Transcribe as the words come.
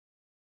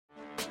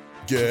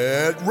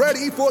Get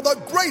ready for the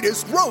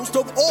greatest roast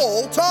of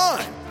all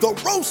time, the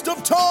Roast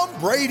of Tom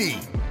Brady,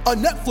 a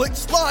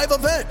Netflix live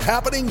event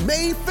happening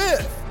May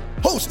 5th.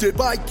 Hosted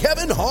by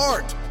Kevin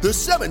Hart, the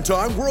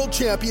 7-time world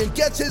champion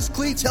gets his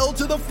cleats held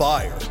to the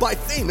fire by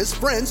famous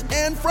friends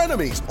and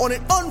frenemies on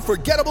an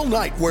unforgettable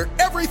night where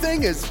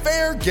everything is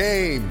fair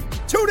game.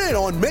 Tune in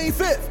on May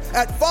 5th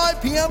at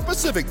 5 p.m.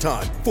 Pacific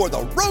time for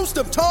the Roast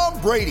of Tom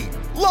Brady,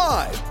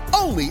 live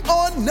only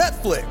on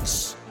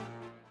Netflix.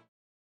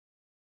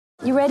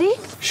 You ready?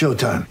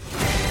 Showtime.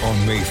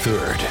 On May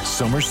 3rd,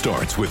 summer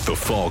starts with The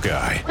Fall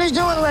Guy. Let's do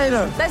it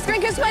later. Let's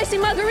drink a spicy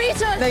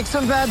margarita. Make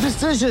some bad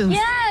decisions.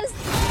 Yes!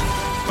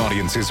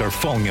 Audiences are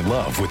falling in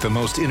love with the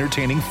most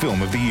entertaining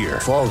film of the year.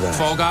 Fall Guy.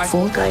 Fall Guy?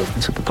 Fall guy.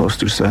 That's what the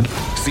poster said.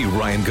 See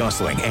Ryan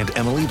Gosling and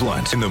Emily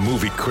Blunt in the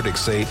movie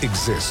critics say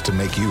exists to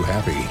make you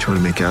happy. Trying to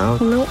make it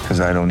out? Nope. Because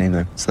I don't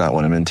either. It's not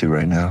what I'm into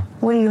right now.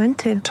 What are you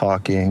into?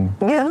 Talking.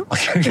 Yeah.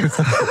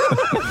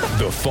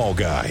 The Fall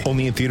Guy.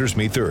 Only in theaters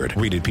May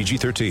 3rd. Rated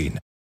PG-13.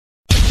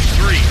 3,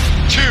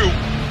 2,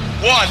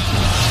 1.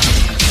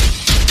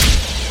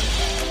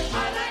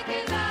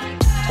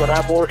 When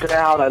I'm working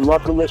out, I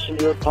love to listen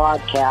to your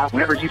podcast.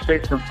 Whenever you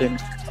say something,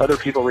 other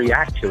people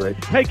react to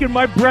it. Taking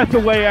my breath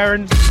away,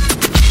 Aaron.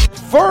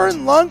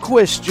 Vern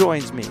Lundquist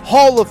joins me.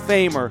 Hall of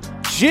Famer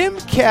Jim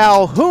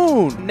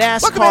Calhoun.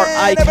 NASCAR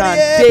icon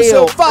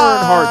Dale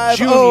Earnhardt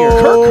Jr.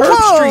 Kirk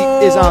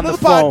Herbstreit is on the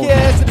phone.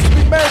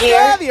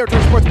 Here. The Air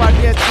Sports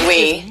Podcast.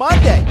 It's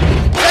Monday,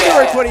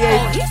 February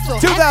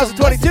 28th,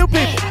 2022,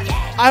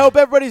 people. I hope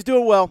everybody's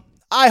doing well.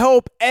 I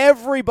hope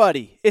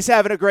everybody is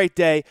having a great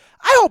day.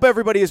 I hope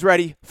everybody is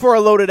ready for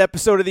a loaded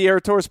episode of the Air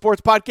Tour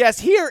Sports Podcast.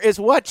 Here is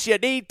what you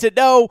need to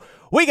know.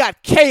 We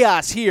got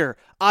chaos here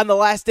on the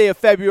last day of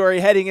February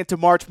heading into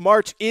March.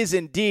 March is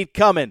indeed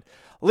coming.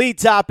 Lead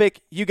topic,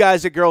 you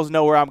guys and girls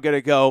know where I'm going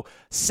to go.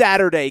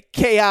 Saturday,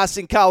 chaos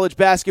in college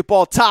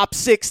basketball. Top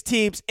 6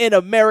 teams in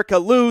America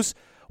lose.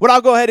 What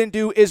I'll go ahead and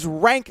do is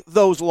rank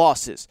those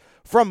losses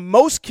from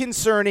most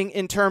concerning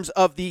in terms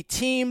of the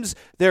teams,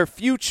 their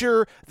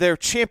future, their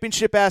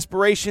championship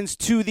aspirations,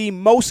 to the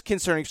most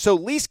concerning. So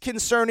least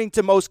concerning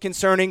to most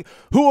concerning.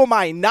 Who am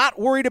I not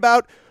worried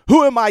about?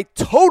 Who am I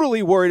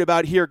totally worried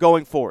about here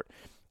going forward?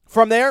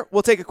 From there,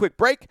 we'll take a quick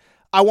break.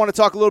 I want to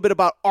talk a little bit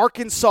about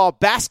Arkansas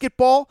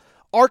basketball.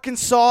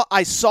 Arkansas,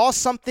 I saw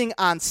something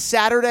on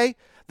Saturday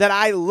that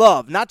I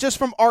love, not just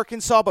from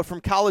Arkansas, but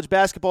from college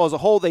basketball as a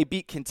whole. They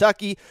beat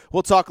Kentucky.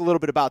 We'll talk a little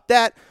bit about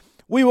that.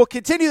 We will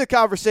continue the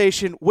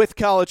conversation with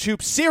college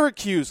hoops.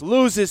 Syracuse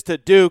loses to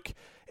Duke.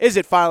 Is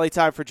it finally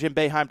time for Jim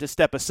Boeheim to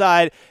step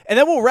aside? And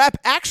then we'll wrap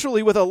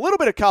actually with a little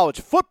bit of college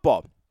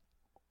football.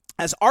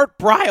 As Art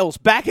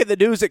Briles back in the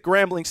news at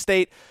Grambling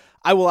State,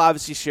 I will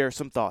obviously share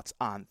some thoughts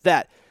on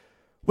that.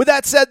 With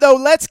that said, though,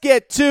 let's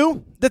get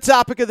to the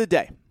topic of the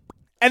day.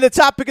 And the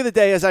topic of the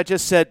day, as I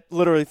just said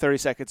literally 30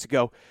 seconds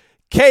ago,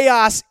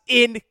 chaos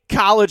in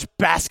college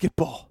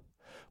basketball.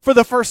 For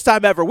the first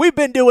time ever. We've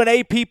been doing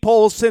AP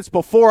polls since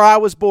before I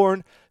was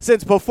born,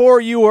 since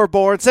before you were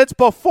born, since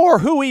before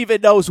who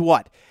even knows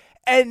what.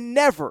 And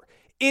never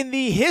in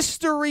the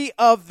history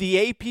of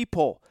the AP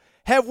poll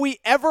have we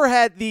ever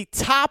had the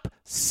top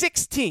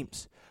 6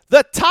 teams,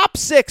 the top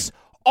 6,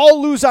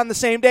 all lose on the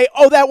same day.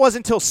 Oh, that was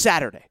until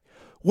Saturday,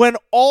 when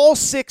all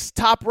 6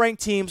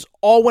 top-ranked teams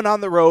all went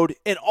on the road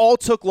and all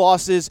took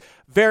losses,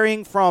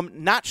 varying from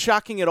not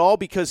shocking at all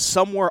because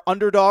some were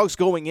underdogs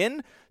going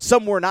in,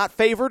 some were not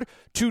favored,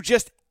 to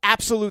just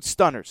absolute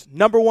stunners.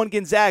 Number 1,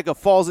 Gonzaga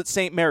falls at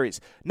St.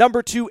 Mary's.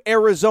 Number 2,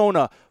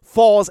 Arizona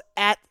falls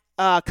at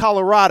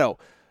Colorado.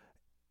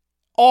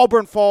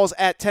 Auburn falls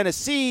at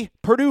Tennessee.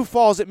 Purdue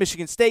falls at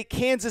Michigan State.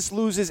 Kansas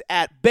loses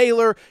at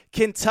Baylor.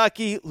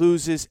 Kentucky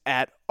loses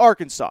at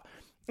Arkansas.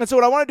 And so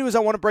what I want to do is I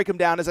want to break them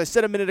down. As I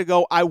said a minute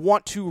ago, I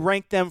want to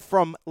rank them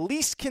from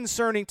least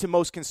concerning to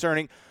most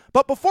concerning.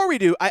 But before we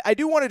do, I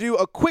do want to do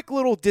a quick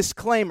little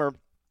disclaimer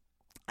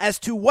as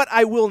to what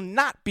I will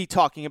not be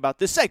talking about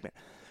this segment.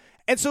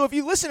 And so if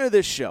you listen to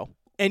this show,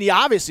 and you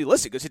obviously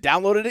listen because you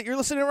downloaded it, you're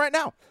listening right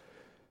now.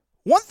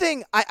 One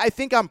thing I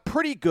think I'm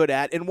pretty good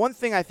at, and one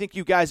thing I think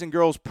you guys and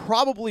girls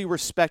probably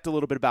respect a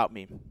little bit about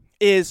me,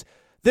 is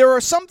there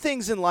are some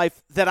things in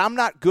life that I'm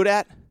not good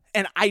at,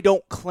 and I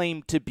don't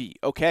claim to be,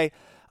 okay?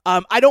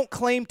 I don't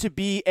claim to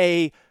be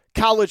a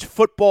college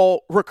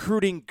football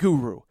recruiting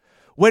guru.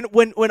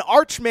 When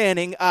Arch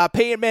Manning,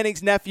 Peyton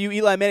Manning's nephew,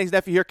 Eli Manning's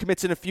nephew here,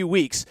 commits in a few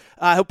weeks,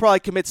 he'll probably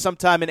commit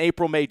sometime in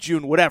April, May,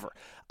 June, whatever.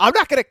 I'm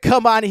not going to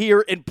come on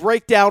here and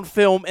break down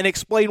film and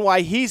explain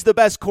why he's the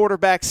best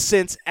quarterback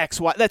since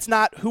XY. That's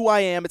not who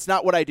I am. It's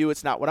not what I do.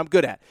 It's not what I'm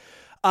good at.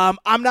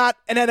 I'm not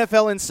an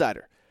NFL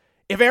insider.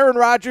 If Aaron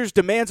Rodgers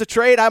demands a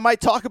trade, I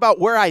might talk about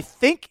where I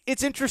think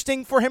it's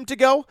interesting for him to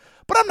go,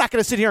 but I'm not going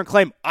to sit here and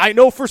claim, I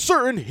know for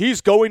certain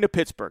he's going to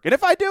Pittsburgh. And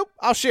if I do,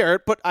 I'll share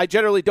it, but I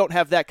generally don't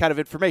have that kind of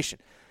information.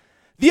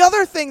 The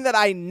other thing that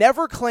I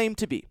never claim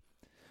to be,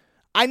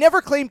 I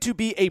never claimed to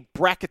be a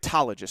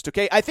bracketologist,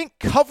 okay? I think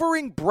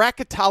covering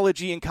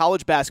bracketology in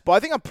college basketball, I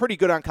think I'm pretty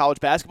good on college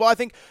basketball. I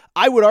think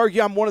I would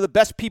argue I'm one of the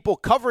best people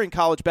covering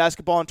college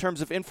basketball in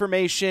terms of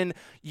information,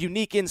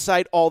 unique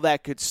insight, all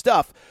that good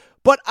stuff.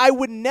 But I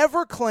would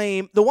never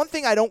claim, the one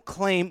thing I don't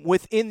claim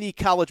within the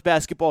college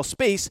basketball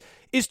space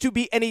is to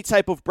be any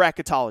type of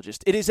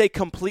bracketologist. It is a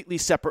completely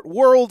separate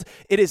world.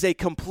 It is a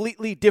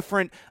completely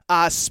different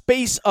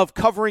space of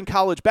covering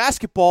college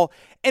basketball,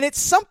 and it's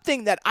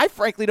something that I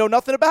frankly know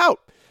nothing about.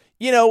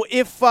 You know,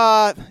 if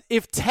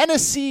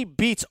Tennessee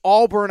beats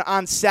Auburn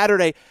on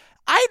Saturday,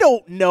 I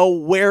don't know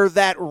where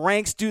that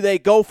ranks. Do they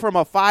go from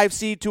a 5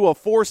 seed to a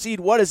 4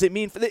 seed? What does it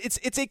mean?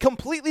 It's a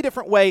completely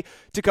different way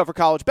to cover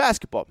college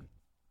basketball.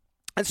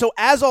 And so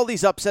as all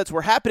these upsets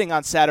were happening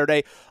on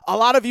Saturday, a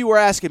lot of you were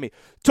asking me,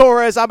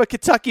 Torres, I'm a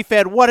Kentucky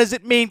fan. What does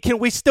it mean? Can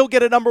we still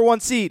get a number 1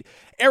 seed?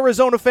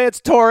 Arizona fans,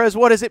 Torres,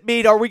 what does it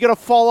mean? Are we going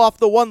to fall off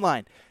the 1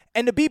 line?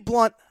 And to be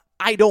blunt,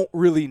 I don't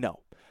really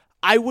know.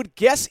 I would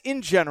guess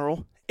in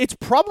general, it's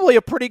probably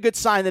a pretty good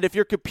sign that if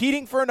you're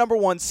competing for a number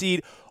 1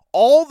 seed,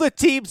 all the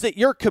teams that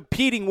you're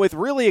competing with,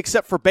 really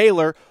except for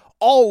Baylor,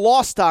 all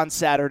lost on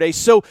Saturday.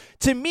 So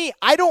to me,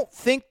 I don't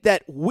think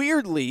that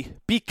weirdly,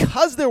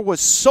 because there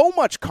was so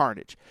much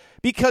carnage,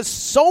 because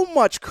so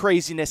much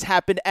craziness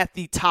happened at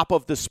the top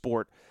of the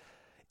sport,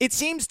 it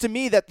seems to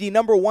me that the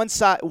number 1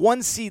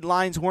 seed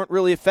lines weren't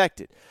really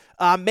affected.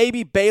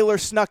 Maybe Baylor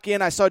snuck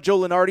in. I saw Joe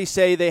Lunardi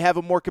say they have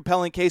a more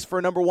compelling case for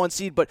a number 1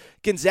 seed, but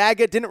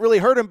Gonzaga didn't really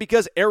hurt them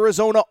because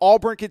Arizona,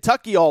 Auburn,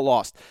 Kentucky all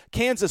lost.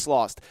 Kansas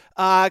lost.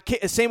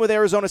 Same with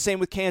Arizona, same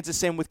with Kansas,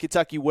 same with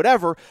Kentucky,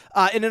 whatever.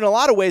 And in a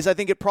lot of ways, I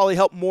think it probably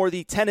helped more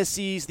the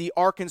Tennessees, the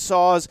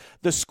Arkansas,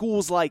 the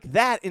schools like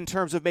that in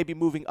terms of maybe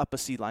moving up a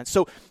seed line.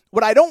 So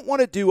what I don't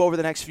want to do over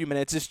the next few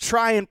minutes is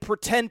try and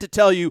pretend to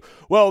tell you,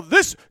 well,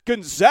 this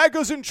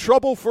Gonzaga's in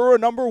trouble for a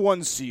number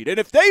 1 seed. And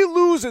if they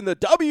lose in the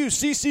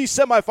WCC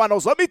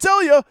semifinals, let me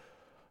tell you,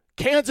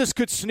 Kansas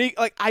could sneak.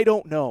 I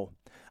don't know.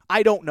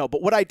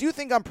 But what I do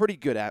think I'm pretty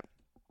good at,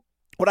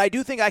 what I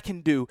do think I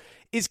can do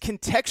is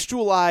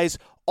contextualize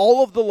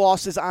all of the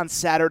losses on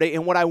Saturday.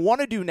 And what I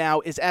want to do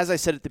now is, as I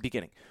said at the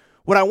beginning,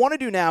 what I want to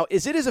do now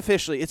is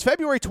it's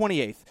February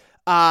 28th.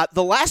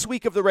 The last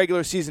week of the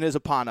regular season is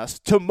upon us.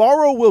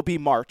 Tomorrow will be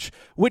March,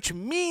 which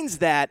means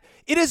that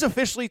it is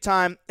officially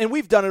time, and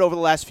we've done it over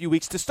the last few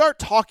weeks, to start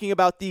talking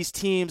about these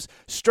teams'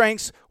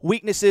 strengths,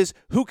 weaknesses,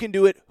 who can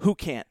do it, who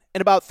can't.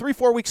 And about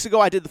 3-4 weeks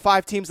ago, I did the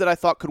 5 teams that I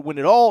thought could win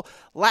it all.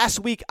 Last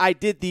week, I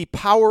did the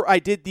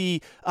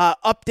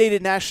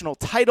updated national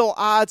title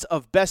odds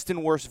of best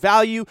and worst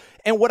value.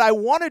 And what I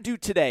want to do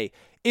today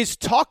is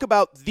talk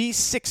about these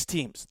 6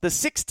 teams, the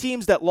 6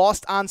 teams that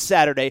lost on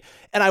Saturday,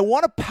 and I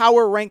want to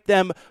power rank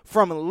them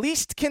from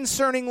least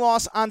concerning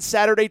loss on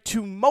Saturday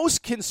to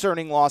most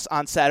concerning loss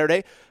on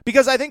Saturday,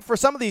 because I think for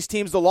some of these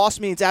teams, the loss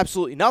means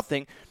absolutely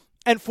nothing.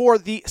 And for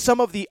some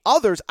of the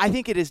others, I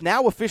think it is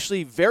now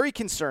officially very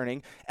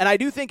concerning, and I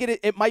do think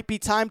it might be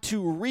time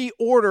to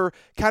reorder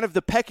kind of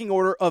the pecking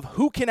order of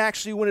who can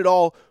actually win it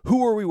all,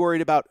 who are we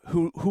worried about,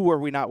 who are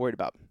we not worried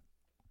about.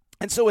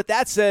 And so with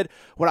that said,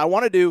 what I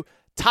want to do,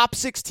 top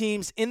 6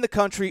 teams in the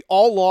country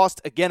all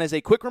lost. Again, as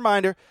a quick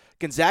reminder,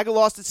 Gonzaga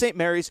lost at St.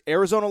 Mary's,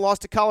 Arizona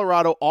lost to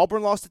Colorado,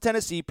 Auburn lost to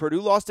Tennessee,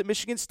 Purdue lost at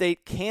Michigan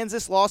State,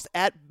 Kansas lost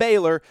at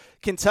Baylor,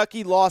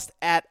 Kentucky lost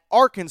at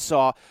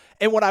Arkansas.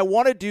 And what I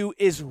want to do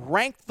is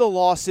rank the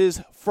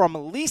losses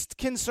from least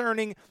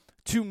concerning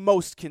to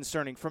most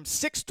concerning. From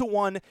 6 to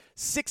 1,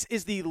 6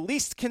 is the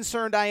least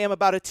concerned I am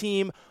about a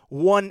team,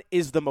 1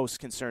 is the most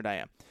concerned I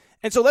am.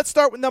 And so let's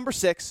start with number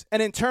 6.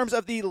 And in terms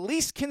of the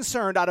least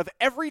concerned out of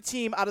every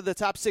team out of the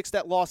top 6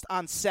 that lost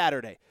on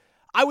Saturday,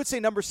 I would say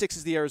number 6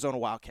 is the Arizona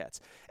Wildcats.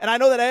 And I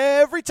know that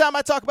every time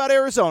I talk about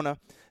Arizona,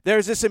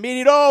 there's this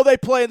immediate, they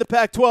play in the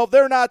Pac-12,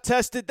 they're not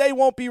tested, they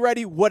won't be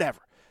ready, whatever.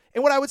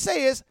 And what I would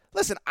say is,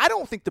 listen, I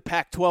don't think the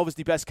Pac-12 is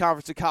the best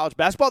conference in college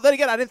basketball. Then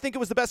again, I didn't think it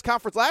was the best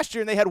conference last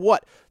year, and they had,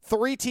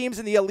 3 teams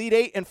in the Elite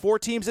 8 and 4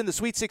 teams in the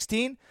Sweet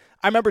 16?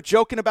 I remember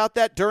joking about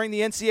that during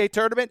the NCAA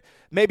tournament.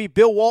 Maybe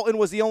Bill Walton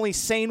was the only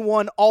sane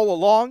one all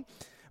along.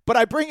 But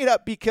I bring it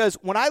up because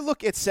when I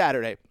look at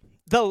Saturday,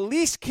 the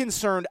least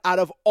concerned out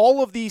of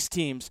all of these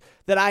teams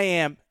that I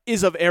am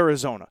is of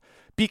Arizona.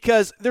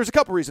 Because there's a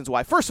couple reasons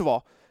why. First of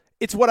all,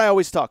 it's what I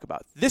always talk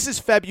about. This is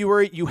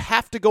February. You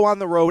have to go on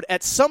the road.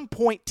 At some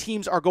point,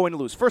 teams are going to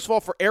lose. First of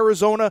all, for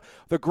Arizona,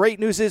 the great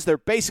news is they're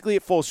basically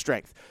at full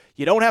strength.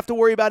 You don't have to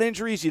worry about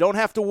injuries. You don't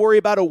have to worry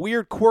about a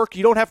weird quirk.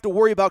 You don't have to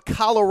worry about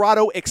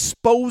Colorado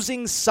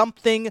exposing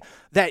something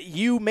that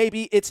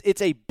maybe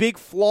it's a big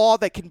flaw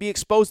that can be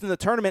exposed in the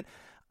tournament.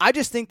 I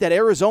just think that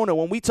Arizona,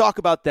 when we talk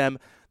about them,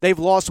 they've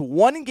lost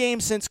 1 game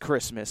since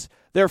Christmas.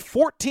 They're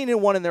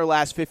 14-1 in their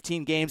last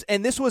 15 games,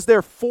 and this was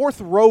their 4th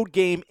road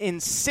game in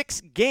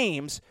 6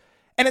 games.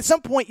 And at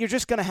some point, you're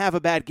just going to have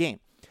a bad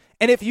game.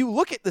 And if you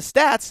look at the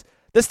stats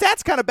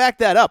kind of back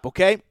that up,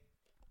 okay?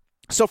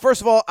 So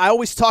first of all, I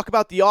always talk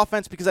about the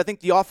offense because I think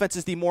the offense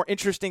is the more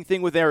interesting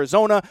thing with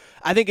Arizona.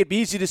 I think it'd be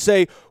easy to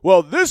say,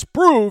 well, this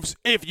proves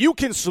if you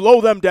can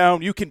slow them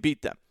down, you can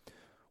beat them.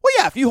 Well,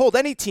 yeah, if you hold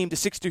any team to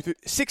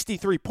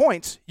 63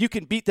 points, you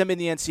can beat them in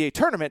the NCAA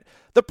tournament.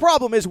 The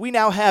problem is we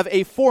now have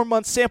a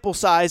 4-month sample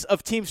size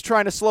of teams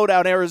trying to slow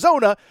down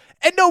Arizona,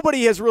 and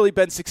nobody has really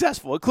been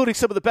successful, including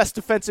some of the best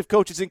defensive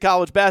coaches in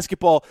college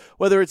basketball,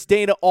 whether it's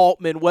Dana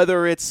Altman,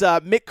 whether it's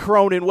Mick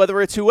Cronin,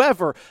 whether it's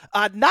whoever.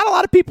 Not a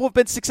lot of people have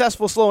been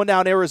successful slowing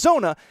down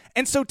Arizona,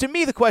 and so to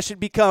me the question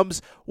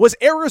becomes, was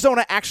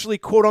Arizona actually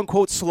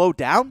quote-unquote slowed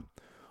down?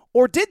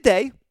 Or did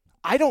they,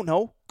 I don't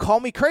know, call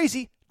me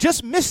crazy,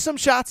 just miss some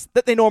shots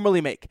that they normally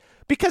make?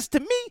 Because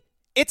to me,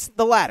 it's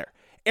the latter.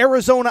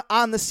 Arizona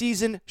on the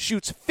season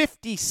shoots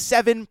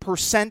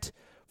 57%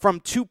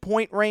 from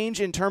 2-point range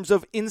in terms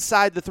of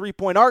inside the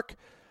 3-point arc.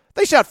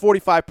 They shot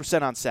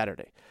 45% on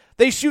Saturday.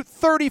 They shoot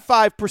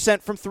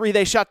 35% from 3.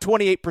 They shot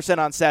 28%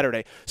 on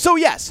Saturday. So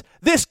yes,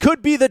 this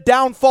could be the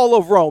downfall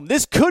of Rome.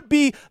 This could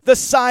be the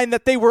sign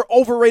that they were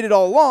overrated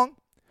all along.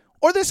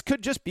 Or this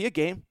could just be a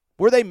game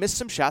where they miss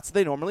some shots that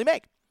they normally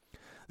make.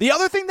 The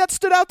other thing that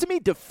stood out to me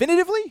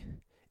definitively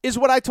is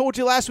what I told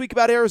you last week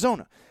about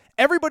Arizona.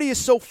 Everybody is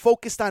so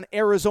focused on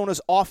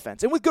Arizona's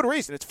offense, and with good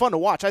reason. It's fun to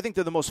watch. I think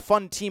they're the most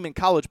fun team in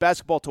college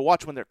basketball to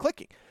watch when they're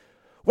clicking.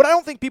 What I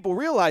don't think people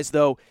realize,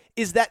 though,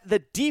 is that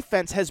the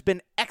defense has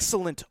been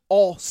excellent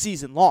all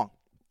season long.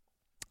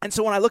 And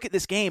so when I look at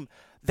this game,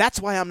 that's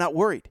why I'm not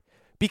worried,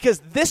 because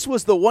this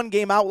was the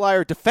one-game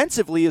outlier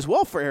defensively as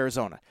well for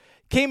Arizona.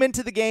 Came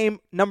into the game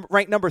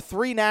ranked number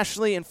 3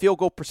 nationally in field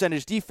goal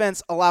percentage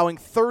defense, allowing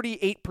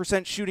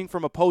 38% shooting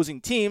from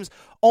opposing teams.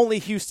 Only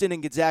Houston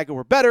and Gonzaga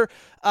were better,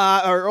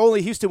 or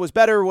only Houston was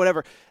better, or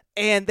whatever.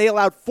 And they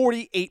allowed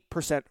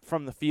 48%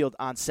 from the field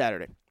on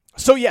Saturday.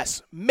 So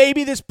yes,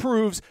 maybe this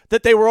proves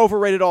that they were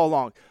overrated all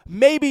along.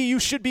 Maybe you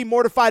should be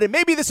mortified, and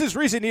maybe this is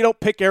reason you don't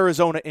pick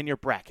Arizona in your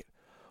bracket.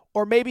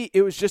 Or maybe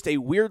it was just a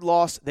weird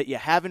loss that you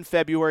have in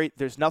February.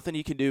 There's nothing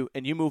you can do,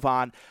 and you move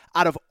on.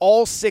 Out of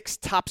all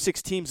top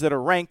 6 teams that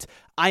are ranked,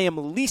 I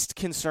am least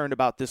concerned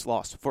about this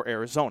loss for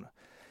Arizona.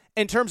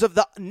 In terms of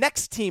the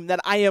next team that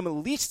I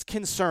am least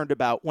concerned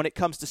about when it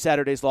comes to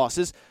Saturday's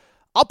losses,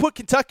 I'll put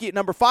Kentucky at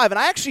number 5, and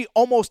I actually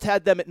almost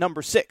had them at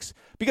number 6.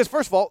 Because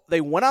first of all,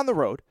 they went on the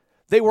road.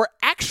 They were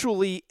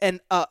actually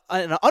an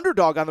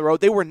underdog on the road.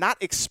 They were not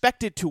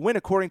expected to win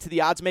according to the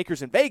odds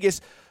makers in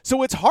Vegas.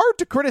 So it's hard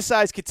to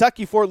criticize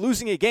Kentucky for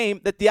losing a game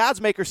that the odds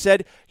maker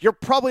said you're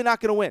probably not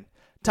going to win.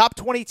 Top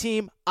 20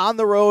 team on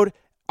the road.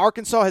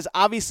 Arkansas has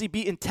obviously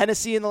beaten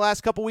Tennessee in the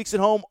last couple weeks at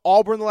home.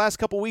 Auburn the last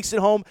couple weeks at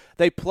home.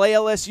 They play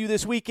LSU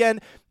this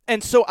weekend.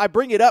 And so I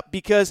bring it up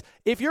because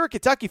if you're a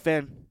Kentucky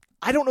fan,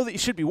 I don't know that you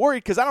should be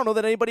worried because I don't know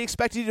that anybody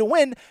expected you to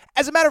win.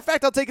 As a matter of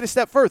fact, I'll take it a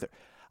step further.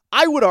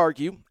 I would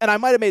argue, and I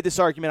might have made this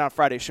argument on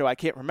Friday's show, I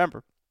can't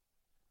remember.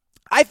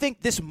 I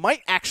think this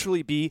might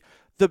actually be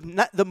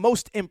the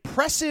most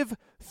impressive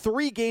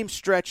 3-game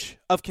stretch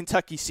of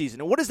Kentucky's season.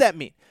 And what does that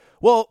mean?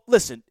 Well,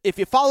 listen, if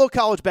you follow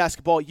college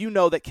basketball, you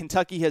know that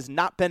Kentucky has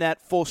not been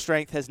at full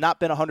strength, has not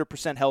been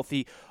 100%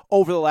 healthy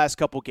over the last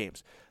couple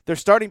games. Their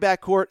starting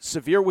backcourt,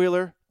 Sahvir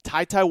Wheeler,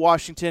 Ty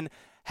Washington,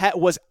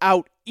 was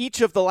out each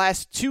of the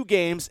last 2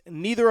 games.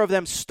 Neither of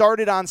them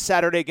started on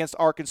Saturday against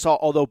Arkansas,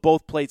 although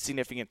both played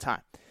significant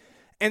time.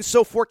 And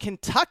so for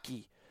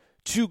Kentucky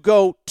to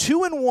go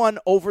 2-1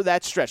 over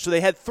that stretch, so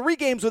they had 3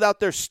 games without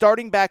their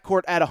starting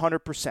backcourt at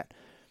 100%.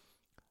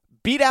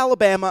 Beat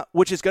Alabama,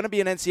 which is going to be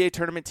an NCAA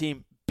tournament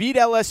team. Beat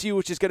LSU,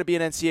 which is going to be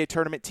an NCAA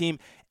tournament team.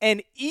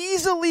 And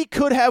easily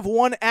could have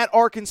won at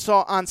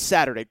Arkansas on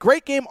Saturday.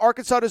 Great game.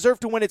 Arkansas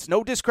deserved to win. It's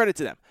no discredit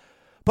to them.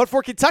 But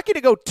for Kentucky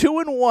to go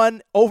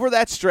 2-1 over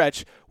that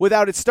stretch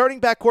without its starting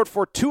backcourt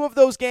for 2 of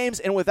those games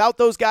and without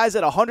those guys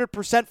at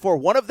 100% for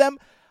 1 of them,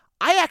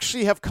 I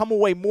actually have come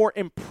away more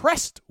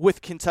impressed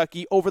with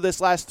Kentucky over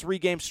this last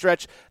 3-game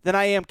stretch than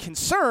I am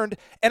concerned.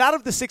 And out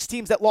of the 6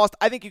 teams that lost,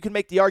 I think you can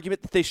make the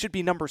argument that they should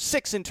be number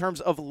 6 in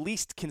terms of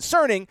least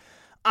concerning.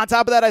 On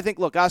top of that, I think,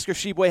 look, Oscar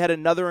Tshiebwe had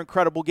another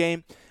incredible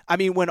game. I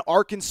mean, when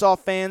Arkansas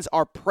fans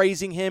are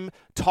praising him,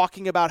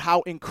 talking about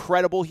how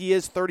incredible he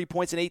is, 30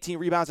 points and 18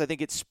 rebounds, I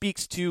think it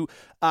speaks to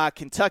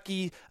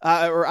Kentucky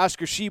or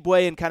Oscar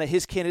Tshiebwe and kind of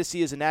his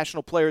candidacy as a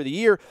National Player of the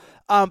Year.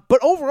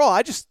 But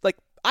overall,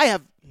 I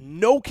have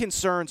no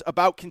concerns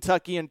about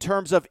Kentucky in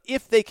terms of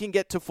if they can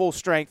get to full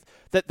strength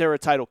that they're a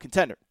title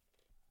contender.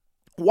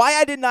 Why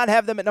I did not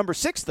have them at number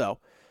 6, though,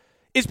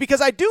 is because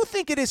I do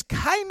think it is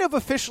kind of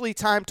officially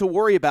time to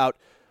worry about,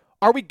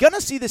 are we going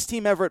to see this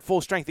team ever at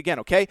full strength again,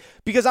 okay?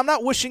 Because I'm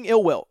not wishing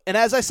ill will. And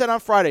as I said on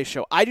Friday's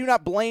show, I do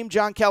not blame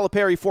John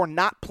Calipari for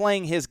not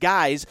playing his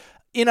guys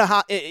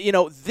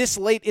this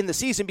late in the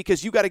season,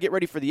 because you got to get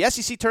ready for the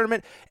SEC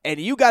tournament and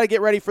you got to get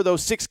ready for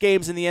those 6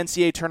 games in the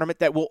NCAA tournament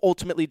that will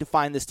ultimately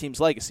define this team's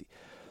legacy.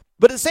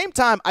 But at the same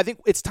time, I think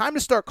it's time to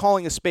start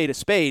calling a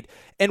spade,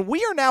 and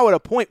we are now at a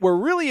point where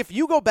really, if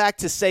you go back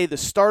to, say, the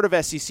start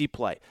of SEC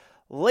play,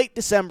 late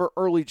December,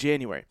 early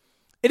January,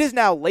 it is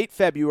now late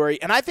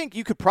February, and I think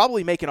you could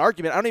probably make an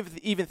argument, I don't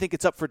even think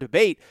it's up for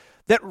debate,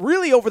 that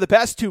really over the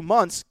past 2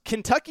 months,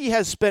 Kentucky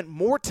has spent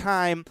more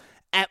time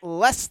at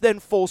less than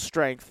full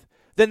strength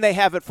than they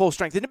have at full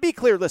strength. And to be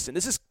clear, listen,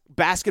 this is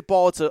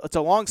basketball. It's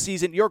a long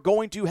season. You're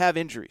going to have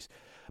injuries.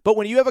 But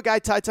when you have a guy,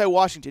 Ty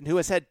Washington, who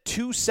has had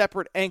 2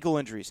 separate ankle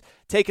injuries,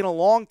 taken a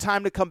long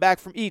time to come back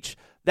from each,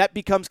 that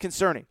becomes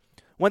concerning.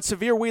 When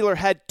Severe Wheeler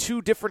had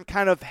 2 different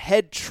kind of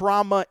head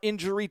trauma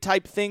injury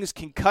type things,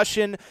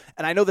 concussion,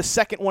 and I know the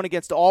second one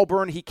against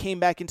Auburn, he came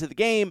back into the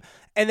game,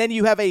 and then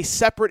you have a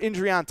separate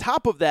injury on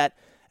top of that,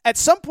 at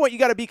some point you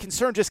got to be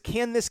concerned, just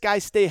can this guy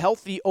stay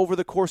healthy over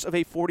the course of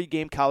a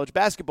 40-game college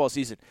basketball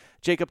season?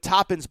 Jacob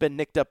Toppin's been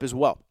nicked up as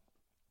well.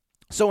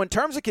 So in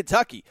terms of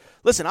Kentucky,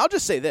 listen, I'll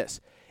just say this.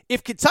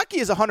 If Kentucky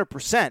is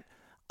 100%,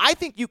 I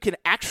think you can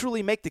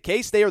actually make the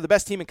case they are the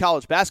best team in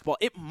college basketball.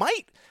 It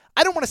might,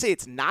 I don't want to say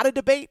it's not a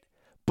debate,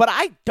 but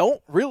I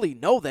don't really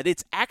know that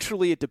it's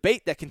actually a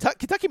debate that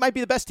Kentucky might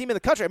be the best team in the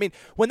country. I mean,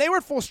 when they were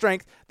at full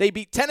strength, they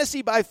beat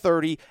Tennessee by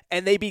 30,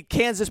 and they beat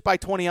Kansas by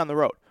 20 on the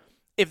road.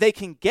 If they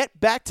can get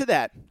back to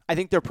that, I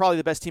think they're probably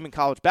the best team in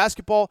college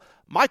basketball.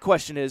 My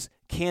question is,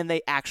 can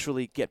they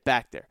actually get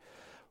back there?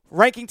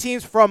 Ranking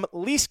teams from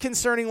least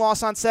concerning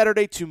loss on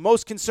Saturday to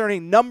most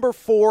concerning, number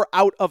 4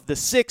 out of the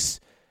 6,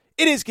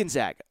 it is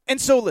Gonzaga.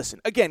 And so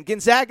listen, again,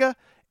 Gonzaga,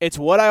 it's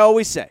what I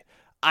always say.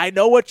 I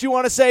know what you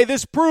want to say.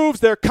 This proves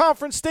their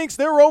conference stinks.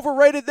 They're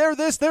overrated. They're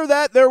this, they're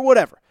that, they're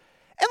whatever.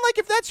 And,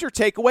 if that's your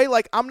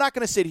takeaway, I'm not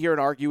going to sit here and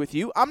argue with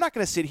you. I'm not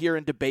going to sit here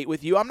and debate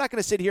with you. I'm not going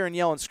to sit here and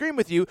yell and scream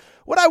with you.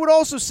 What I would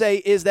also say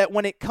is that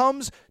when it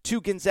comes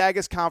to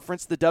Gonzaga's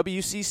conference, the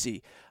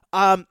WCC,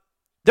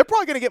 they're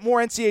probably going to get more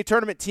NCAA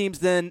tournament teams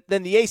than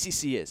the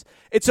ACC is.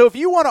 And so if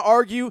you want to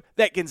argue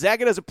that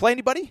Gonzaga doesn't play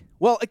anybody,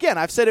 well, again,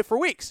 I've said it for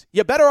weeks.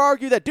 You better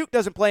argue that Duke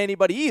doesn't play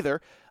anybody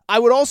either. I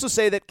would also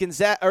say that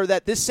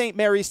that this St.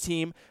 Mary's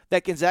team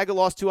that Gonzaga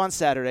lost to on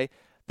Saturday,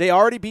 they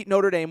already beat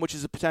Notre Dame, which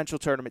is a potential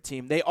tournament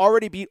team. They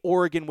already beat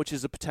Oregon, which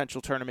is a potential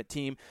tournament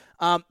team.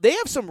 They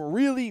have some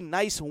really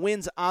nice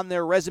wins on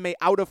their resume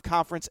out of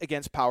conference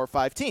against Power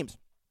 5 teams.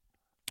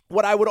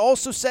 What I would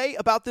also say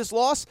about this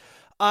loss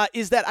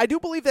is that I do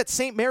believe that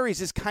St.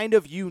 Mary's is kind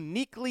of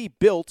uniquely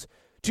built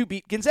to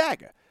beat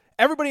Gonzaga.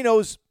 Everybody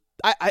knows,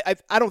 I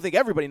don't think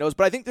everybody knows,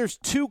 but I think there's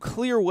 2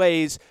 clear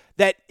ways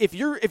that if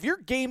you're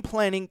game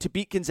planning to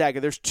beat Gonzaga,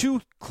 there's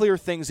 2 clear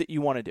things that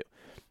you want to do.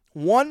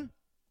 One,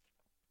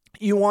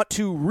 you want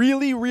to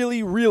really,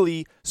 really,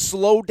 really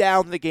slow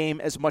down the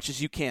game as much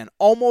as you can,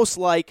 almost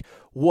like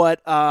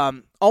what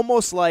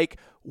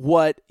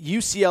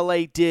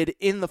UCLA did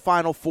in the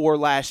Final Four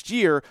last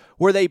year,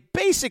 where they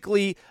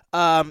basically,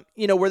 ground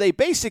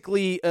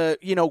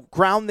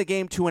the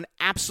game to an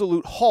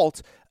absolute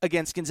halt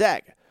against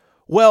Gonzaga.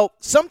 Well,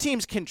 some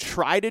teams can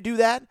try to do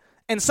that,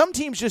 and some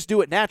teams just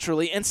do it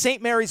naturally, and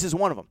St. Mary's is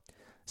one of them.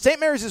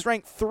 St. Mary's is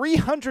ranked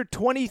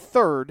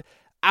 323rd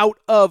out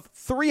of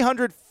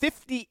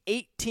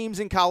 358 teams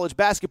in college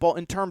basketball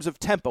in terms of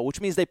tempo,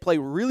 which means they play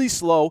really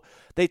slow,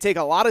 they take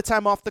a lot of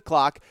time off the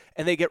clock,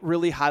 and they get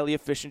really highly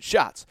efficient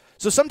shots.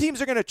 So some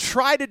teams are going to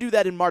try to do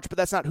that in March, but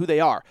that's not who they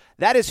are.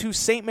 That is who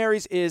St.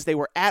 Mary's is. They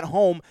were at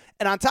home,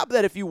 and on top of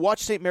that, if you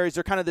watch St. Mary's,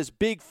 they're kind of this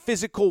big,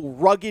 physical,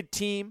 rugged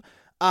team.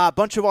 A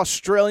bunch of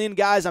Australian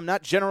guys. I'm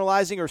not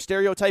generalizing or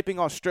stereotyping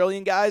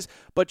Australian guys,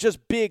 but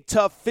just big,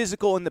 tough,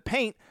 physical in the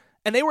paint.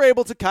 And they were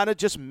able to kind of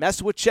just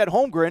mess with Chet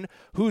Holmgren,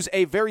 who's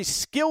a very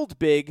skilled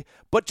big,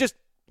 but just,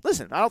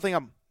 listen, I don't think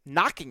I'm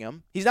knocking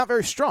him. He's not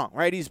very strong,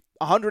 right? He's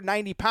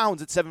 190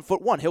 pounds at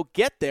 7'1". He'll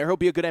get there. He'll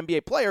be a good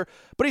NBA player,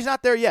 but he's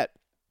not there yet.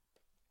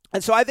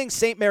 And so I think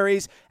St.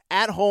 Mary's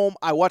at home,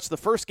 I watched the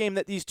first game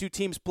that these 2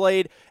 teams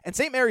played, and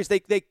St. Mary's,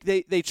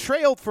 they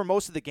trailed for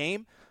most of the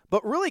game,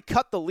 but really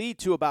cut the lead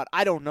to about,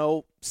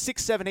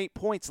 6, 7, 8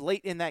 points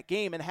late in that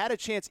game, and had a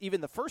chance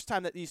even the first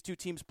time that these 2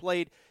 teams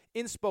played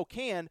in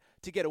Spokane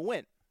to get a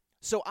win.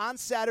 So on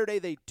Saturday,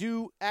 they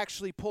do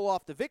actually pull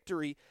off the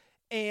victory.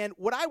 And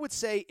what I would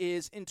say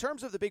is, in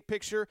terms of the big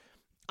picture,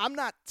 I'm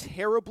not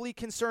terribly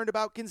concerned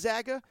about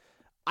Gonzaga.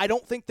 I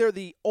don't think they're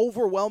the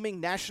overwhelming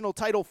national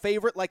title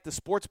favorite like the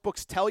sports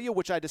books tell you,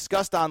 which I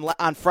discussed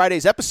on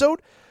Friday's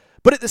episode.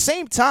 But at the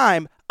same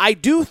time, I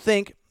do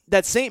think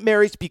that St.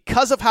 Mary's,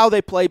 because of how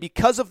they play,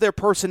 because of their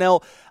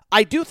personnel,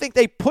 I do think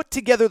they put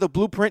together the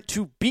blueprint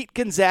to beat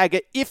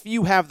Gonzaga if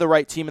you have the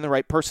right team and the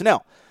right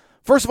personnel.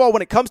 First of all,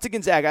 when it comes to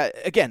Gonzaga,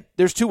 again,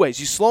 there's 2 ways.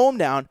 You slow them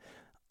down,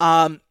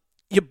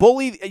 you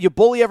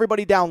bully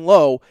everybody down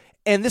low,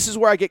 and this is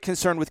where I get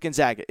concerned with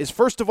Gonzaga, is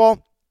first of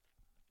all,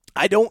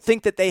 I don't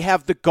think that they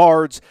have the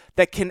guards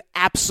that can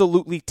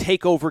absolutely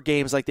take over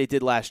games like they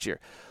did last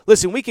year.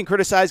 Listen, we can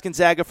criticize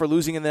Gonzaga for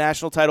losing in the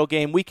national title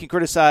game. We can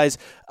criticize,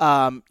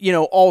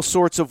 all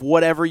sorts of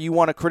whatever you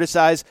want to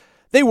criticize.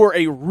 They were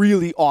a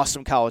really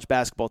awesome college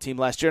basketball team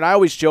last year, and I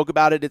always joke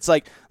about it. It's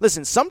like,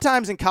 listen,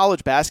 sometimes in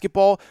college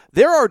basketball,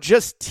 there are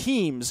just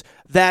teams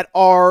that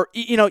are,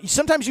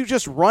 sometimes you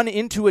just run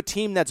into a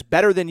team that's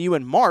better than you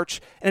in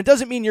March, and it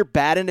doesn't mean you're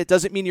bad and it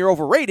doesn't mean you're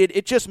overrated.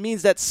 It just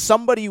means that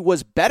somebody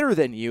was better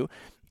than you,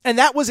 and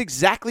that was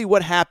exactly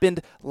what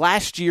happened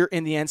last year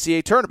in the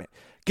NCAA tournament.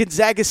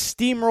 Gonzaga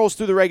steamrolls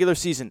through the regular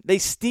season. They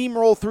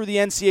steamroll through the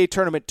NCAA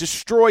tournament,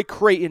 destroy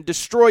Creighton,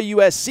 destroy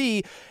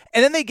USC,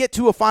 and then they get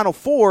to a Final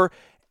Four,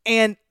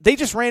 and they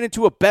just ran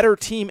into a better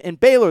team in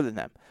Baylor than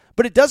them.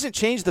 But it doesn't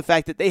change the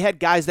fact that they had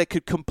guys that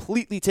could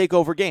completely take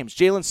over games.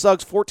 Jalen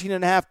Suggs,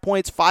 14.5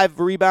 points, 5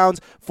 rebounds,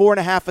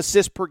 4.5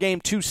 assists per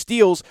game, 2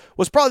 steals,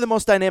 was probably the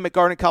most dynamic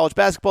guard in college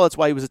basketball. That's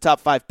why he was a top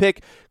 5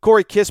 pick.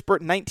 Corey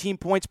Kispert, 19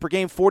 points per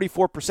game,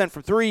 44%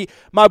 from 3.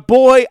 My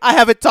boy, I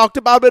haven't talked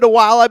about him in a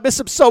while. I miss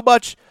him so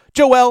much.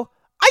 Joel,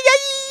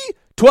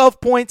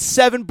 12 points,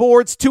 7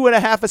 boards,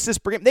 2.5 assists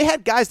per game. They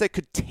had guys that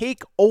could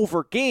take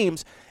over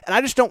games, and I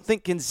just don't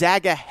think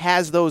Gonzaga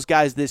has those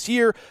guys this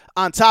year.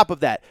 On top of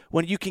that,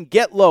 when you can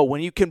get low,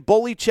 when you can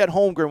bully Chet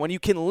Holmgren, when you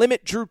can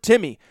limit Drew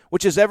Timme,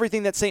 which is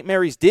everything that St.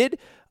 Mary's did,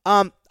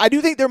 I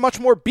do think they're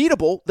much more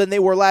beatable than they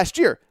were last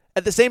year.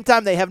 At the same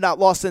time, they have not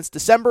lost since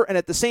December, and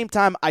at the same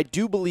time, I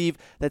do believe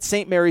that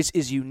St. Mary's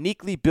is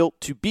uniquely built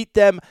to beat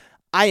them.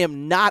 I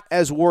am not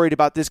as worried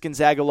about this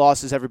Gonzaga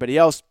loss as everybody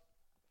else.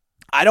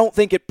 I don't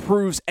think it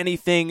proves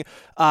anything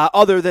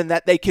other than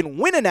that they can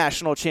win a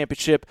national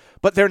championship,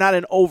 but they're not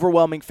an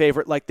overwhelming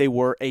favorite like they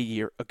were a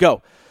year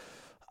ago.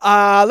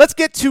 Let's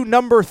get to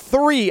number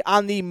 3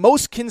 on the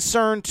least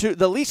concern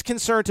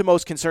to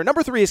most concerned.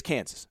 Number 3 is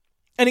Kansas.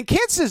 And in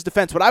Kansas'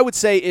 defense, what I would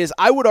say is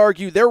I would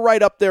argue they're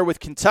right up there with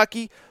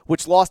Kentucky,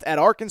 which lost at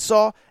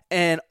Arkansas,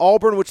 and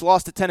Auburn, which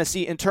lost to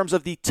Tennessee, in terms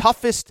of the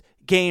toughest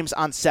games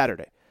on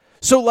Saturday.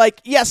 So,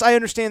 yes, I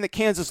understand that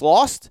Kansas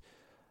lost.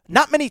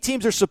 Not many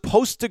teams are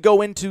supposed to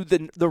go into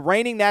the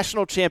reigning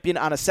national champion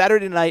on a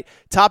Saturday night,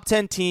 top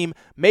 10 team,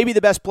 maybe the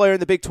best player in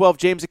the Big 12,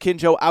 James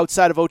Akinjo,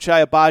 outside of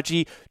Ochai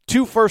Agbaji,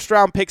 2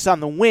 first-round picks on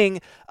the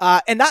wing,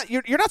 and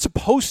you're not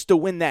supposed to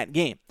win that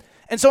game.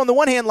 And so on the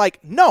one hand,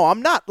 no,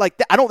 I'm not.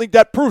 I don't think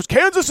that proves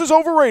Kansas is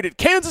overrated.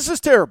 Kansas is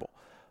terrible.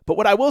 But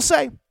what I will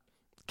say,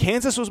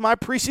 Kansas was my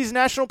preseason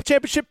national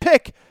championship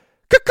pick.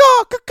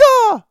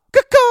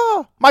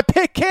 My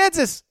pick,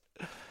 Kansas.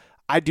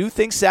 I do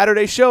think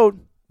Saturday showed,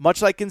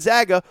 much like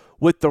Gonzaga,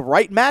 with the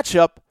right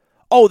matchup,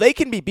 they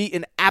can be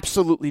beaten,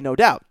 absolutely no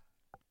doubt.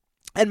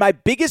 And my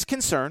biggest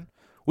concern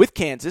with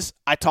Kansas,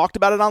 I talked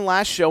about it on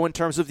last show in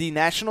terms of the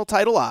national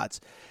title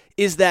odds,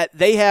 is that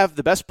they have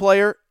the best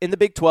player in the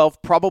Big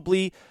 12,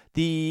 probably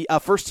the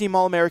first-team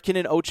All-American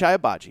in Ochai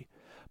Agbaji.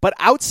 But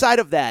outside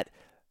of that,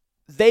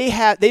 they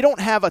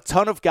don't have a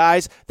ton of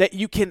guys that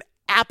you can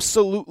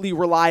absolutely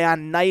rely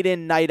on night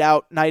in, night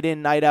out,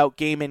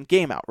 game in,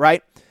 game out,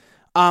 right?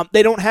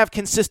 They don't have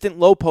consistent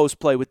low post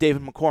play with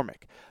David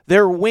McCormick.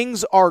 Their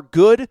wings are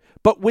good,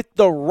 but with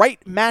the right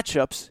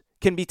matchups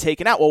can be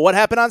taken out. Well, what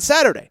happened on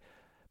Saturday?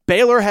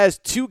 Baylor has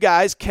 2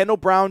 guys, Kendall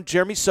Brown,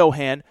 Jeremy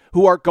Sohan,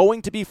 who are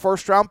going to be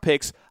first-round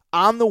picks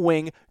on the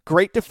wing,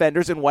 great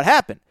defenders, and what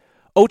happened?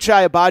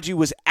 Ochai Agbaji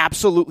was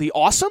absolutely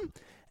awesome,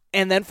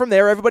 and then from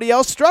there, everybody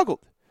else struggled.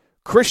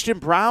 Christian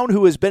Brown,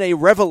 who has been a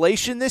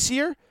revelation this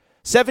year,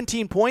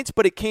 17 points,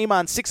 but it came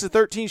on 6 of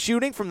 13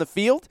 shooting from the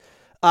field.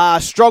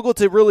 Struggled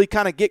to really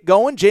kind of get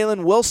going.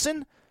 Jalen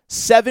Wilson,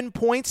 7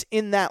 points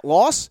in that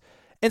loss.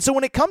 And so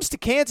when it comes to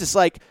Kansas,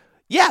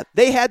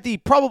 they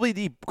had probably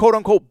the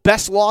quote-unquote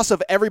best loss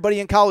of everybody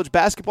in college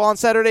basketball on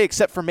Saturday,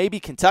 except for maybe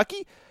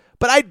Kentucky.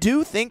 But I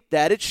do think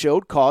that it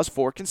showed cause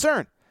for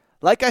concern.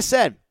 Like I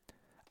said,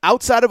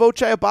 outside of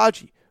Ochai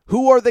Agbaji,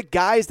 who are the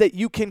guys that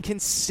you can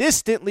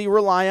consistently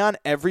rely on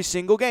every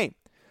single game?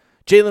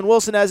 Jalen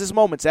Wilson has his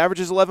moments,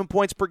 averages 11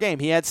 points per game.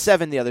 He had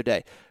 7 the other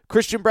day.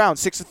 Christian Brown,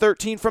 6 of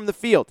 13 from the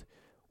field.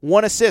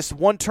 1 assist,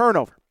 1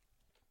 turnover.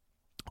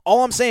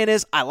 All I'm saying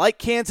is I like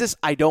Kansas.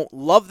 I don't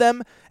love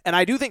them. And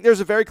I do think there's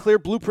a very clear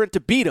blueprint to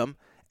beat them.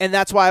 And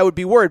that's why I would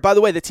be worried. By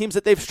the way, the teams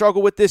that they've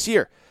struggled with this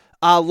year.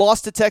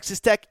 Lost to Texas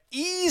Tech.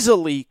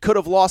 Easily could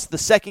have lost the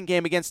second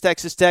game against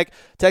Texas Tech.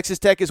 Texas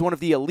Tech is one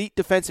of the elite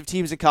defensive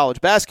teams in college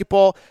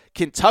basketball.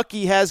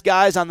 Kentucky has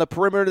guys on the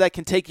perimeter that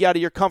can take you out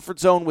of your comfort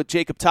zone with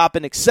Jacob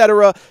Toppin,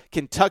 etc.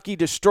 Kentucky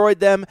destroyed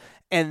them.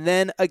 And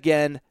then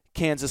again,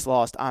 Kansas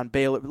lost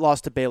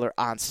to Baylor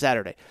on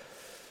Saturday.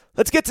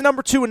 Let's get to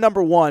number 2 and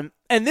number 1.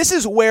 And this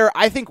is where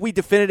I think we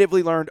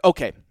definitively learned,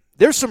 okay,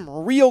 there's some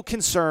real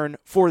concern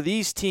for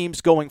these teams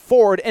going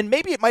forward, and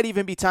maybe it might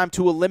even be time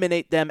to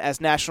eliminate them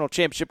as national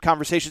championship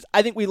conversations.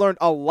 I think we learned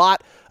a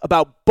lot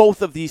about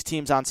both of these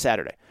teams on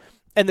Saturday.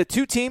 And the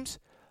 2 teams,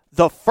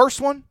 the first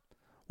one,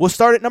 we'll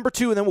start at number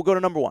 2, and then we'll go to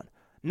number 1.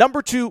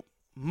 Number 2,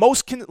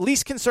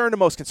 least concerned to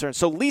most concerned.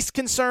 So least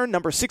concerned,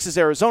 number 6 is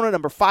Arizona,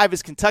 number 5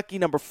 is Kentucky,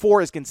 number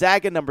 4 is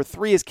Gonzaga, number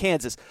 3 is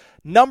Kansas.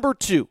 Number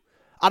 2,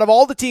 out of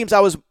all the teams,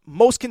 I was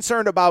most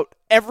concerned about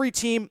every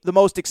team the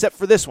most except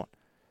for this one.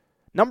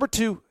 Number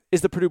 2 is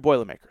the Purdue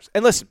Boilermakers.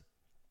 And listen,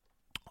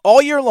 all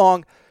year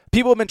long,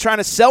 people have been trying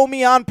to sell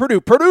me on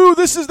Purdue. Purdue,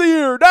 this is the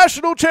year,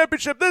 national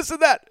championship, this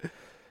and that. And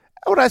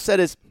what I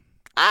said is,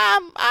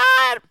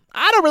 I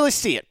don't really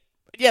see it.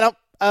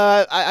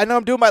 I know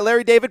I'm doing my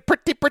Larry David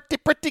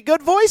pretty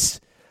good voice.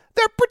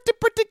 They're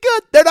pretty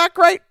good. They're not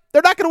great.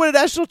 They're not going to win a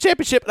national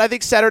championship, and I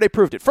think Saturday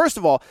proved it. First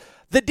of all,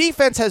 the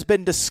defense has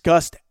been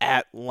discussed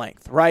at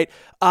length, right?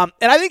 And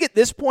I think at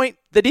this point,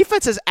 the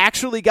defense has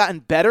actually gotten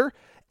better,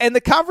 and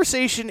the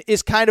conversation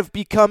is kind of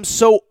become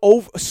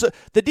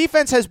the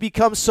defense has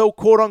become so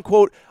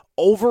quote-unquote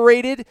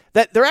overrated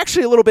that they're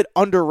actually a little bit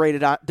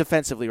underrated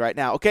defensively right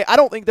now, okay? I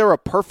don't think they're a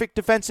perfect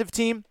defensive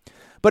team,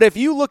 But if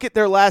you look at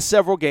their last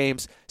several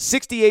games,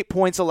 68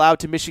 points allowed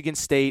to Michigan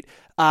State,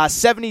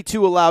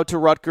 72 allowed to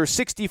Rutgers,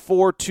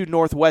 64 to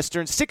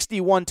Northwestern,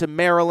 61 to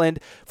Maryland.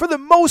 For the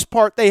most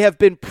part, they have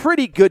been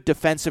pretty good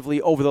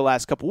defensively over the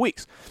last couple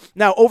weeks.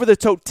 Now, over the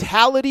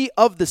totality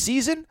of the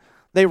season,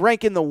 they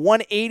rank in the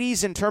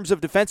 180s in terms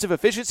of defensive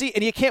efficiency,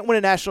 and you can't win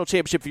a national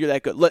championship if you're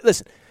that good.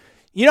 Listen,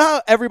 you know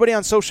how everybody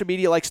on social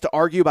media likes to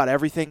argue about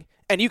everything?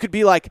 And you could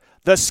be like,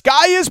 the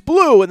sky is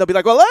blue, and they'll be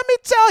like, well, let me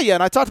tell you.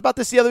 And I talked about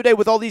this the other day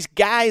with all these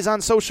guys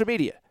on social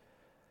media.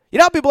 You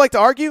know how people like to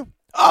argue?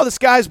 Oh, the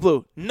sky's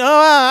blue. No,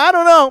 I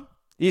don't know.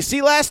 You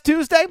see last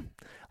Tuesday?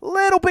 A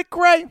little bit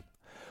gray.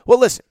 Well,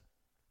 listen,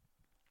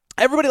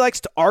 everybody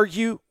likes to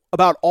argue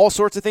about all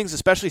sorts of things,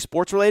 especially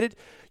sports-related.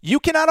 You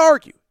cannot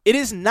argue. It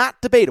is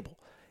not debatable.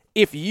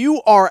 If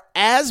you are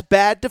as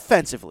bad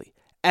defensively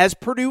as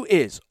Purdue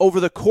is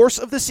over the course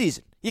of the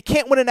season, you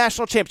can't win a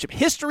national championship.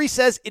 History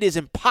says it is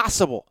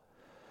impossible.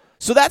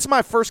 So that's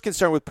my first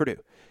concern with Purdue.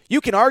 You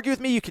can argue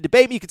with me. You can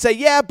debate me. You can say,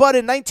 yeah, but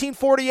in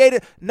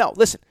 1948. No,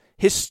 listen.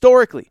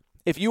 Historically,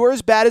 if you are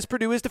as bad as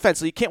Purdue is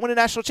defensively, you can't win a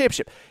national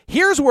championship.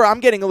 Here's where I'm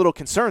getting a little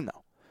concerned,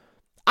 though.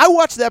 I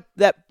watched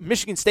that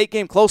Michigan State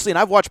game closely, and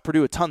I've watched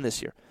Purdue a ton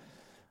this year.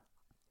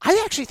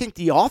 I actually think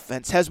the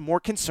offense has more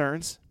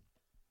concerns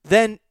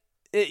than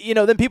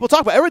people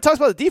talk about. Everybody talks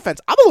about the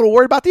defense. I'm a little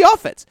worried about the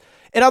offense.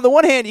 And on the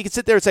one hand, you can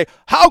sit there and say,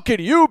 how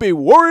can you be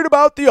worried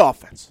about the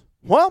offense?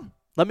 Well,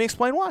 let me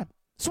explain why.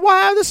 This is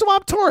why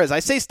I'm Torres. I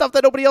say stuff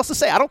that nobody else will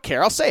say. I don't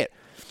care. I'll say it.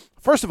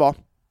 First of all,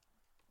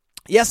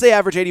 yes, they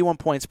average 81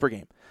 points per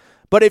game.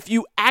 But if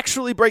you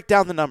actually break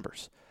down the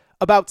numbers,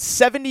 about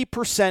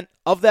 70%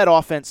 of that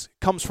offense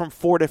comes from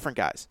 4 different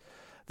guys.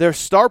 Their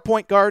star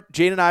point guard,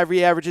 Jaden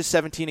Ivey, averages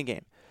 17 a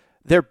game.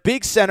 Their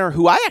big center,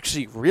 who I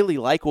actually really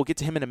like, we'll get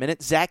to him in a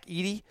minute, Zach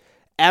Edey,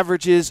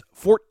 averages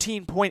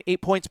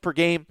 14.8 points per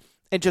game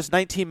in just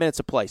 19 minutes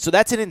of play. So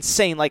that's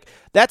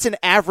that's an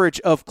average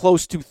of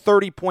close to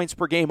 30 points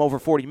per game over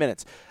 40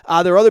 minutes.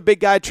 Their other big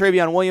guy,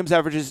 Travion Williams,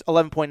 averages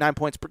 11.9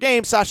 points per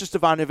game. Sasha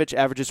Stefanovic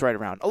averages right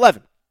around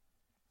 11.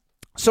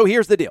 So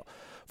here's the deal.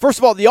 First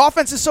of all, the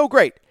offense is so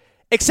great,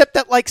 except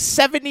that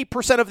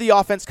 70% of the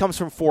offense comes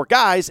from 4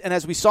 guys, and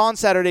as we saw on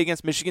Saturday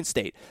against Michigan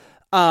State,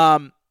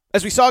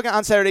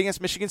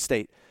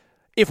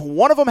 if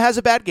one of them has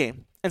a bad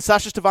game, and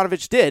Sasha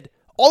Stefanovic did,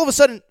 all of a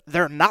sudden,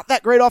 they're not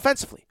that great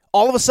offensively.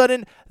 All of a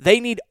sudden,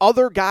 they need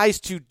other guys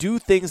to do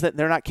things that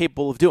they're not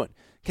capable of doing.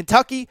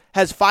 Kentucky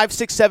has 5,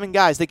 6, 7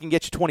 guys that can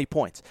get you 20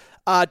 points.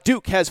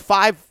 Duke has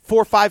 4,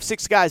 5,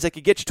 6 guys that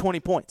can get you 20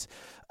 points.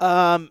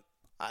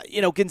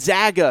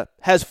 Gonzaga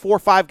has 4 or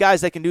 5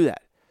 guys that can do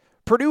that.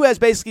 Purdue has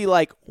basically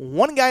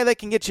one guy that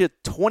can get you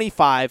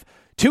 25,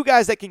 2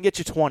 guys that can get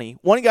you 20,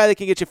 1 guy that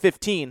can get you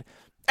 15,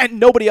 and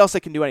nobody else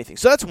that can do anything.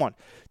 So that's 1.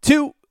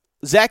 2,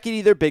 Zach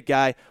Edey, their big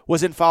guy,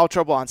 was in foul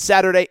trouble on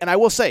Saturday. And I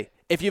will say,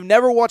 if you've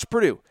never watched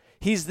Purdue,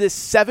 he's this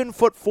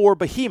 7'4"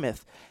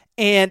 behemoth.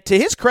 And to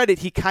his credit,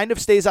 he kind of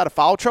stays out of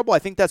foul trouble. I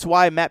think that's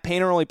why Matt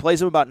Painter only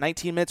plays him about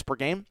 19 minutes per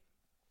game.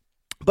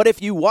 But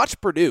if you watch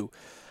Purdue,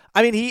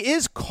 he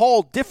is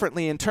called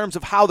differently in terms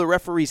of how the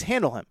referees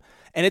handle him.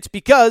 And it's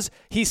because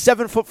he's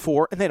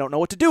 7'4" and they don't know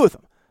what to do with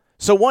him.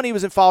 So 1, he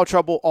was in foul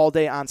trouble all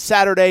day on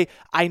Saturday.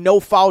 I know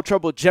foul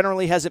trouble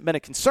generally hasn't been a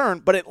concern,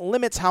 but it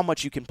limits how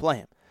much you can play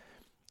him.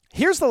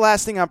 Here's the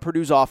last thing on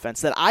Purdue's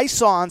offense that I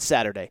saw on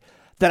Saturday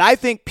that I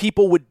think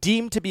people would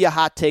deem to be a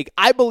hot take.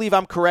 I believe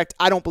I'm correct.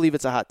 I don't believe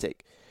it's a hot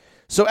take.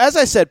 So as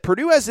I said,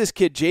 Purdue has this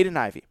kid, Jaden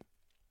Ivey,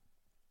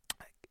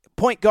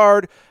 point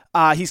guard.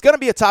 He's going to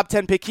be a top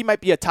 10 pick. He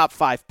might be a top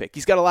 5 pick.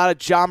 He's got a lot of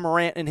John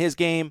Morant in his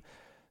game,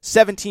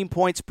 17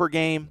 points per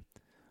game,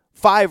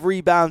 5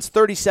 rebounds,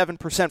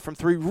 37% from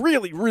 3.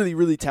 Really, really,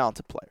 really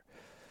talented player.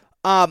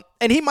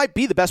 And he might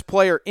be the best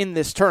player in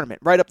this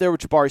tournament, right up there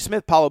with Jabari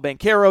Smith, Paolo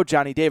Banchero,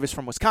 Johnny Davis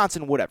from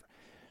Wisconsin, whatever.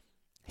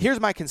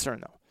 Here's my concern,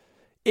 though.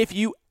 If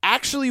you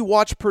actually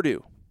watch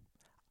Purdue,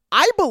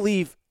 I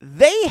believe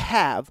they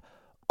have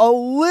a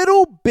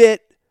little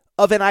bit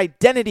of an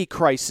identity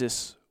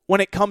crisis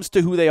when it comes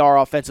to who they are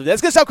offensively.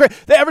 That's going to sound crazy.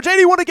 They average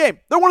 81 a game.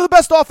 They're one of the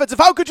best offensive.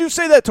 How could you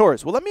say that,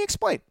 Torres? Well, let me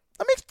explain.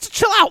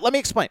 Chill out. Let me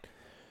explain.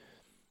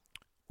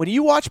 When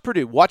you watch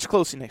Purdue, watch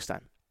closely next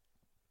time.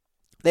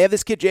 They have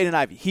this kid, Jaden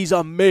Ivey. He's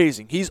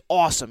amazing. He's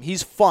awesome.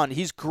 He's fun.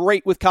 He's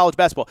great with college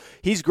basketball.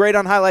 He's great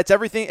on highlights.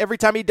 Every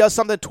time he does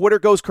something, Twitter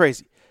goes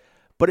crazy.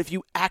 But if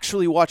you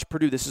actually watch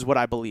Purdue, this is what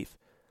I believe.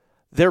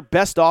 Their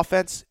best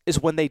offense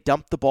is when they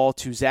dump the ball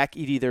to Zach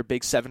Edey, their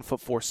big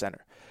 7'4"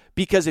 center.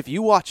 Because if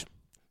you watch him,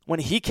 when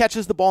he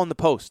catches the ball in the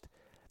post,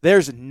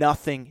 there's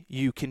nothing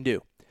you can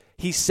do.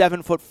 He's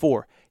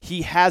 7'4".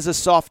 He has a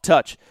soft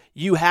touch.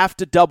 You have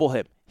to double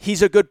him.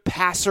 He's a good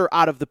passer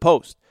out of the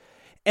post.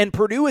 And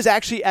Purdue is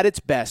actually at its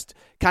best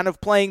kind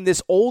of playing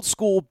this old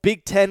school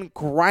Big Ten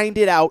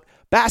grinded out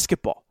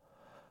basketball.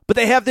 But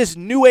they have this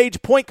new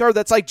age point guard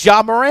that's like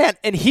Ja Morant,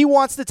 and he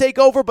wants to take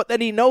over, but then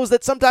he knows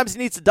that sometimes he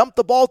needs to dump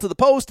the ball to the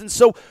post. And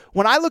so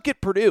when I look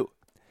at Purdue,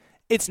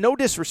 it's no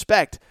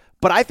disrespect,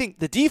 but I think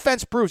the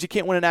defense proves you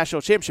can't win a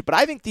national championship. But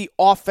I think the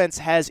offense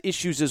has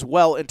issues as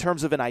well in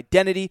terms of an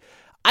identity.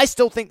 I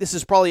still think this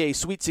is probably a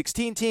Sweet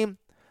 16 team.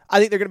 I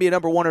think they're going to be a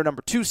number 1 or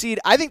number 2 seed.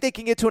 I think they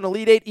can get to an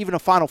Elite 8, even a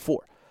Final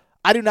 4.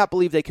 I do not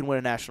believe they can win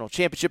a national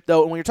championship,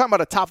 though. And when you're talking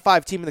about a top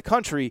 5 team in the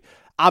country,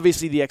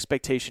 obviously the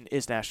expectation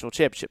is national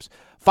championships.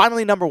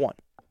 Finally, number 1.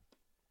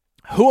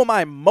 Who am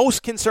I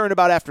most concerned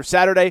about after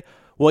Saturday?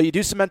 Well, you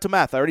do some mental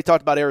math. I already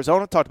talked about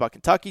Arizona, talked about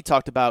Kentucky,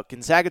 talked about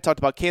Gonzaga, talked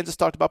about Kansas,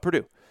 talked about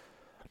Purdue.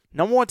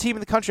 Number 1 team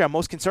in the country I'm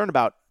most concerned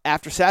about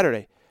after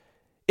Saturday,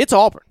 it's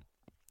Auburn.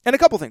 And a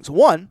couple things.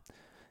 One,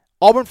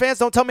 Auburn fans,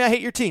 don't tell me I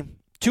hate your team.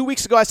 2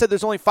 weeks ago, I said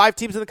there's only 5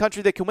 teams in the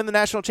country that can win the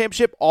national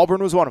championship.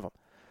 Auburn was one of them.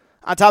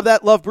 On top of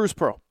that, love Bruce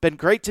Pearl. Been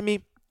great to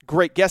me.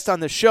 Great guest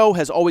on this show.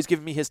 Has always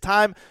given me his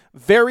time.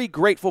 Very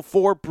grateful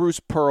for Bruce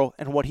Pearl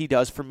and what he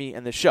does for me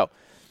in this show.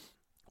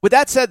 With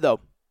that said, though,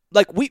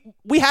 like we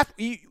have,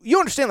 you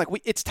understand,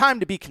 like it's time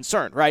to be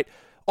concerned, right?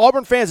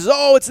 Auburn fans is,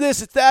 oh, it's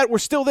this, it's that. We're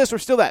still this, we're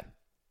still that.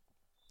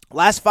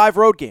 Last 5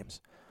 road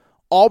games,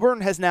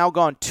 Auburn has now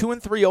gone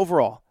 2-3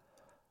 overall.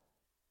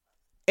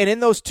 And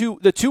in those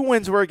the 2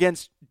 wins were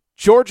against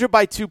Georgia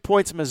by 2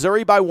 points,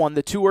 Missouri by 1,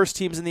 the 2 worst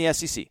teams in the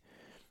SEC.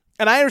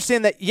 And I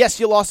understand that, yes,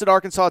 you lost at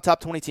Arkansas, a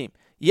top 20 team.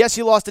 Yes,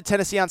 you lost to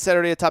Tennessee on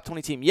Saturday, a top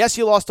 20 team. Yes,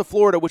 you lost to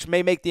Florida, which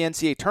may make the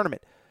NCAA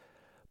tournament.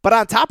 But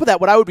on top of that,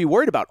 what I would be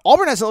worried about,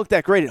 Auburn hasn't looked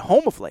that great at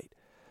home of late.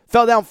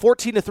 Fell down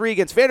 14-3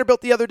 against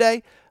Vanderbilt the other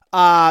day.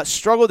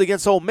 Struggled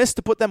against Ole Miss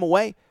to put them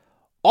away.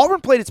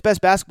 Auburn played its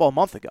best basketball a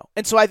month ago.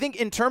 And so I think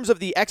in terms of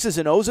the X's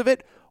and O's of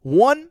it,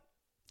 one,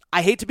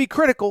 I hate to be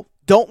critical,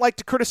 don't like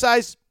to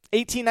criticize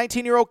 18,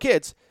 19-year-old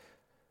kids.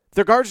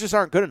 Their guards just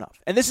aren't good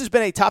enough. And this has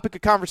been a topic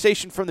of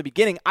conversation from the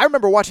beginning. I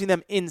remember watching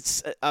them in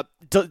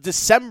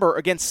December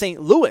against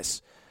St.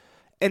 Louis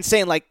and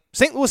saying, like,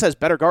 St. Louis has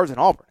better guards than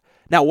Auburn.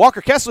 Now,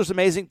 Walker Kessler's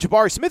amazing.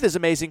 Jabari Smith is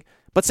amazing.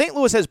 But St.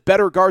 Louis has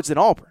better guards than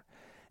Auburn.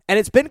 And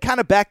it's been kind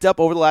of backed up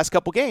over the last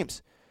couple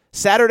games.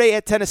 Saturday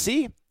at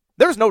Tennessee,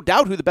 there's no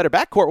doubt who the better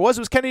backcourt was.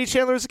 It was Kennedy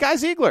Chandler and Zakai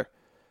Ziegler.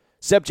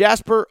 Seb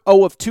Jasper,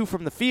 0 of 2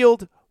 from the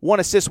field. 1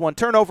 assist, 1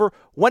 turnover.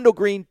 Wendell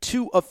Green,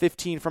 2 of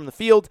 15 from the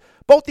field.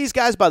 Both these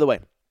guys, by the way,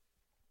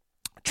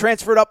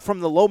 transferred up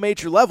from the low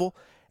major level,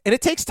 and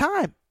it takes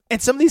time.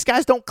 And some of these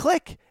guys don't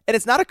click. And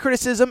it's not a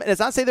criticism, and it's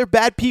not to say they're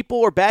bad people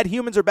or bad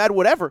humans or bad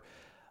whatever.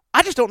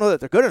 I just don't know that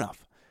they're good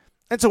enough.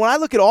 And so when I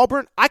look at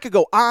Auburn, I could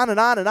go on and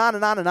on and on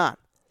and on and on.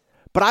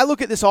 But I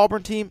look at this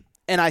Auburn team,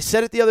 and I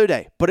said it the other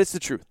day, but it's the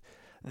truth.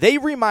 They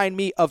remind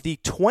me of the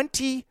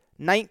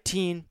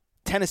 2019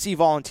 Tennessee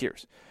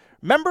Volunteers.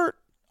 Remember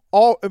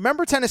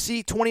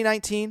Tennessee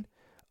 2019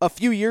 a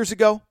few years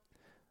ago?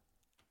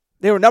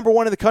 They were number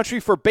 1 in the country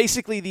for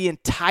basically the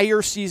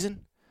entire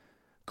season.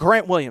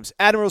 Grant Williams,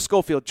 Admiral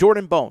Schofield,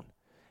 Jordan Bone.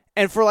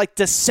 And for like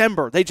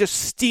December, they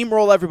just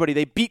steamroll everybody.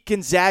 They beat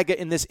Gonzaga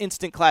in this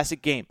instant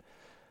classic game.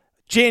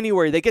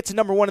 January, they get to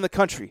number 1 in the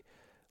country.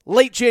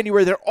 Late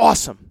January, they're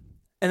awesome.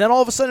 And then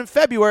all of a sudden in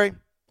February,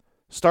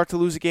 start to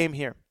lose a game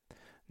here.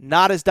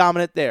 Not as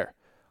dominant there.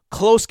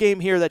 Close game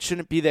here that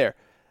shouldn't be there.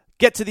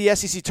 Get to the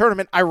SEC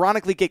tournament,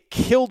 ironically get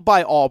killed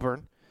by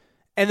Auburn.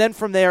 And then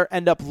from there,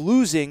 end up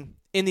losing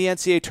in the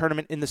NCAA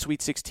tournament in the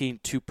Sweet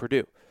 16 to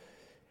Purdue.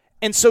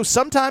 And so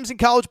sometimes in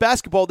college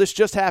basketball, this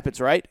just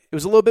happens, right? It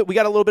was we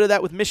got a little bit of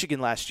that with Michigan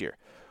last year,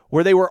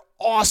 where they were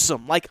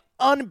awesome, like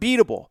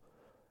unbeatable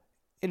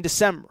in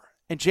December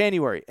and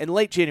January and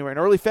late January and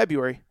early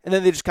February, and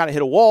then they just kind of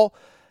hit a wall.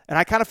 And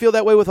I kind of feel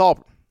that way with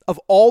Auburn. Of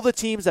all the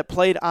teams that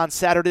played on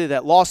Saturday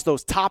that lost,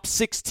 those top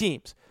 6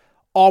 teams,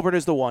 Auburn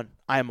is the one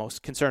I am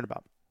most concerned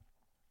about.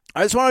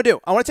 I just want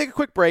to take a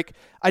quick break.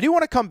 I do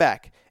want to come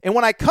back. And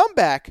when I come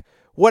back,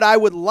 what I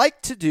would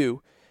like to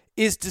do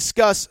is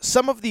discuss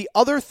some of the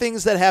other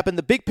things that happened,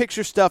 the big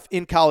picture stuff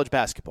in college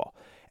basketball.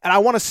 And I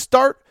want to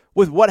start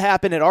with what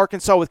happened at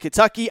Arkansas with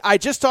Kentucky. I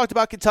just talked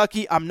about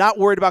Kentucky. I'm not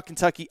worried about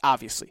Kentucky,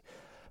 obviously.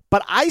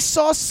 But I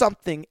saw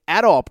something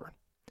at Auburn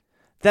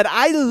that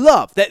I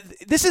love.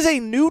 That this is a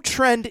new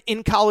trend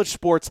in college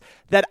sports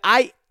that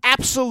I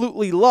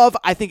absolutely love.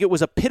 I think it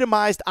was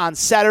epitomized on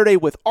Saturday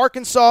with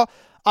Arkansas.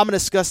 I'm going to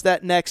discuss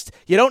that next.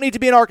 You don't need to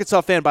be an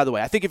Arkansas fan, by the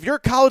way. I think if you're a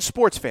college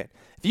sports fan,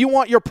 if you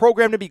want your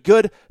program to be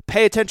good,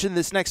 pay attention to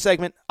this next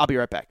segment. I'll be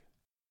right back.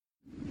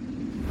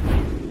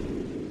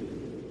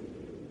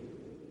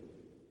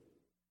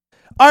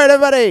 All right,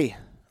 everybody.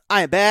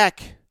 I am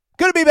back.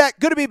 Good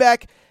to be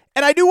back.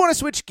 And I do want to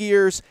switch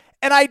gears.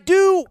 And I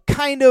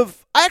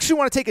actually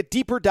want to take a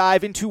deeper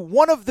dive into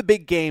one of the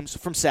big games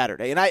from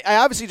Saturday. And I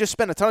obviously just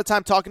spent a ton of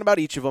time talking about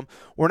each of them.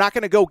 We're not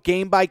going to go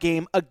game by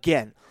game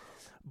again.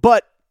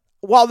 But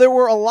while there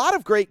were a lot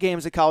of great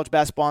games of college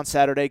basketball on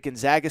Saturday,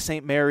 Gonzaga,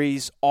 St.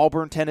 Mary's,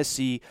 Auburn,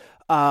 Tennessee,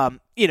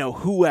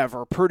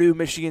 whoever, Purdue,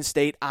 Michigan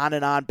State, on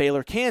and on,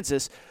 Baylor,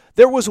 Kansas,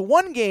 there was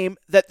one game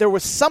that there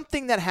was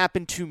something that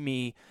happened to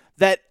me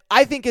that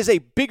I think is a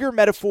bigger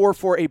metaphor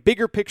for a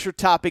bigger picture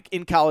topic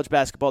in college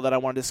basketball that I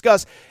want to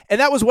discuss,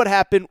 and that was what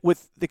happened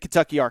with the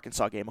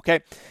Kentucky-Arkansas game,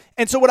 okay?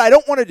 And so what I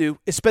don't want to do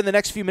is spend the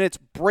next few minutes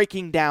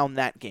breaking down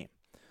that game.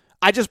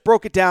 I just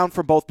broke it down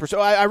from both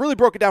perspectives. I really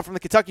broke it down from the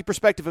Kentucky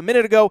perspective a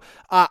minute ago.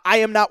 I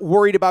am not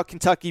worried about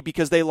Kentucky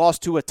because they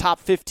lost to a top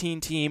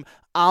 15 team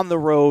on the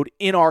road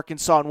in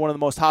Arkansas in one of the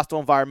most hostile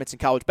environments in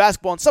college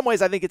basketball. In some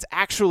ways, I think it's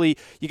actually,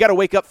 you got to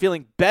wake up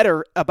feeling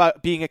better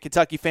about being a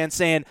Kentucky fan,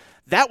 saying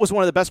that was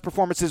one of the best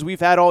performances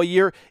we've had all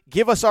year.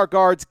 Give us our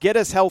guards, get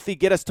us healthy,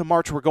 get us to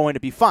March. We're going to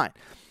be fine.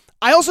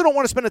 I also don't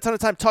want to spend a ton of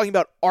time talking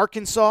about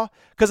Arkansas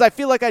because I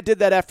feel like I did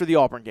that after the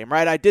Auburn game,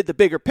 right? I did the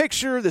bigger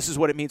picture. This is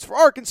what it means for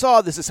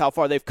Arkansas. This is how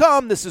far they've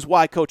come. This is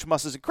why Coach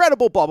Muss is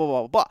incredible, blah, blah,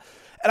 blah, blah.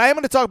 And I am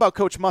going to talk about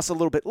Coach Muss a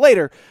little bit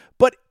later.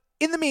 But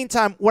in the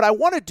meantime, what I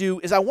want to do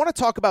is I want to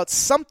talk about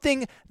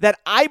something that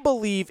I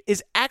believe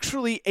is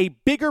actually a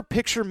bigger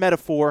picture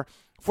metaphor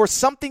for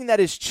something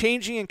that is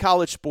changing in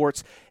college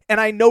sports.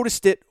 And I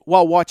noticed it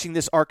while watching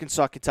this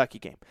Arkansas-Kentucky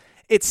game.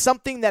 It's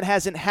something that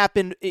hasn't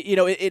happened,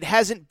 it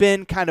hasn't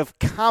been kind of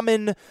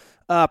common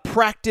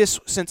practice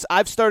since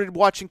I've started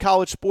watching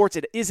college sports.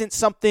 It isn't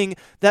something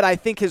that I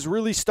think has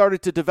really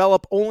started to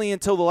develop only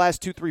until the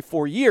last 2, 3,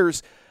 4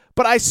 years.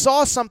 But I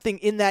saw something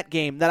in that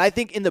game that I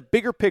think in the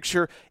bigger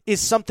picture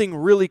is something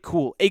really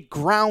cool, a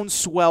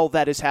groundswell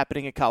that is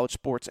happening in college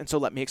sports. And so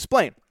let me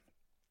explain.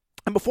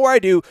 And before I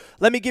do,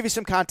 let me give you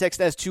some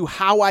context as to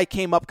how I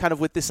came up kind of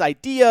with this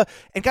idea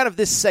and kind of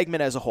this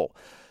segment as a whole.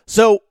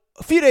 So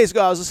a few days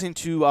ago, I was listening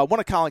to one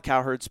of Colin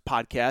Cowherd's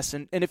podcasts,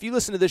 and if you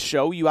listen to this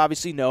show, you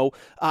obviously know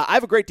I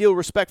have a great deal of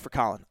respect for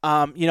Colin.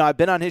 I've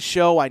been on his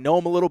show. I know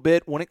him a little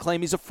bit. Wouldn't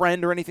claim he's a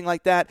friend or anything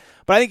like that,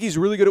 but I think he's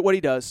really good at what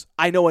he does.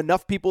 I know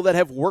enough people that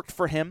have worked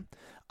for him.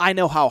 I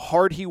know how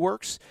hard he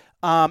works,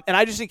 and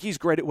I just think he's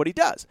great at what he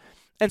does.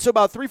 And so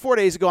about 3-4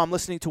 days ago, I'm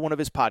listening to one of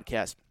his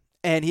podcasts,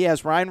 and he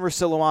has Ryan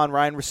Russillo on.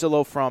 Ryan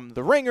Russillo from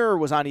The Ringer,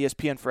 was on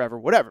ESPN forever,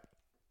 whatever.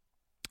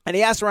 And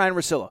he asked Ryan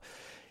Russillo,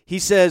 he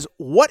says,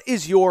 what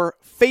is your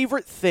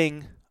favorite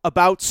thing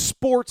about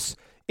sports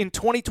in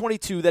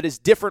 2022 that is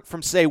different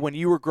from, say, when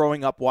you were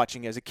growing up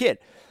watching as a kid?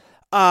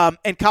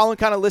 And Colin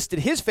kind of listed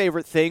his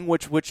favorite thing,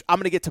 which I'm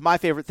going to get to my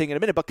favorite thing in a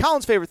minute. But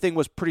Colin's favorite thing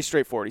was pretty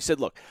straightforward. He said,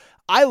 look,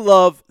 I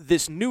love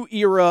this new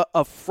era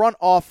of front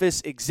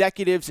office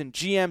executives and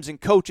GMs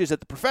and coaches at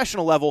the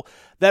professional level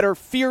that are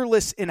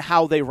fearless in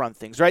how they run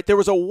things, right? There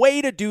was a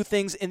way to do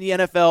things in the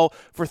NFL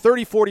for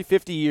 30, 40,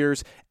 50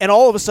 years, and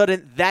all of a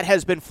sudden that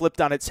has been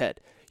flipped on its head.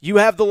 You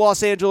have the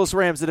Los Angeles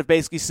Rams that have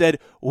basically said,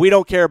 we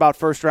don't care about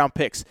first-round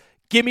picks.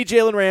 Give me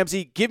Jalen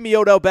Ramsey. Give me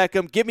Odell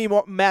Beckham. Give me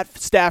Matt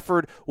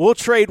Stafford. We'll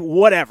trade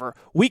whatever.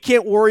 We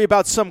can't worry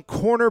about some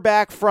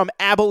cornerback from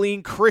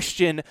Abilene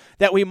Christian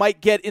that we might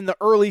get in the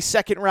early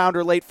second round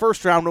or late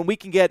first round when we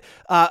can get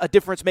a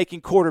difference-making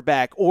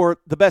quarterback or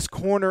the best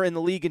corner in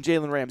the league in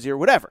Jalen Ramsey or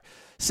whatever.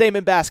 Same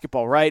in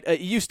basketball, right?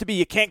 It used to be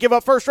you can't give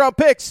up first-round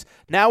picks.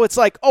 Now it's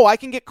like, I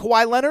can get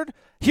Kawhi Leonard.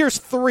 Here's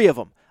 3 of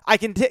them. I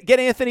can get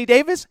Anthony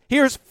Davis.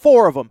 Here's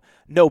 4 of them.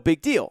 No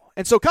big deal.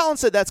 And so Colin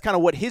said that's kind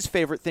of what his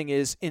favorite thing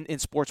is in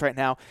sports right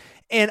now.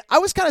 And I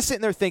was kind of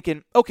sitting there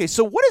thinking, okay,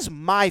 so what is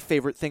my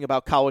favorite thing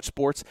about college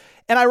sports?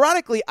 And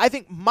ironically, I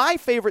think my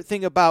favorite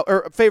thing about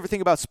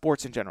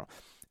sports in general.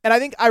 And I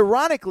think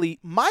ironically,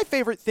 my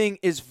favorite thing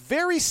is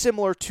very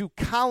similar to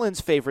Colin's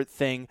favorite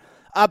thing,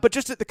 but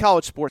just at the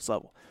college sports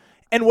level.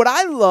 And what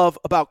I love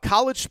about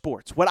college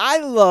sports,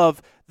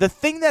 the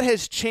thing that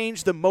has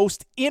changed the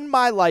most in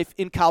my life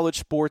in college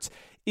sports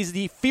is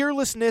the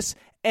fearlessness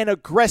and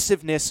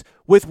aggressiveness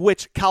with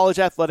which college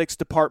athletics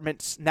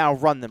departments now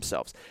run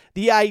themselves.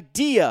 The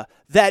idea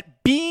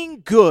that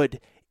being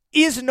good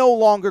is no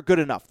longer good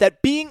enough,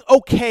 that being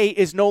okay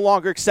is no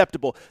longer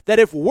acceptable, that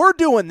if we're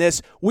doing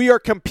this, we are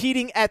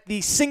competing at the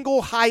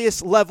single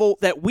highest level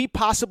that we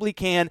possibly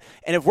can,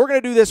 and if we're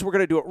going to do this, we're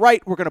going to do it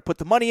right, we're going to put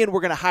the money in, we're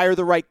going to hire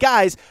the right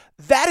guys.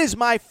 That is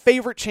my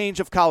favorite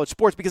change of college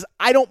sports because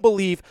I don't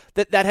believe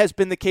that has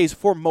been the case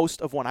for most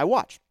of what I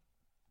watch.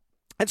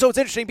 And so it's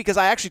interesting because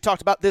I actually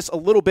talked about this a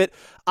little bit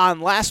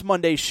on last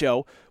Monday's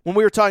show when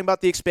we were talking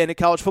about the expanded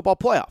college football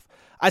playoff.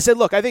 I said,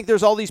 look, I think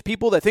there's all these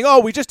people that think,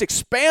 we just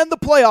expand the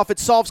playoff, it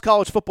solves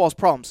college football's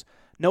problems.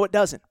 No, it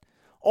doesn't.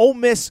 Ole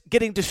Miss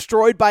getting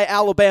destroyed by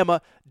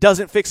Alabama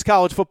doesn't fix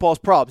college football's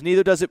problems.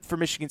 Neither does it for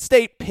Michigan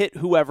State, Pitt,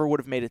 whoever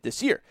would have made it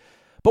this year.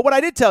 But what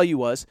I did tell you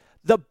was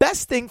the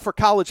best thing for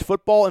college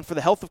football and for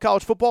the health of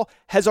college football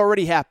has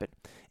already happened.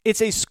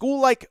 It's a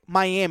school like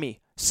Miami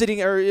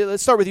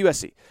let's start with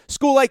USC.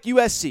 School like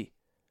USC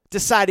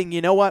deciding,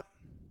 you know what?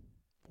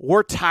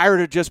 We're tired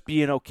of just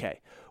being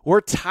okay. We're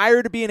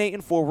tired of being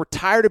 8-4. We're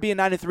tired of being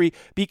 9-3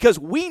 because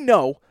we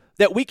know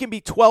that we can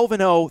be 12-0,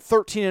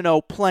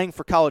 13-0 playing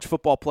for college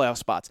football playoff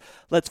spots.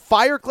 Let's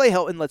fire Clay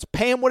Helton. Let's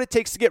pay him what it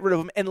takes to get rid of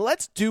him, and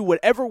let's do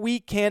whatever we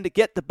can to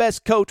get the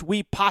best coach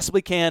we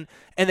possibly can,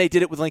 and they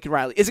did it with Lincoln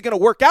Riley. Is it going to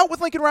work out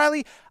with Lincoln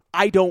Riley?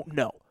 I don't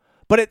know.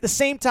 But at the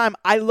same time,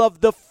 I love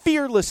the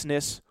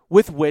fearlessness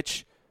with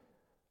which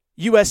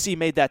USC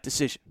made that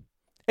decision.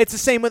 It's the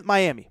same with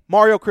Miami.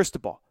 Mario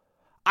Cristobal.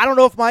 I don't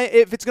know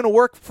if it's going to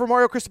work for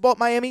Mario Cristobal at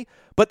Miami,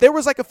 but there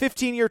was like a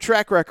 15-year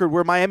track record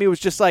where Miami was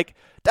just like,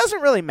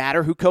 doesn't really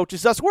matter who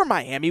coaches us. We're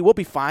Miami. We'll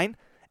be fine.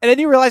 And then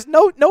you realize,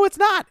 no, it's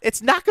not.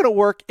 It's not going to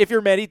work if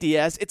you're Manny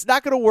Diaz. It's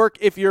not going to work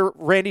if you're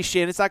Randy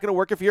Shannon. It's not going to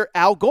work if you're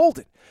Al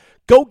Golden.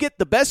 Go get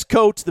the best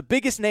coach, the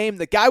biggest name,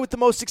 the guy with the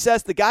most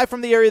success, the guy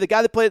from the area, the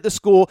guy that played at the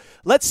school.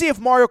 Let's see if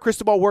Mario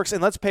Cristobal works,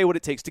 and let's pay what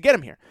it takes to get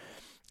him here.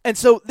 And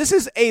so this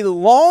is a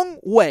long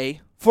way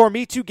for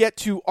me to get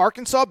to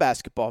Arkansas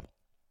basketball.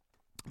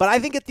 But I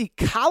think at the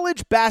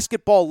college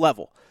basketball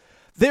level,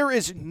 there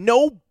is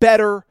no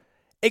better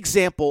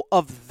example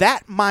of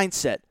that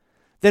mindset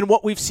than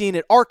what we've seen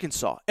at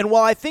Arkansas. And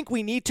while I think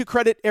we need to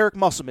credit Eric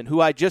Musselman,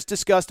 who I just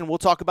discussed, and we'll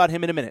talk about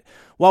him in a minute,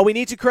 while we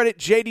need to credit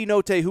J.D.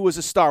 Notae, who was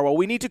a star, while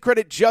we need to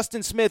credit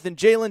Justin Smith and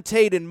Jalen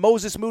Tate and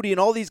Moses Moody and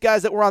all these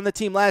guys that were on the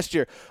team last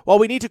year, while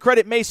we need to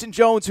credit Mason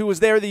Jones, who was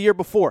there the year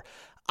before,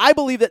 I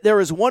believe that there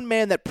is one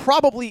man that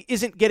probably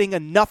isn't getting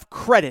enough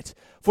credit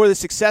for the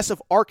success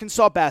of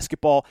Arkansas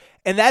basketball,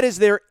 and that is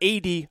their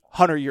AD,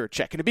 Hunter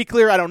Yurachek. And to be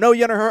clear, I don't know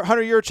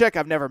Hunter Yurachek.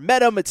 I've never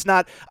met him.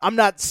 I'm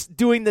not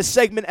doing this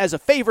segment as a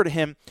favor to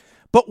him.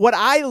 But what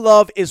I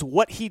love is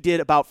what he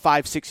did about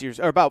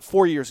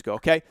 4 years ago,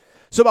 okay?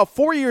 So about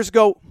 4 years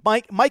ago,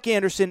 Mike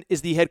Anderson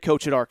is the head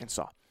coach at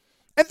Arkansas.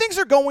 And things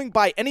are going,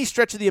 by any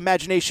stretch of the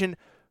imagination,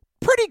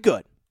 pretty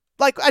good.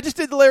 Like I just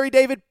did the Larry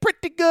David,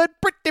 pretty good,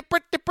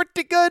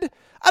 pretty good.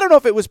 I don't know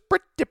if it was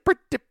pretty good, but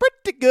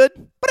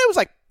it was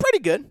like pretty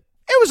good.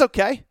 It was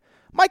okay.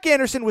 Mike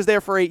Anderson was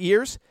there for 8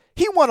 years.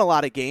 He won a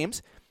lot of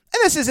games.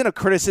 And this isn't a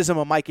criticism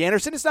of Mike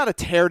Anderson. It's not a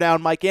tear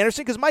down Mike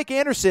Anderson, because Mike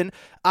Anderson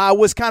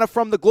was kind of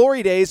from the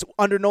glory days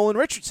under Nolan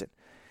Richardson.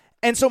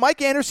 And so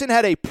Mike Anderson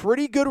had a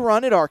pretty good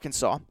run at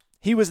Arkansas.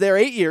 He was there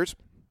 8 years.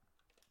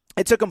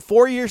 It took him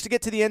 4 years to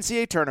get to the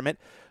NCAA tournament.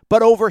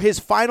 But over his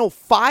final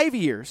 5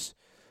 years,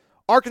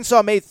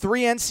 Arkansas made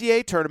 3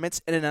 NCAA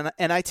tournaments and an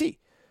NIT.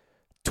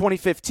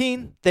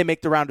 2015, they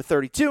make the round of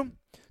 32.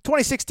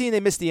 2016, they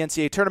missed the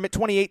NCAA tournament.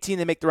 2018,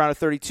 they make the round of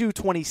 32.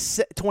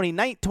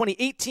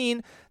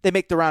 2018, they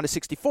make the round of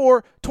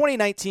 64.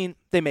 2019,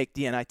 they make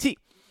the NIT.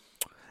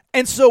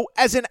 And so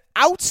as an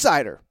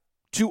outsider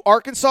to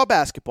Arkansas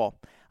basketball,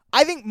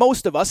 I think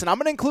most of us, and I'm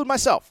going to include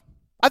myself,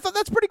 I thought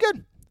that's pretty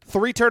good.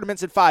 3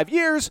 tournaments in 5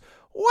 years,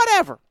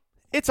 whatever.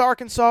 It's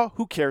Arkansas,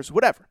 who cares,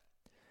 whatever.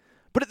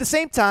 But at the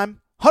same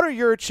time, Hunter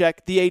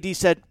Yurachek, the AD,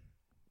 said,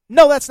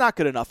 no, that's not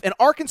good enough. And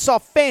Arkansas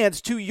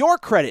fans, to your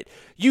credit,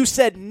 you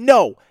said,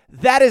 no,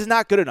 that is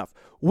not good enough.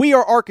 We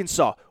are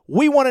Arkansas.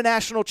 We won a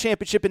national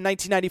championship in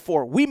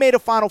 1994. We made a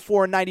Final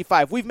Four in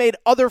 95. We've made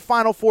other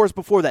Final Fours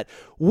before that.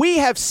 We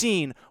have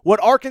seen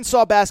what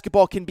Arkansas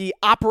basketball can be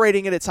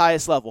operating at its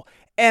highest level.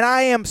 And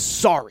I am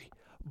sorry,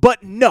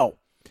 but no.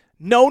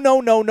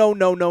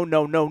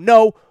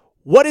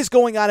 What is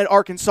going on at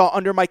Arkansas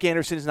under Mike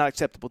Anderson is not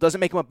acceptable. Doesn't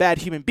make him a bad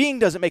human being,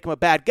 doesn't make him a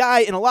bad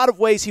guy. In a lot of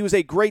ways, he was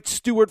a great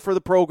steward for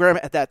the program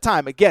at that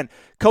time. Again,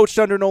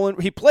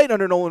 he played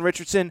under Nolan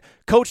Richardson,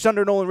 coached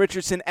under Nolan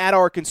Richardson at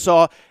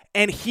Arkansas,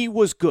 and he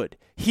was good.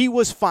 He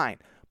was fine.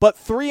 But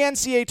 3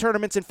 NCAA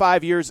tournaments in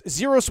 5 years,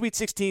 0 Sweet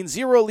 16,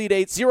 0 Elite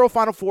 8, 0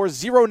 Final Fours,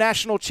 0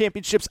 national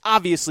championships,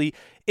 obviously,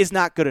 is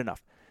not good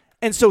enough.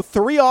 And so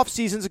 3 off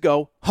seasons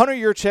ago, Hunter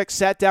Yurachek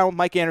sat down with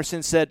Mike Anderson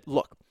and said,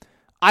 look,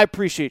 I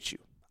appreciate you.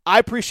 I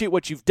appreciate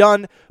what you've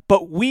done,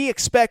 but we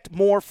expect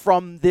more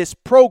from this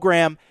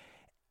program,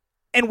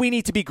 and we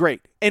need to be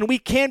great. And we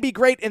can be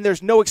great, and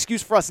there's no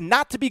excuse for us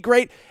not to be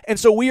great, and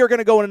so we are going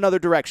to go in another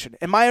direction.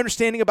 And my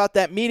understanding about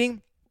that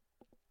meeting,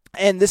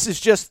 and this is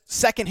just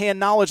secondhand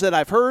knowledge that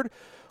I've heard,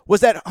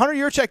 was that Hunter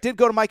Yurachek did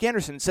go to Mike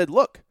Anderson and said,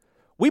 look,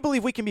 we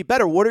believe we can be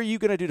better. What are you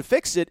going to do to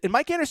fix it? And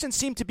Mike Anderson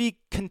seemed to be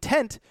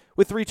content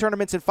with 3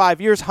 tournaments in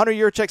 5 years. Hunter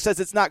Yurachek says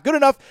it's not good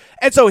enough,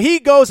 and so he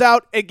goes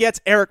out and gets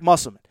Eric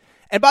Musselman.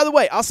 And by the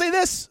way, I'll say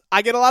this,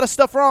 I get a lot of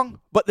stuff wrong,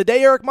 but the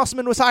day Eric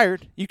Musselman was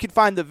hired, you can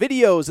find the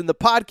videos and the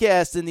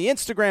podcasts and the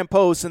Instagram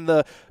posts and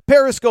the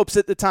Periscopes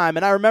at the time.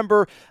 And I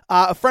remember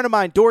a friend of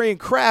mine, Dorian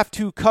Kraft,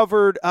 who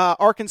covered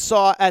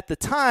Arkansas at the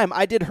time,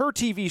 I did her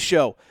TV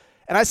show.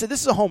 And I said,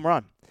 this is a home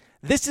run.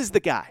 This is the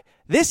guy.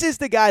 This is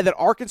the guy that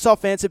Arkansas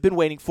fans have been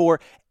waiting for,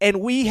 and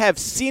we have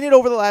seen it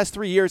over the last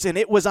 3 years, and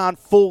it was on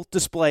full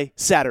display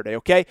Saturday,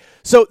 okay?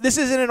 So this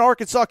isn't an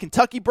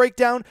Arkansas-Kentucky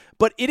breakdown,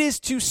 but it is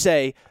to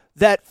say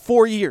that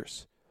for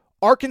years,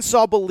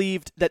 Arkansas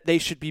believed that they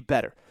should be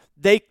better.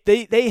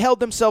 They held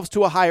themselves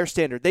to a higher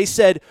standard. They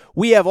said,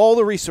 we have all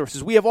the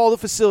resources, we have all the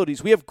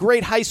facilities, we have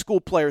great high school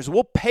players,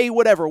 we'll pay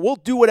whatever, we'll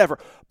do whatever,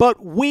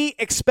 but we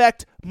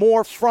expect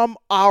more from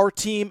our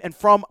team and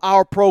from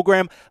our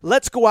program.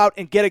 Let's go out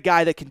and get a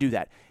guy that can do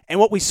that. And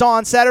what we saw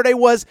on Saturday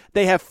was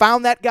they have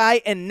found that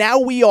guy, and now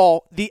we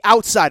all, the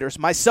outsiders,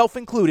 myself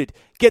included,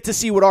 get to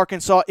see what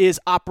Arkansas is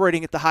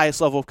operating at the highest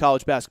level of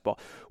college basketball.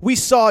 We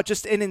saw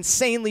just an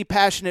insanely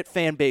passionate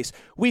fan base.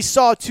 We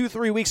saw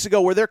 2-3 weeks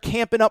ago where they're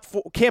camping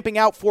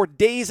out for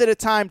days at a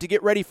time to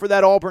get ready for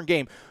that Auburn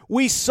game.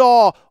 We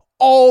saw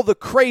all the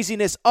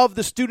craziness of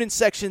the student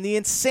section, the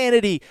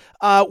insanity.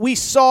 We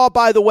saw,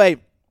 by the way,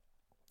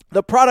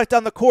 the product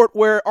on the court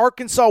where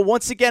Arkansas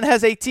once again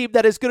has a team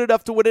that is good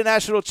enough to win a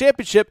national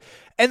championship.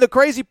 And the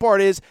crazy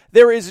part is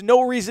there is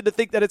no reason to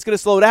think that it's going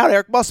to slow down.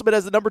 Eric Musselman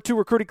has the number 2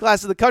 recruiting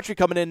class in the country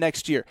coming in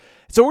next year.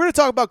 So we're going to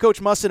talk about Coach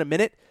Muss in a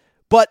minute.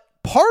 But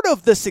part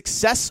of the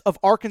success of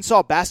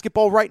Arkansas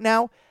basketball right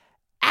now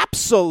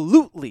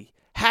absolutely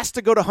has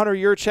to go to Hunter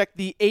Yurachek,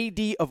 the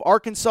AD of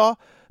Arkansas,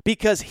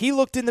 because he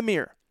looked in the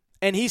mirror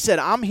and he said,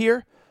 I'm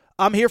here.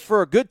 I'm here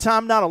for a good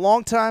time, not a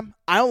long time.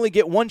 I only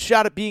get one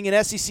shot at being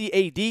an SEC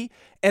AD,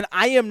 and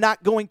I am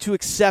not going to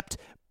accept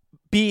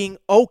being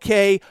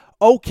okay.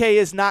 Okay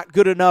is not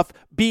good enough.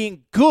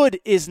 Being good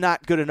is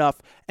not good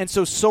enough. And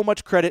so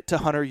much credit to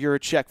Hunter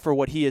Yurachek for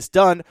what he has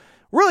done.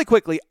 Really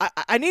quickly,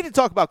 I need to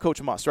talk about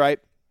Coach Muss, right?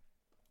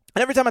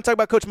 And every time I talk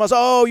about Coach Muss,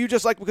 you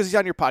just like because he's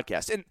on your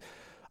podcast. And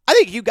I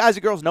think you guys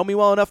and girls know me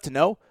well enough to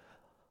know,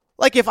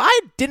 like, if I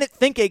didn't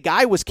think a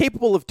guy was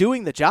capable of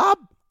doing the job,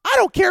 I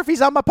don't care if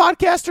he's on my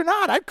podcast or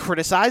not. I'd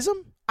criticize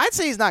him. I'd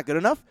say he's not good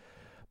enough.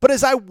 But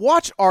as I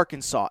watch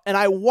Arkansas and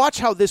I watch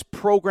how this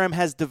program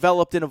has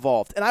developed and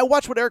evolved, and I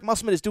watch what Eric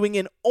Musselman is doing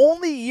in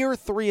only year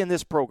 3 in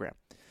this program,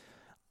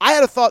 I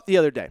had a thought the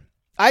other day.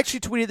 I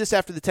actually tweeted this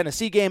after the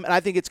Tennessee game, and I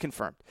think it's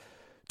confirmed.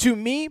 To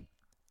me,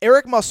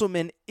 Eric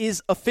Musselman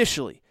is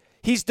officially,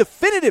 he's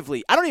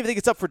definitively, I don't even think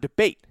it's up for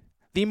debate,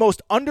 the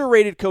most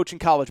underrated coach in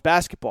college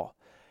basketball.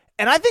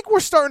 And I think we're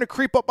starting to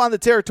creep up on the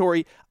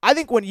territory. I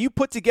think when you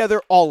put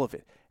together all of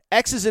it,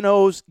 X's and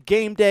O's,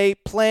 game day,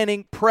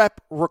 planning,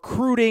 prep,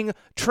 recruiting,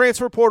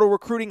 transfer portal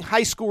recruiting,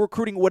 high school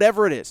recruiting,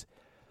 whatever it is,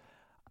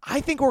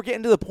 I think we're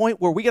getting to the point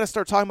where we got to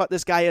start talking about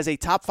this guy as a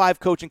top 5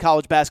 coach in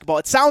college basketball.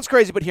 It sounds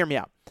crazy, but hear me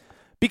out.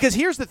 Because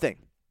here's the thing.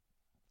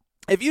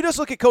 If you just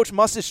look at Coach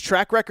Muss's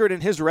track record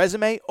and his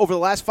resume over the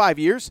last 5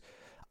 years,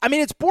 I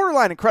mean, it's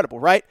borderline incredible,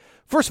 right?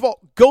 First of all,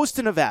 goes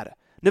to Nevada.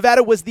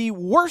 Nevada was the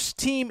worst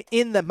team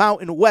in the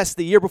Mountain West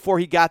the year before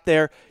he got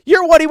there.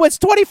 Year 1, he wins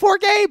 24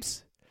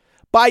 games.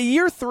 By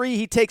year 3,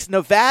 he takes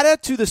Nevada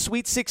to the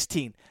Sweet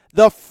 16,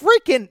 the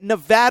freaking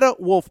Nevada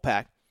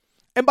Wolfpack.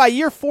 And by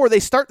year 4, they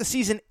start the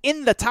season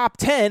in the top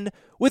 10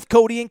 with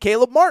Cody and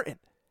Caleb Martin.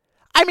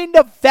 I mean,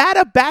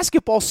 Nevada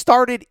basketball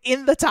started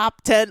in the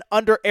top 10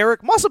 under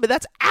Eric Musselman.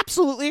 That's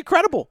absolutely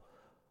incredible.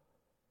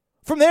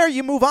 From there,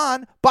 you move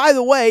on. By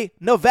the way,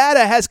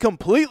 Nevada has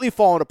completely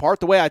fallen apart,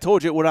 the way I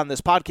told you it would on this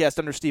podcast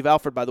under Steve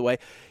Alford, by the way.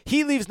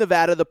 He leaves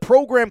Nevada. The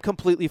program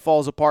completely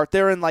falls apart.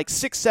 They're in like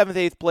 6th, 7th,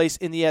 8th place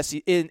in the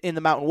in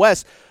the Mountain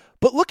West.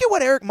 But look at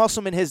what Eric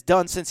Musselman has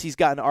done since he's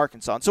gotten to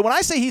Arkansas. And so when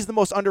I say he's the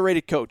most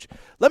underrated coach,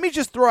 let me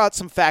just throw out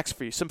some facts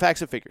for you, some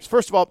facts and figures.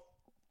 First of all,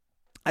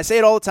 I say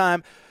it all the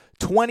time,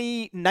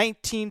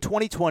 2019,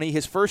 2020,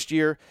 his first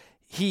year,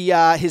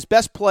 his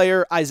best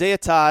player, Isaiah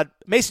Todd.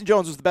 Mason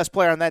Jones was the best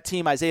player on that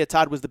team. Isaiah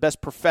Todd was the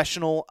best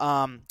professional,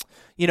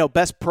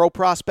 best pro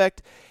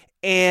prospect.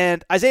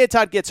 And Isaiah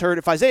Todd gets hurt.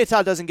 If Isaiah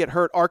Todd doesn't get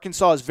hurt,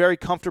 Arkansas is very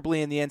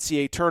comfortably in the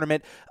NCAA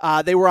tournament.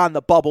 They were on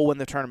the bubble when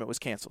the tournament was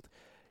canceled.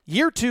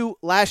 Year 2,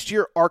 last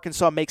year,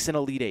 Arkansas makes an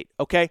Elite 8,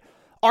 okay?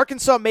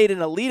 Arkansas made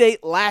an Elite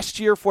 8 last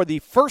year for the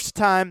first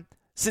time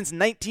since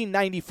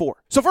 1994.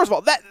 So first of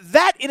all,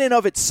 that in and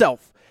of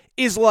itself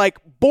is like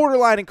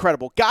borderline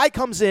incredible. Guy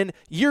comes in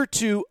year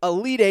 2,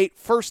 Elite 8,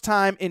 first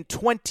time in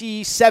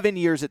 27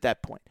 years at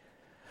that point.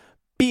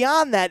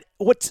 Beyond that,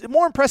 what's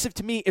more impressive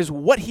to me is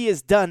what he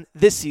has done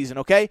this season,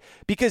 okay?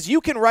 Because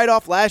you can write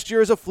off last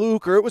year as a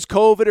fluke, or it was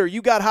COVID, or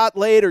you got hot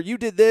late, or you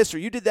did this, or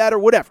you did that, or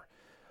whatever.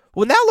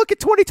 Well, now look at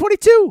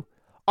 2022.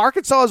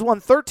 Arkansas has won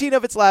 13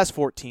 of its last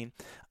 14.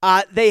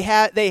 They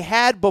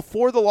had,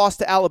 before the loss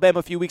to Alabama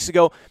a few weeks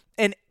ago,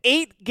 an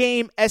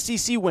 8-game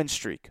SEC win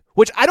streak,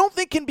 which I don't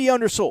think can be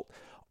undersold.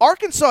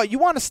 Arkansas, you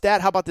want a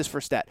stat? How about this for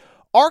a stat?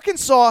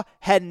 Arkansas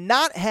had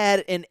not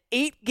had an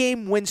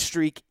 8-game win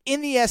streak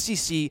in the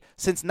SEC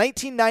since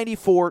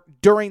 1994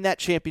 during that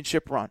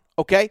championship run,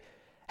 okay?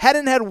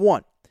 Hadn't had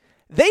one.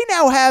 They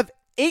now have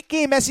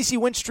 8-game SEC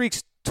win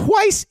streaks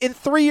twice in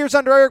 3 years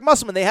under Eric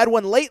Musselman. They had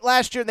one late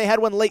last year, and they had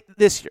one late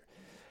this year.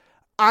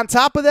 On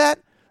top of that,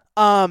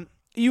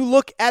 you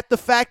look at the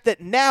fact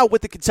that now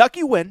with the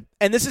Kentucky win,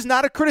 and this is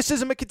not a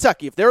criticism of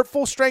Kentucky. If they're at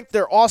full strength,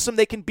 they're awesome.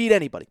 They can beat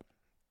anybody.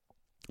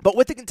 But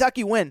with the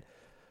Kentucky win,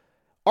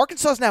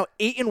 Arkansas is now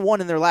 8-1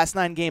 in their last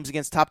 9 games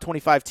against top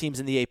 25 teams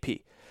in the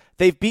AP.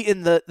 They've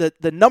beaten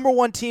the number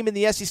 1 team in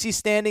the SEC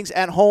standings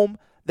at home.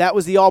 That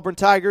was the Auburn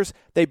Tigers.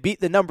 They beat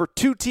the number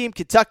 2 team,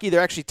 Kentucky. They're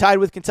actually tied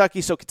with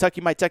Kentucky, so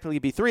Kentucky might technically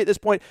be 3 at this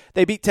point.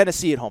 They beat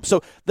Tennessee at home.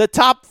 So the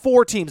top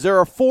 4 teams, there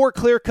are 4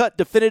 clear-cut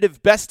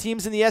definitive best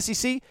teams in the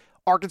SEC.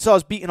 Arkansas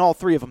has beaten all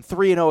 3 of them,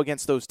 3-0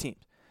 against those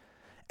teams.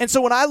 And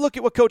so when I look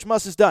at what Coach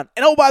Muss has done,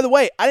 and oh, by the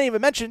way, I didn't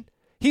even mention,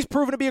 he's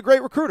proven to be a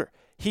great recruiter.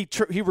 He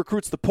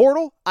recruits the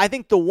portal. I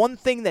think the one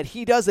thing that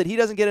he does that he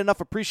doesn't get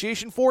enough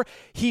appreciation for,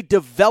 he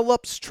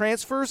develops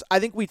transfers. I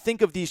think we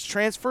think of these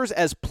transfers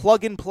as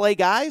plug-and-play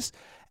guys,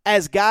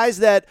 as guys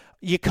that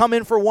you come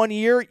in for 1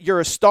 year, you're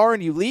a star,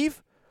 and you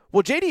leave.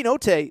 Well, J.D.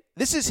 Notae,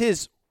 this is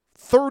his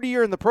 3rd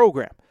year in the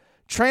program.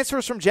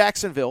 Transfers from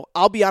Jacksonville.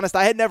 I'll be honest,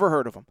 I had never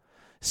heard of him.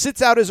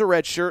 sits out as a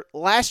redshirt.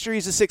 Last year,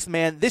 he's a sixth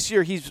man. This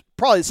year, he's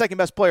probably the second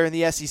best player in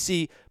the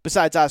SEC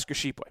besides Oscar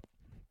Tshiebwe.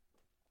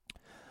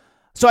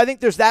 So I think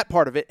there's that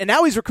part of it. And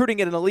now he's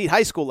recruiting at an elite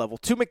high school level.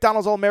 2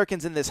 McDonald's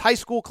All-Americans in this high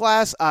school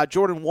class,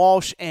 Jordan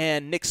Walsh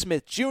and Nick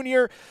Smith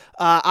Jr.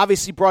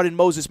 Obviously brought in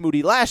Moses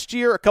Moody last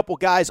year. A couple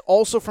guys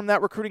also from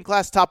that recruiting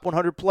class, top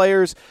 100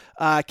 players.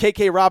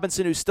 KK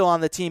Robinson, who's still on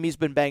the team, he's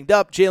been banged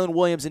up. Jalen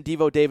Williams and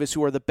Devo Davis,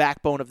 who are the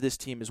backbone of this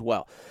team as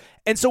well.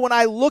 And so when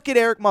I look at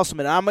Eric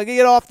Musselman, I'm going to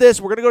get off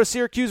this. We're going to go to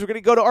Syracuse. We're going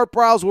to go to Art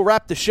Briles. We'll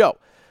wrap the show.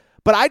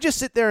 But I just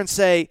sit there and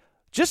say,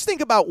 just think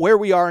about where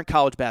we are in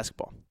college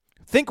basketball.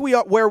 Think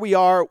where we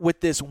are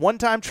with this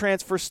one-time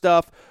transfer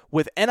stuff,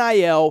 with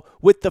NIL,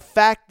 with the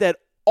fact that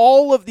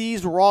all of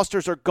these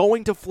rosters are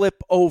going to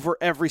flip over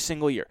every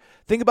single year.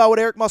 Think about what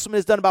Eric Musselman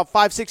has done about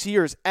 5-6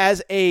 years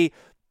as a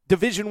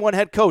Division I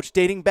head coach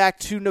dating back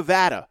to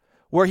Nevada,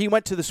 where he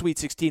went to the Sweet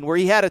 16, where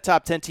he had a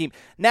top 10 team.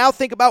 Now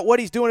think about what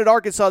he's doing at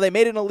Arkansas. They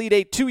made an Elite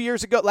 8 2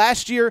 years ago.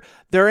 Last year,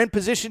 they're in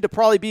position to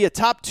probably be a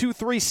top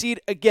 2-3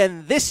 seed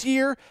again this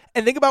year.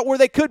 And think about where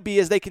they could be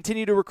as they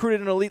continue to recruit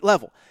at an elite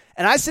level.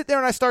 And I sit there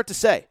and I start to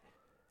say,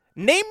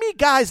 name me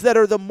guys that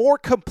are the more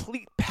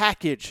complete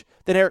package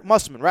than Eric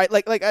Musselman, right?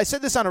 Like I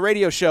said this on a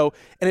radio show,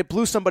 and it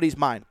blew somebody's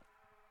mind.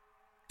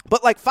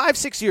 But like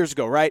 5-6 years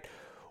ago, right,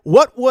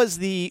 who was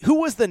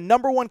the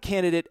number one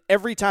candidate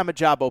every time a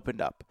job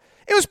opened up?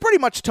 It was pretty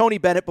much Tony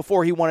Bennett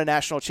before he won a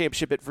national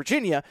championship at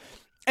Virginia.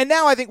 And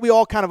now I think we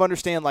all kind of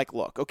understand, like,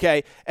 look,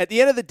 okay, at the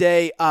end of the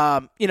day,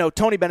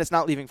 Tony Bennett's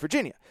not leaving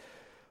Virginia.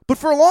 But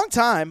for a long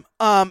time,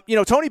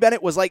 Tony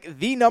Bennett was like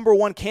the number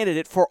one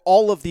candidate for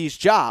all of these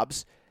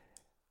jobs.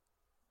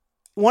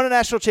 Won a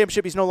national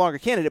championship, he's no longer a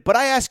candidate. But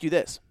I ask you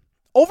this.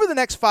 Over the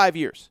next 5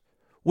 years,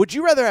 would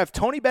you rather have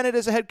Tony Bennett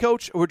as a head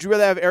coach, or would you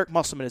rather have Eric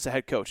Musselman as a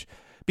head coach?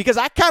 Because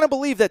I kind of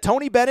believe that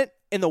Tony Bennett,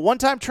 in the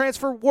one-time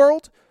transfer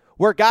world,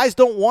 where guys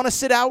don't want to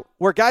sit out,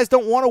 where guys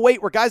don't want to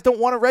wait, where guys don't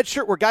want to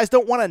redshirt, where guys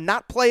don't want to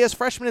not play as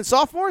freshmen and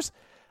sophomores,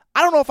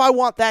 I don't know if I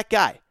want that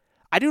guy.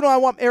 I do know I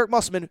want Eric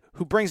Musselman,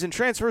 who brings in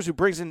transfers, who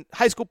brings in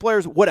high school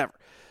players, whatever.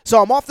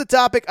 So I'm off the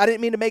topic. I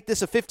didn't mean to make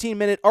this a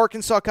 15-minute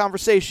Arkansas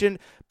conversation,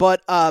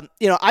 but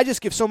I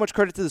just give so much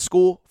credit to the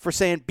school for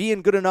saying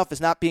being good enough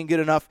is not being good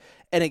enough.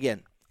 And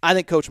again, I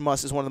think Coach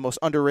Muss is one of the most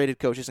underrated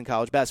coaches in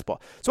college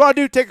basketball. So what I'll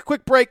do, take a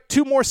quick break,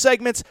 2 more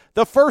segments.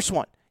 The first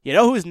one, you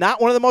know who's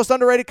not one of the most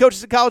underrated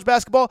coaches in college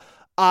basketball?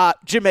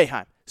 Jim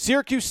Boeheim.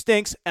 Syracuse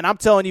stinks, and I'm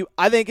telling you,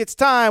 I think it's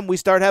time we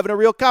start having a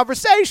real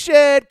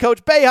conversation.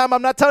 Coach Boeheim,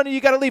 I'm not telling you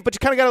got to leave, but you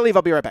kind of got to leave.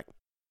 I'll be right back.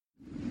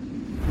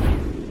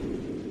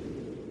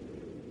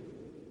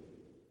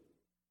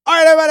 All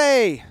right,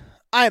 everybody,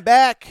 I am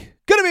back.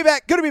 Good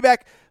to be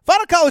back.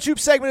 Final college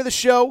hoops segment of the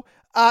show,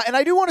 and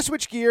I do want to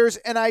switch gears,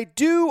 and I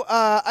do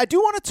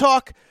want to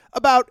talk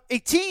about a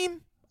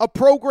team, a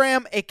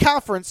program, a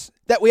conference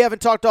that we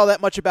haven't talked all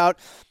that much about,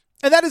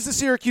 and that is the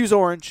Syracuse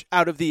Orange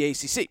out of the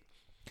ACC.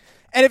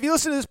 And if you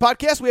listen to this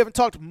podcast, we haven't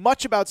talked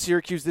much about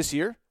Syracuse this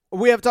year.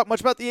 We haven't talked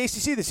much about the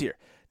ACC this year.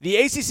 The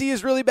ACC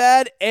is really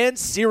bad, and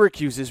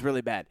Syracuse is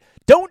really bad.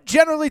 Don't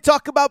generally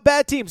talk about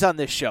bad teams on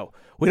this show.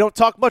 We don't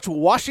talk much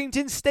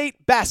Washington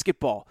State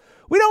basketball.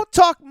 We don't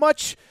talk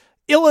much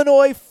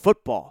Illinois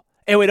football.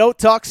 And we don't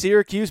talk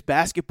Syracuse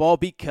basketball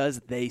because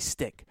they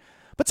stink.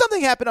 But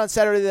something happened on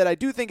Saturday that I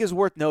do think is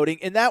worth noting,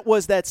 and that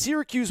was that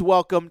Syracuse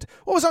welcomed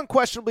what was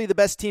unquestionably the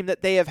best team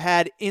that they have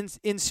had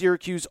in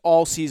Syracuse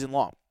all season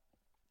long.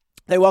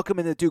 They welcome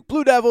in the Duke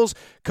Blue Devils,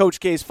 Coach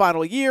K's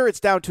final year. It's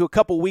down to a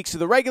couple weeks of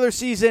the regular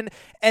season.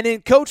 And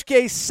in Coach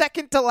K's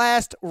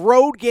second-to-last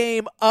road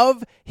game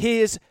of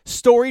his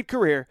storied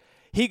career,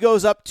 he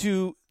goes up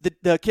to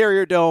the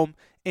Carrier Dome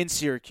in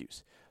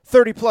Syracuse.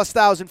 30-plus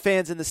thousand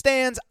fans in the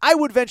stands. I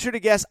would venture to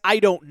guess, I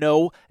don't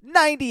know,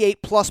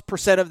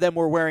 98+% of them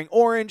were wearing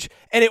orange,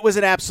 and it was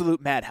an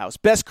absolute madhouse.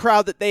 Best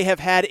crowd that they have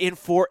had in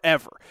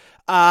forever.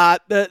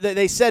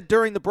 They said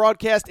during the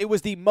broadcast it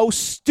was the most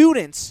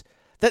students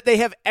that they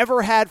have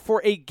ever had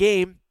for a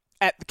game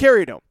at the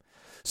Carrier Dome.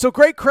 So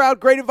great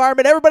crowd, great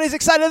environment, everybody's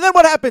excited, and then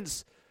what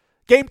happens?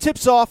 Game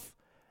tips off,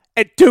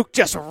 and Duke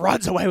just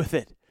runs away with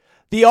it.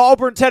 The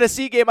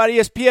Auburn-Tennessee game on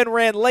ESPN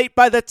ran late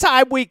by the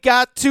time we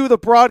got to the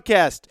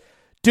broadcast.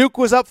 Duke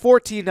was up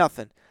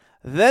 14-0.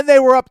 Then they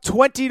were up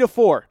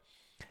 20-4.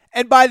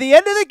 And by the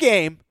end of the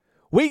game,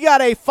 we got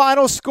a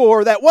final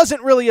score that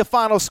wasn't really a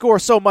final score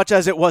so much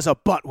as it was a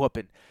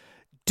butt-whooping.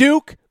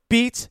 Duke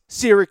beats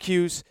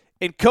Syracuse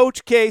in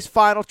Coach K's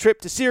final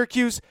trip to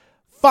Syracuse.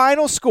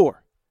 Final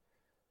score,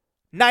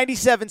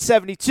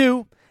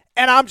 97-72.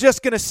 And I'm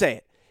just going to say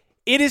it.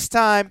 It is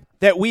time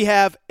that we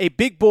have a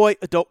big boy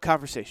adult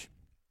conversation.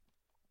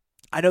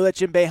 I know that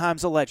Jim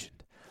Boeheim's a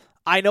legend.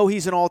 I know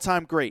he's an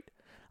all-time great.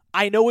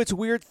 I know it's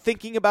weird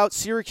thinking about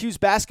Syracuse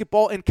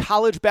basketball and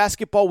college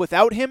basketball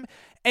without him.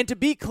 And to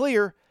be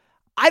clear,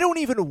 I don't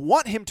even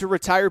want him to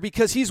retire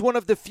because he's one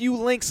of the few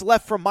links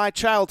left from my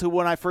childhood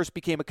when I first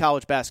became a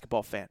college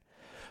basketball fan.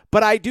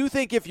 But I do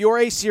think if you're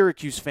a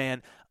Syracuse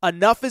fan,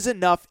 enough is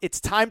enough. It's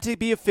time to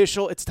be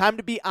official. It's time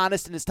to be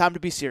honest, and it's time to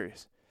be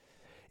serious.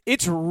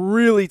 It's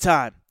really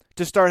time to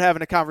to start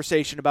having a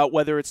conversation about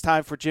whether it's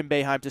time for Jim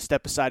Boeheim to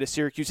step aside as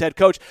Syracuse head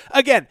coach.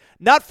 Again,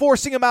 not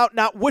forcing him out,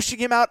 not wishing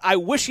him out. I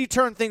wish he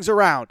turned things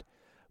around,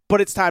 but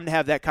it's time to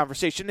have that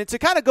conversation. And to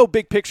kind of go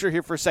big picture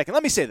here for a second,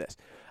 let me say this.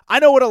 I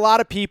know what a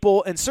lot of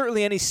people, and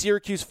certainly any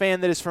Syracuse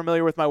fan that is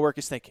familiar with my work,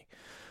 is thinking.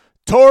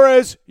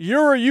 Torres,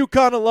 you're a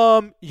UConn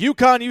alum.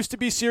 UConn used to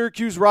be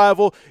Syracuse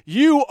rival.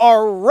 You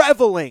are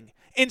reveling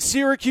in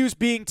Syracuse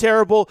being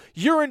terrible.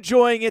 You're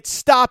enjoying it.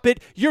 Stop it.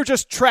 You're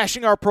just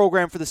trashing our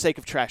program for the sake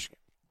of trashing it.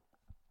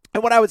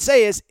 And what I would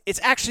say is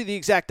it's actually the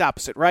exact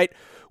opposite, right?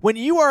 When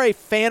you are a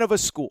fan of a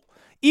school,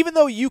 even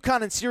though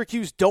UConn and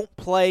Syracuse don't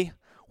play,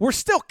 we're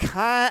still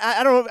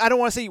I don't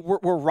want to say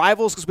we're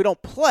rivals because we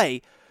don't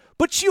play,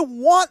 but you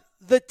want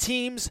the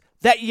teams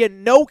that you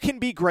know can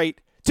be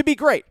great to be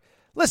great.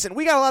 Listen,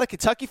 we got a lot of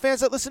Kentucky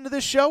fans that listen to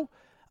this show.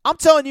 I'm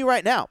telling you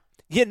right now,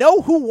 you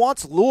know who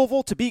wants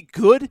Louisville to be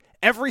good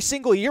every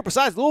single year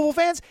besides Louisville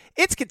fans?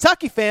 It's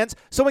Kentucky fans.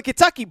 So when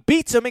Kentucky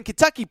beats them and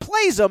Kentucky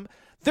plays them,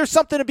 there's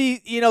something to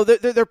be,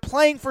 they're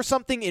playing for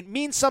something. It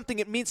means something.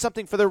 It means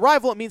something for their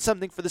rival. It means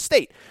something for the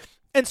state.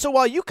 And so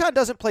while UConn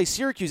doesn't play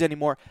Syracuse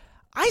anymore,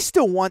 I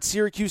still want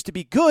Syracuse to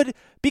be good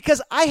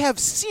because I have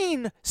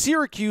seen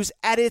Syracuse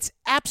at its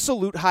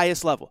absolute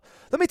highest level.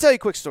 Let me tell you a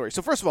quick story.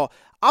 So first of all,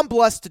 I'm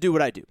blessed to do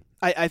what I do.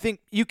 I think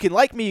you can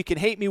like me, you can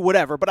hate me,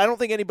 whatever, but I don't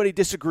think anybody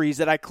disagrees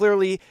that I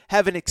clearly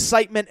have an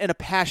excitement and a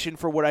passion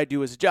for what I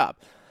do as a job.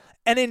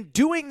 And in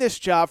doing this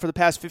job for the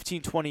past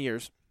 15, 20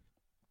 years,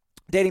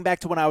 dating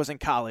back to when I was in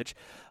college,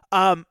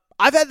 I've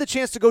had the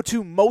chance to go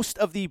to most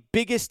of the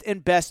biggest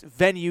and best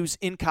venues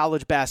in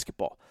college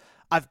basketball.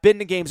 I've been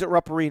to games at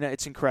Rupp Arena.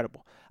 It's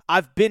incredible.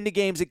 I've been to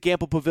games at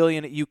Gamble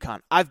Pavilion at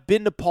UConn. I've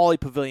been to Pauley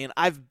Pavilion.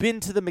 I've been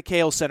to the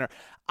McHale Center.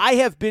 I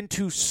have been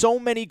to so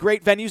many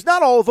great venues,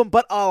 not all of them,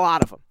 but a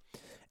lot of them.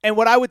 And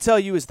what I would tell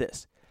you is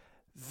this.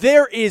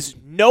 There is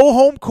no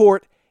home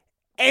court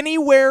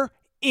anywhere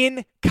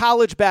in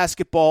college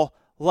basketball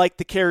like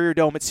the Carrier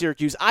Dome at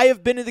Syracuse. I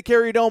have been to the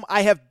Carrier Dome.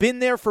 I have been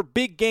there for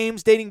big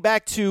games dating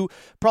back to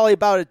probably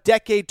about a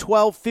decade,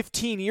 12,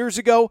 15 years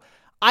ago.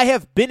 I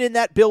have been in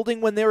that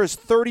building when there is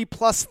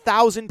 30-plus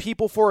thousand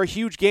people for a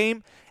huge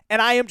game,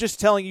 and I am just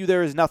telling you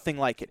there is nothing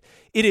like it.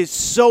 It is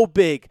so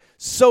big,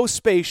 so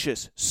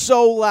spacious,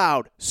 so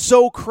loud,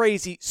 so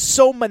crazy,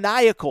 so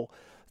maniacal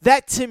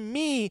that to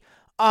me,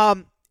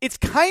 it's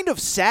kind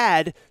of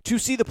sad to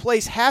see the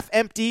place half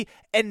empty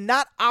and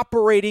not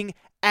operating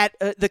at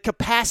the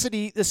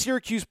capacity, the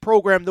Syracuse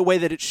program, the way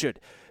that it should.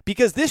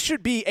 Because this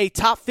should be a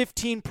top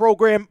 15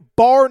 program,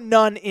 bar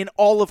none, in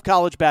all of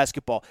college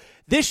basketball.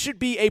 This should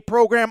be a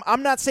program,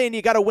 I'm not saying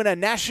you got to win a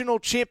national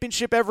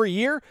championship every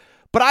year,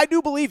 but I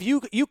do believe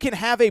you can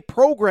have a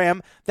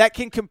program that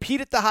can compete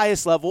at the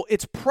highest level.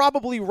 It's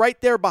probably right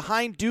there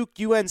behind Duke,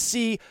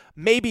 UNC,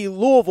 maybe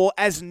Louisville,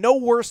 as no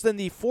worse than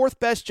the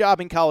fourth best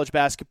job in college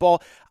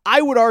basketball.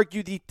 I would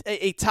argue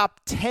a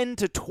top 10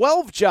 to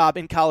 12 job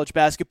in college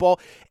basketball,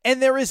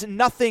 and there is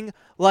nothing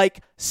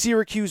like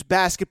Syracuse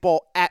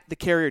basketball at the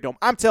Carrier Dome.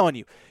 I'm telling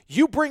you,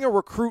 you bring a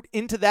recruit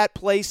into that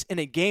place in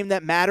a game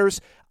that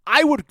matters,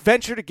 I would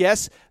venture to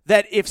guess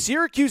that if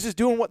Syracuse is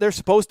doing what they're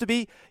supposed to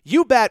be,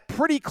 you bet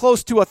pretty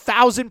close to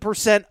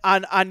 1,000%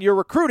 on your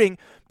recruiting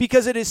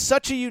because it is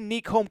such a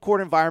unique home court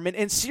environment.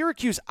 And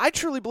Syracuse, I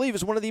truly believe,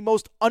 is one of the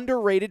most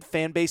underrated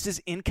fan bases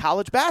in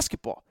college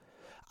basketball.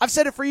 I've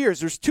said it for years.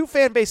 There's two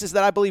fan bases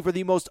that I believe are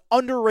the most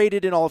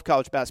underrated in all of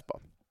college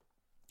basketball.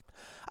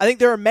 I think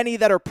there are many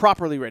that are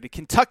properly rated.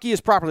 Kentucky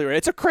is properly rated.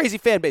 It's a crazy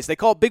fan base. They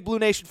call it Big Blue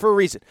Nation for a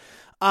reason.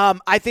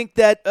 I think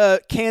that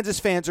Kansas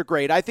fans are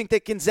great. I think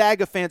that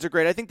Gonzaga fans are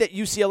great. I think that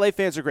UCLA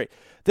fans are great.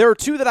 There are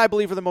two that I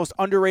believe are the most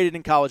underrated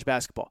in college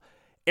basketball.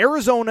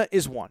 Arizona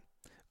is one.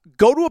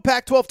 Go to a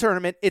Pac-12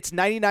 tournament. It's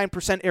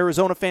 99%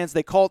 Arizona fans.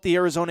 They call it the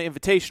Arizona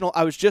Invitational.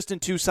 I was just in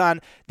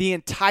Tucson. The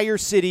entire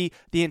city,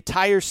 the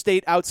entire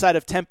state outside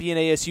of Tempe and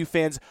ASU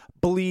fans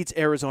bleeds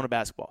Arizona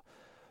basketball.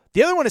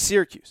 The other one is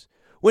Syracuse.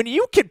 When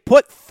you can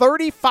put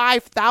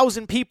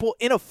 35,000 people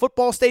in a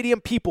football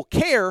stadium, people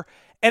care.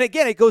 And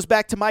again, it goes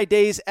back to my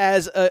days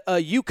as a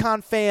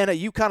UConn fan, a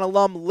UConn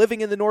alum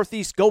living in the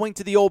Northeast, going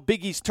to the old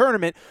Big East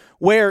tournament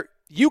where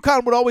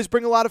UConn would always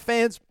bring a lot of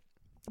fans,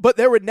 but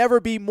there would never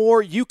be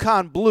more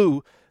UConn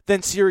blue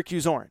than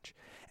Syracuse orange.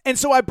 And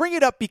so I bring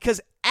it up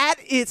because at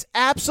its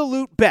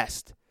absolute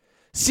best,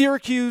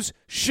 Syracuse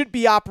should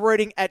be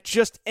operating at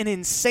just an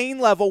insane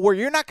level where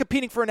you're not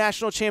competing for a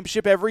national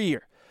championship every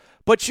year,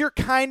 but you're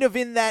kind of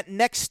in that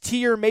next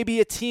tier,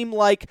 maybe a team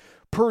like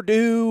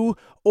Purdue,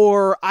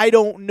 or I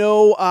don't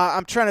know,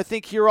 I'm trying to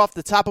think here off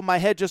the top of my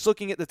head, just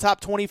looking at the top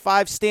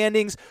 25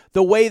 standings,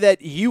 the way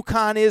that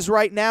UConn is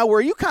right now,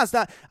 where UConn's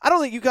not, I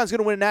don't think UConn's going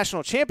to win a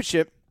national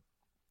championship,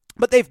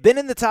 but they've been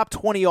in the top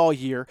 20 all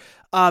year.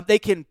 They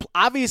can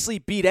obviously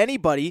beat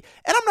anybody,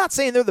 and I'm not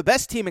saying they're the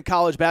best team in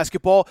college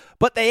basketball,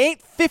 but they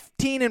ain't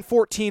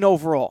 15-14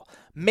 overall.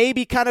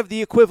 Maybe kind of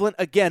the equivalent,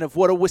 again, of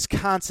what a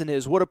Wisconsin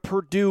is, what a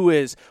Purdue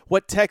is,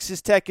 what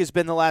Texas Tech has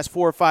been the last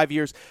 4 or 5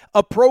 years.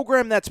 A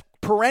program that's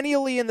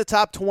perennially in the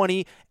top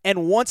 20,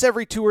 and once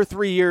every 2 or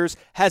 3 years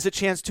has a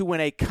chance to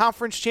win a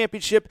conference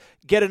championship,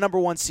 get a number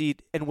 1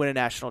 seed, and win a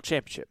national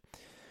championship.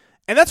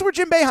 And that's where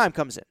Jim Boeheim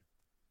comes in.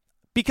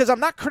 Because I'm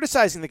not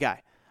criticizing the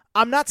guy.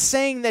 I'm not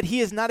saying that he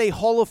is not a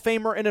Hall of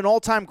Famer and an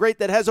all-time great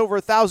that has over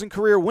 1,000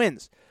 career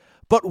wins.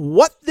 But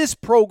what this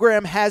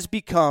program has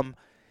become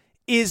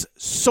is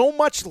so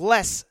much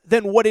less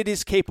than what it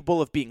is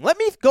capable of being. Let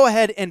me go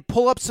ahead and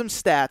pull up some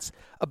stats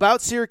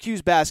about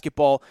Syracuse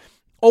basketball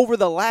over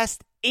the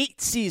last 8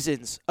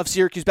 seasons of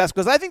Syracuse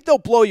basketball, because I think they'll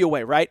blow you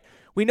away, right?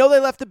 We know they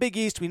left the Big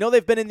East. We know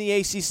they've been in the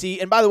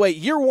ACC. And by the way,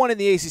 year 1 in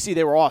the ACC,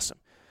 they were awesome.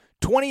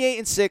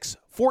 28-6,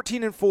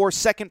 14-4,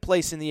 second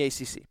place in the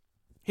ACC.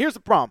 Here's the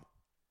problem.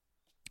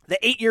 The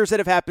 8 years that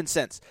have happened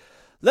since.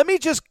 Let me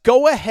just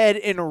go ahead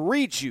and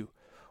read you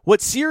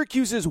what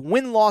Syracuse's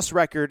win-loss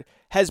record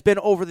has been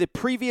over the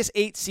previous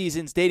 8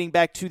 seasons dating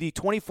back to the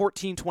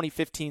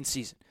 2014-2015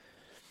 season.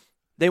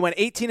 They went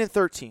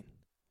 18-13,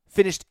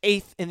 finished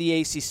 8th in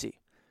the ACC.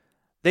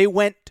 They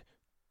went,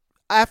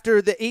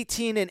 after the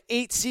 18-13,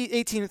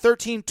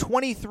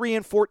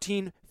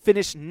 23-14,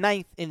 finished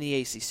 9th in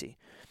the ACC.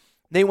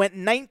 They went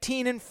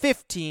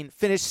 19-15,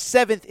 finished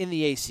 7th in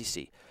the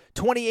ACC.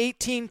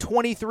 2018,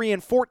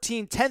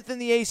 23-14, 10th in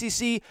the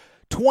ACC.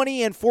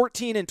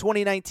 20-14 in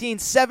 2019,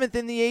 7th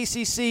in the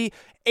ACC.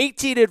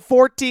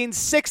 18-14,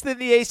 6th in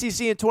the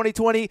ACC in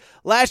 2020.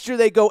 Last year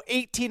they go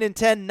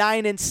 18-10,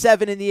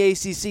 9-7 in the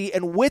ACC.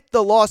 And with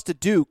the loss to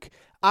Duke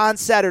on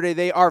Saturday,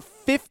 they are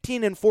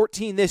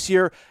 15-14 this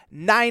year,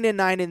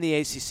 9-9 in the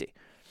ACC.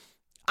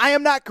 I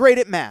am not great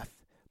at math,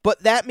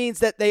 but that means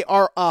that they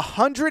are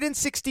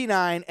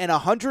 169 and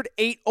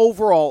 108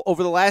 overall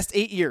over the last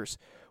 8 years,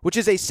 which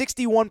is a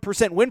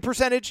 61% win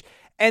percentage,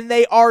 and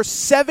they are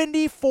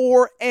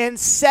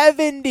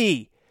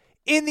 74-70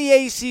 in the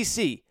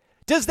ACC.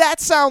 Does that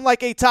sound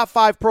like a top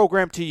 5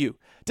 program to you?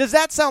 Does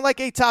that sound like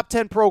a top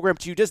 10 program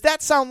to you? Does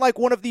that sound like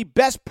one of the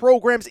best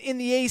programs in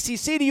the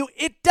ACC to you?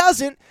 It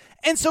doesn't.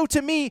 And so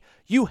to me,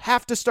 you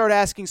have to start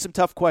asking some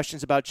tough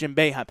questions about Jim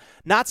Boeheim.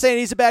 Not saying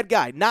he's a bad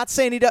guy. Not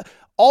saying he does.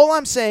 All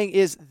I'm saying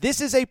is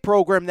this is a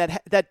program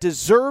that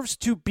deserves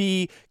to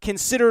be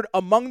considered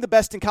among the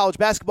best in college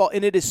basketball,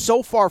 and it is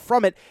so far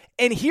from it.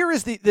 And here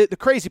is the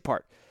crazy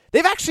part.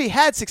 They've actually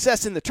had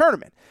success in the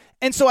tournament.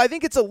 And so I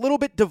think it's a little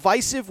bit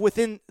divisive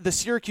within the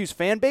Syracuse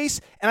fan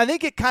base, and I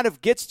think it kind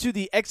of gets to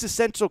the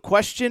existential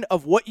question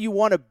of what you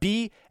want to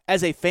be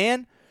as a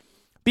fan.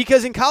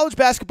 Because in college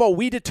basketball,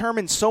 we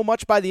determine so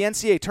much by the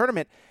NCAA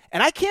tournament,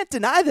 and I can't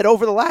deny that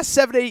over the last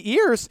 7 to 8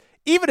 years,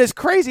 even as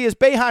crazy as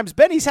Boeheim's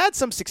been, he's had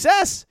some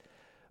success.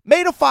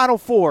 Made a Final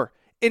Four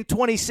in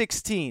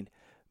 2016.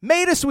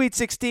 Made a Sweet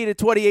 16 in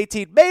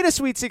 2018. Made a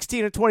Sweet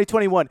 16 in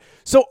 2021.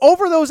 So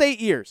over those 8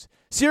 years,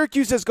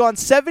 Syracuse has gone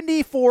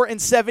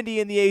 74-70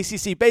 in the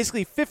ACC,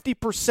 basically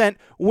 50%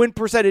 win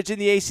percentage in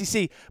the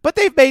ACC. But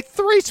they've made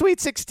 3 Sweet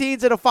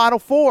 16s and a Final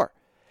Four.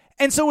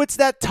 And so it's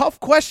that tough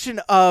question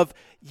of,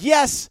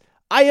 yes,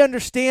 I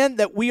understand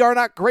that we are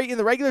not great in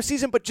the regular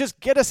season, but just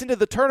get us into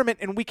the tournament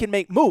and we can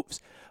make moves.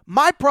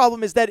 My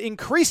problem is that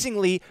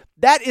increasingly,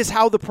 that is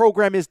how the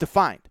program is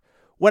defined.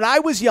 When I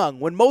was young,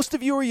 when most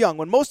of you were young,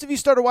 when most of you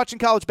started watching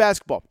college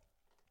basketball,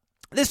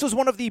 this was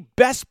one of the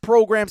best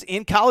programs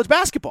in college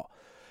basketball.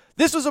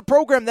 This was a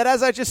program that,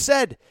 as I just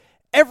said,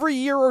 every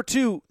year or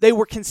two, they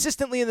were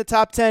consistently in the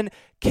top 10,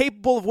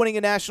 capable of winning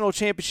a national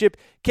championship,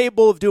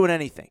 capable of doing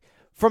anything.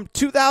 From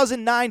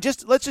 2009,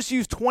 let's just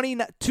use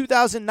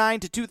 2009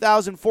 to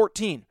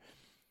 2014.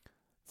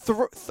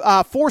 4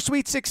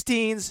 Sweet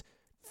 16s,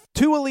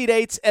 2 Elite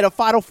 8s, and a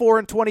Final Four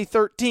in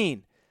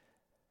 2013.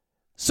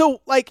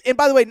 So, and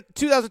by the way,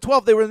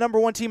 2012, they were the number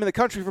 1 team in the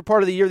country for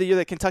part of the year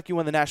that Kentucky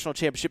won the national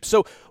championship.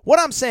 So what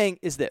I'm saying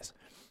is this,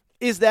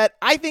 is that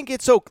I think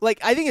it's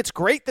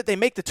great that they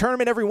make the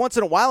tournament every once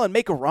in a while and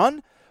make a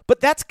run, but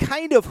that's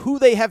kind of who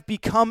they have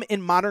become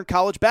in modern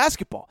college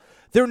basketball.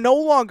 They're no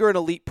longer an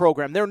elite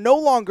program. They're no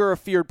longer a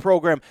feared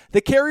program.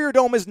 The Carrier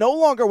Dome is no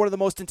longer one of the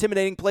most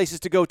intimidating places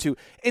to go to.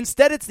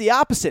 Instead, it's the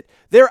opposite.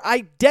 Their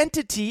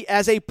identity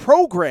as a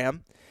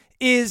program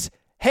is,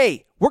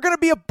 hey, we're going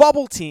to be a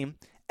bubble team,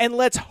 and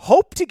let's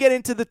hope to get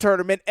into the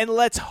tournament, and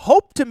let's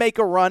hope to make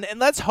a run, and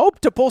let's hope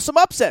to pull some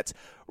upsets,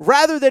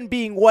 rather than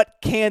being what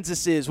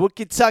Kansas is, what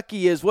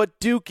Kentucky is, what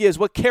Duke is,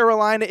 what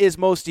Carolina is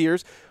most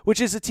years,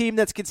 which is a team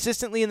that's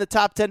consistently in the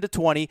top 10 to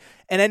 20,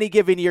 and any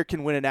given year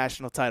can win a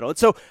national title. And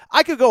so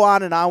I could go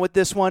on and on with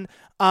this one.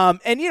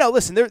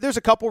 Listen, there's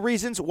a couple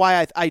reasons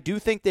why I do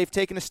think they've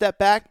taken a step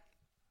back.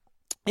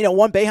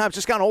 One, Boeheim's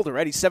just gotten older,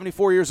 right? He's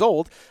 74 years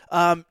old.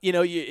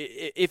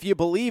 If you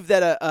believe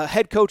that a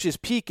head coach's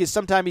peak is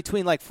sometime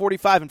between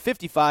 45 and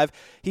 55,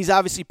 he's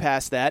obviously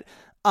past that.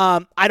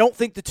 I don't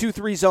think the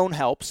 2-3 zone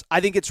helps.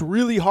 I think it's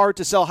really hard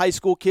to sell high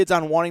school kids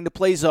on wanting to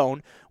play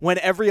zone when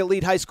every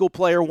elite high school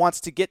player wants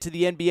to get to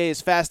the NBA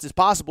as fast as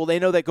possible. They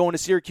know that going to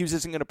Syracuse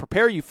isn't going to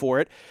prepare you for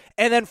it.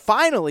 And then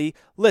finally,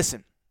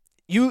 listen,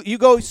 you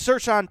go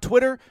search on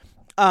Twitter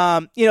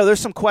There's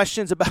some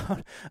questions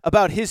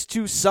about his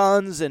two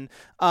sons and,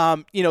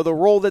 the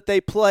role that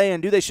they play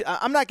and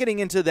I'm not getting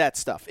into that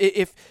stuff.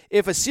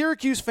 If a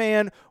Syracuse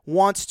fan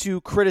wants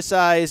to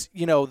criticize,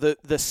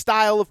 the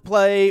style of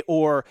play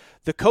or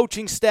the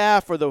coaching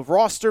staff or the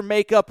roster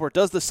makeup or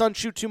does the son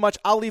shoot too much,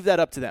 I'll leave that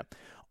up to them.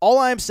 All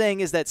I'm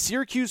saying is that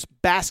Syracuse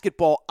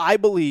basketball, I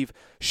believe,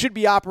 should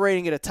be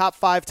operating at a top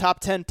 5, top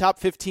 10, top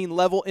 15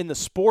 level in the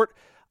sport.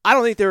 I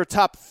don't think they're a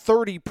top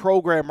 30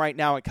 program right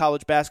now in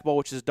college basketball,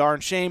 which is a darn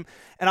shame.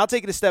 And I'll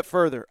take it a step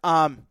further.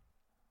 I've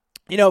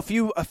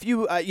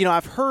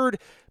heard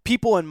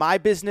people in my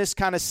business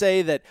kind of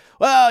say that,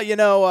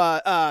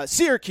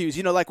 Syracuse,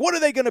 what are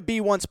they going to be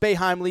once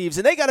Boeheim leaves?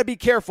 And they got to be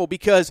careful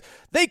because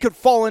they could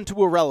fall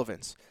into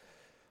irrelevance.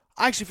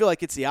 I actually feel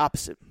like it's the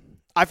opposite.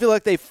 I feel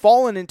like they've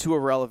fallen into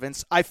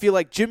irrelevance. I feel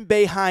like Jim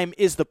Boeheim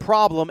is the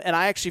problem, and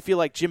I actually feel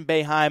like Jim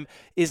Boeheim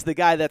is the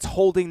guy that's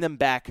holding them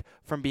back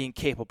from being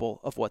capable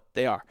of what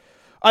they are.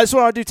 I just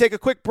want to take a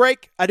quick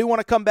break. I do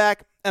want to come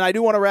back, and I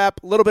do want to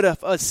wrap a little bit of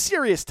a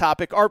serious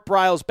topic. Art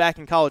Briles back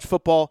in college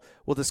football.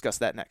 We'll discuss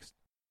that next.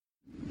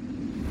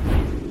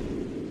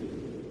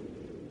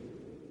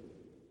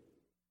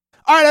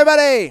 All right,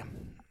 everybody.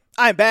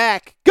 I'm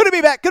back. Good to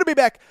be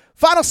back.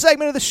 Final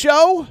segment of the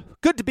show.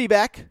 Good to be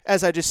back,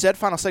 as I just said,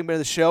 final segment of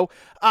the show.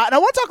 And I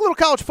want to talk a little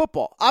college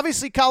football.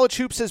 Obviously, college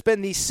hoops has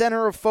been the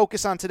center of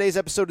focus on today's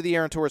episode of the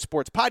Aaron Torres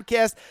Sports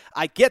Podcast.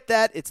 I get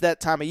that. It's that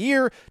time of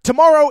year.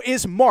 Tomorrow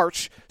is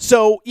March.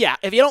 So, yeah,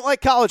 if you don't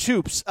like college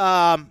hoops,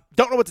 don't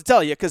know what to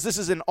tell you because this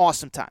is an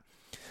awesome time.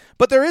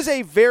 But there is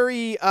a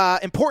very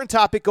important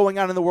topic going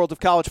on in the world of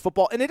college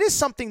football, and it is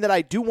something that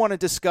I do want to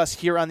discuss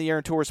here on the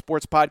Aaron Torres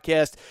Sports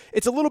Podcast.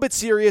 It's a little bit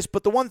serious,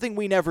 but the one thing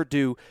we never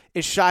do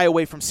is shy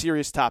away from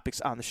serious topics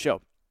on the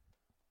show.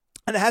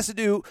 And it has to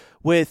do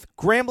with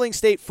Grambling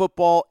State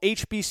football,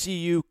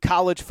 HBCU,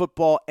 college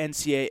football,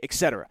 NCAA,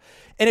 etc.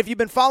 And if you've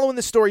been following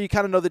this story, you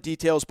kind of know the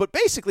details. But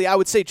basically, I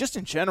would say just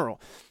in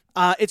general,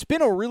 it's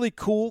been a really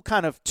cool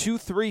kind of 2,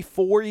 3,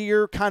 4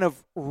 year kind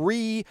of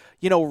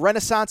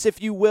renaissance,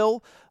 if you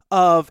will,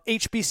 of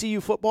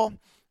HBCU football.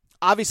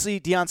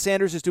 Obviously, Deion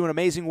Sanders is doing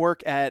amazing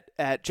work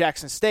at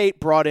Jackson State,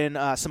 brought in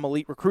some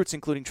elite recruits,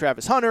 including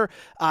Travis Hunter.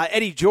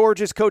 Eddie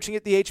George is coaching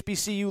at the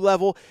HBCU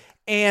level.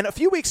 And a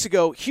few weeks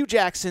ago, Hugh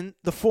Jackson,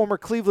 the former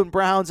Cleveland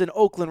Browns and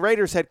Oakland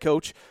Raiders head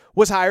coach,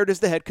 was hired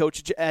as the head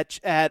coach at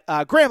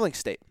Grambling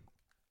State.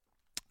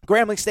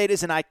 Grambling State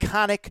is an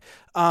iconic,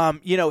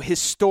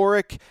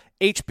 historic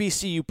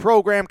HBCU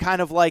program,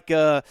 kind of like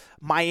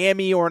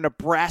Miami or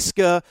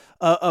Nebraska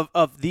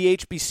of the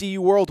HBCU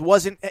world.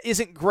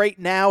 Isn't great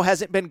now,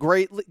 hasn't been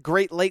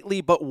great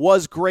lately, but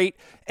was great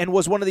and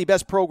was one of the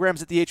best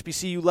programs at the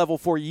HBCU level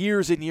for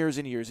years and years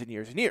and years and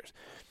years and years.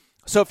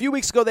 So a few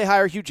weeks ago, they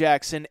hired Hugh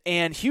Jackson,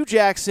 and Hugh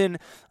Jackson,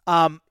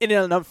 in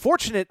an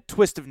unfortunate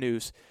twist of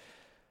news,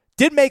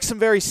 did make some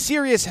very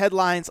serious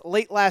headlines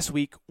late last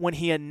week when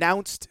he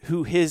announced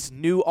who his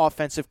new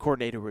offensive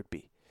coordinator would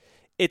be.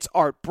 It's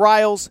Art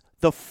Briles,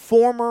 the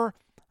former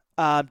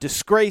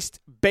disgraced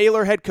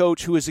Baylor head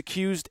coach who is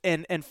accused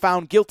and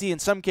found guilty in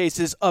some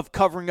cases of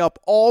covering up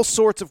all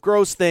sorts of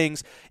gross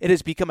things. It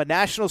has become a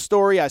national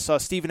story. I saw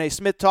Stephen A.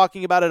 Smith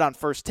talking about it on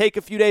First Take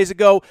a few days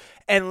ago,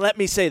 and let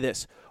me say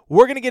this.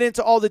 We're going to get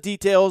into all the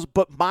details,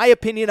 but my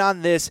opinion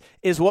on this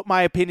is what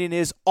my opinion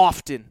is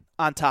often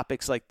on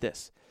topics like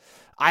this.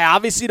 I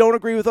obviously don't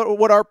agree with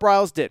what Art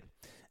Briles did.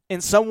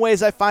 In some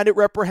ways, I find it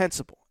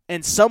reprehensible.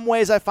 In some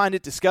ways, I find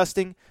it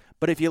disgusting.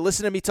 But if you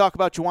listen to me talk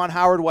about Juwan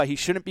Howard, why he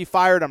shouldn't be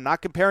fired, I'm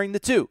not comparing the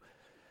two.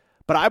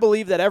 But I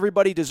believe that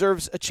everybody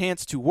deserves a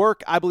chance to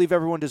work. I believe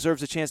everyone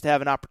deserves a chance to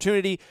have an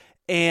opportunity.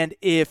 And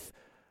if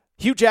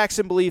Hugh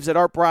Jackson believes that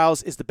Art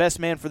Briles is the best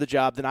man for the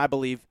job, then I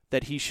believe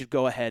that he should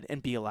go ahead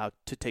and be allowed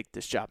to take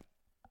this job.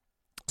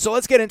 So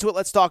let's get into it.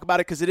 Let's talk about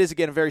it because it is,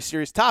 again, a very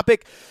serious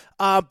topic.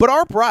 But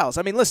Art Briles,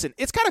 I mean, listen,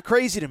 it's kind of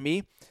crazy to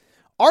me.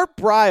 Art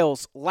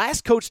Briles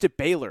last coached at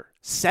Baylor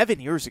 7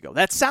 years ago.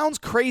 That sounds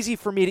crazy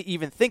for me to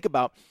even think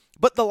about.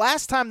 But the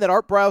last time that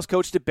Art Briles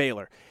coached at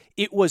Baylor,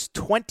 it was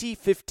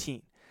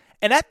 2015.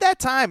 And at that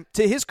time,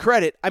 to his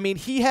credit, I mean,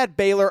 he had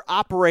Baylor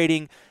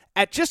operating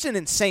at just an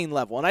insane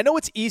level. And I know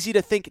it's easy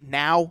to think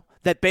now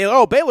that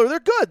Baylor, they're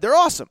good, they're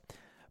awesome.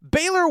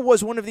 Baylor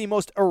was one of the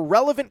most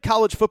irrelevant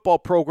college football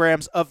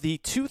programs of the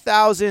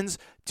 2000s,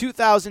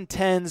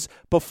 2010s.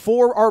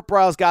 Before Art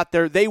Briles got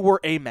there, they were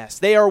a mess.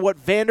 They are what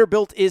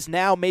Vanderbilt is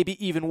now,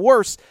 maybe even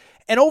worse.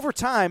 And over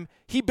time,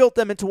 he built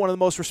them into one of the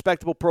most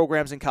respectable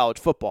programs in college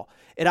football.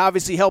 It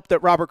obviously helped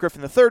that Robert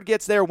Griffin III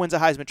gets there, wins a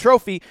Heisman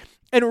Trophy.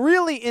 And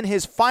really, in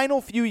his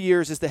final few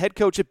years as the head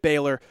coach at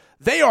Baylor,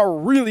 they are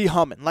really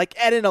humming, like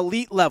at an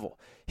elite level.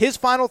 His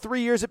final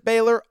 3 years at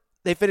Baylor,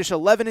 they finished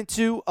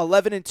 11-2,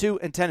 11-2,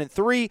 and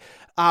 10-3.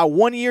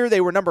 1 year,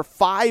 they were number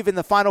 5 in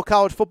the final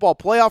college football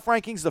playoff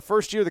rankings, the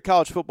first year of the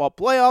college football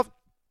playoff.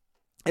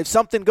 If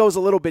something goes a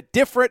little bit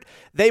different,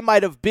 they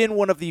might have been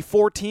one of the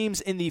 4 teams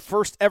in the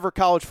first ever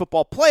college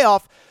football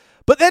playoff.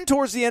 But then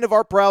towards the end of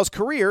Art Briles'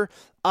 career,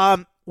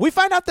 we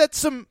find out that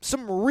some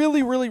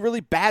really, really, really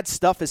bad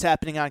stuff is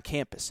happening on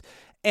campus.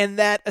 and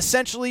that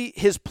essentially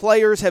his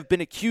players have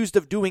been accused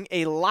of doing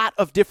a lot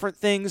of different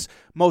things.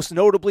 Most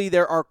notably,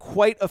 there are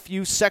quite a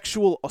few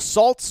sexual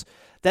assaults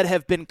that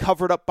have been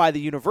covered up by the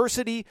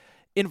university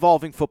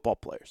involving football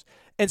players.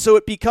 And so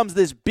it becomes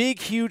this big,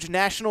 huge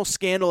national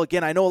scandal.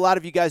 Again, I know a lot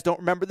of you guys don't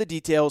remember the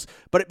details,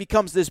 but it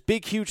becomes this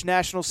big, huge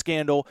national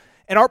scandal,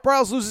 and Art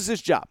Briles loses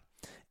his job.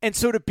 And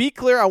so to be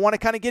clear, I want to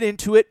kind of get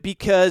into it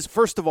because,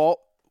 first of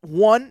all,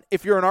 one,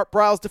 if you're an Art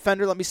Briles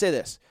defender, let me say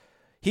this.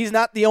 He's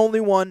not the only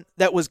one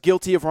that was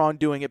guilty of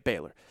wrongdoing at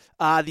Baylor.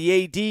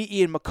 The AD,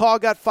 Ian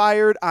McCaw, got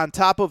fired. On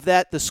top of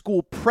that, the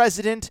school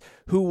president,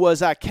 who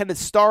was Kenneth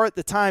Starr at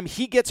the time,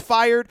 he gets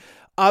fired.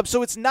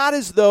 So it's not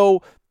as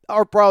though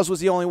Art Briles was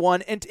the only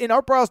one. And in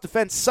Art Briles'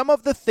 defense, some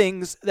of the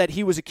things that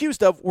he was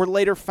accused of were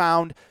later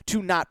found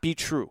to not be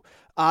true.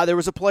 There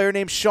was a player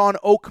named Sean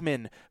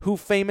Oakman who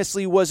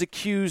famously was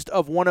accused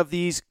of one of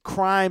these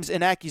crimes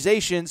and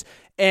accusations,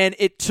 and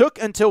it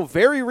took until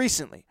very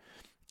recently.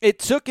 It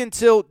took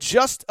until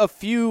just a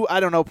few,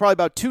 probably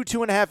about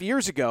 2.5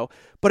 years ago,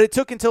 but it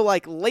took until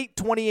like late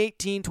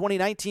 2018,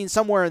 2019,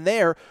 somewhere in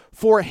there,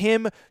 for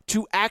him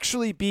to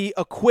actually be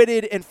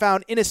acquitted and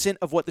found innocent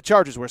of what the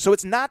charges were. So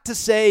it's not to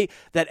say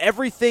that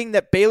everything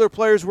that Baylor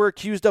players were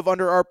accused of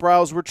under Art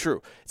Briles were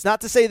true. It's not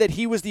to say that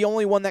he was the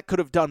only one that could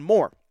have done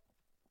more.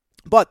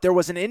 But there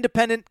was an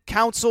independent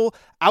counsel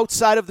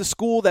outside of the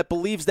school that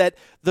believes that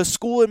the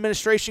school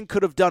administration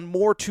could have done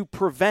more to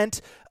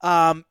prevent,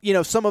 some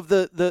of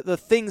the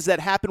things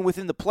that happen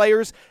within the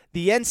players.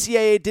 The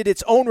NCAA did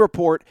its own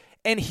report,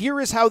 and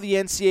here is how the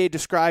NCAA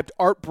described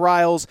Art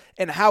Briles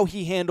and how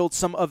he handled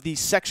some of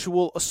these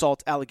sexual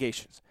assault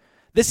allegations.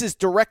 This is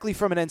directly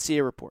from an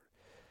NCAA report.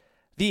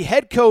 The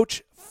head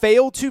coach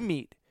failed to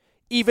meet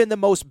even the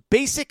most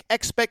basic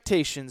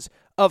expectations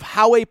of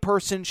how a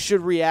person should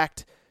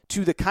react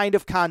to the kind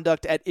of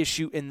conduct at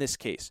issue in this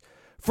case.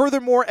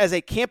 Furthermore, as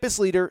a campus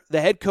leader, the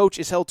head coach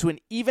is held to an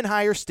even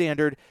higher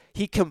standard.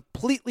 He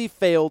completely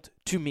failed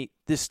to meet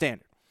this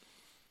standard.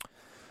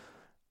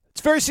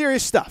 It's very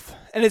serious stuff,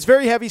 and it's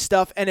very heavy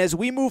stuff, and as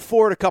we move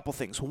forward, a couple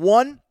things.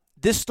 One,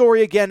 this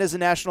story, again, is a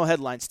national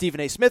headline. Stephen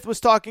A. Smith was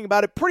talking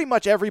about it. Pretty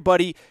much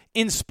everybody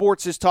in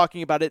sports is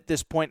talking about it at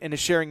this point and is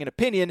sharing an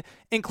opinion,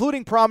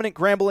 including prominent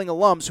Grambling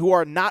alums who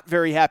are not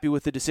very happy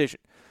with the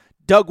decision.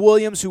 Doug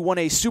Williams, who won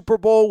a Super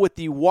Bowl with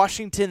the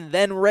Washington,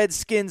 then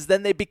Redskins,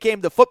 then they became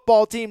the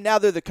football team, now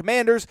they're the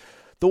Commanders.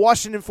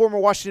 The former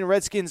Washington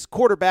Redskins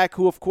quarterback,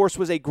 who of course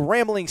was a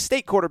Grambling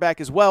State quarterback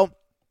as well,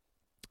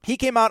 he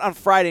came out on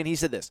Friday and he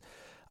said this: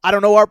 I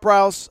don't know Art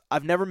Briles,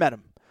 I've never met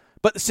him,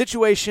 but the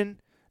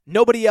situation,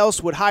 nobody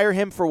else would hire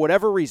him for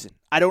whatever reason.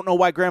 I don't know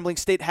why Grambling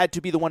State had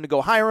to be the one to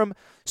go hire him,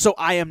 so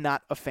I am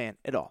not a fan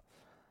at all.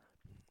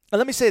 And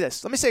let me say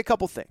this, let me say a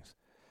couple things.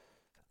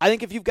 I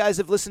think if you guys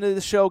have listened to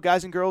the show,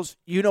 guys and girls,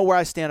 you know where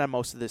I stand on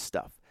most of this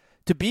stuff.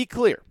 To be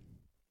clear,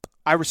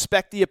 I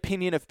respect the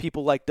opinion of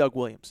people like Doug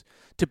Williams.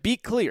 To be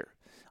clear,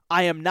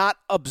 I am not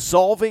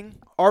absolving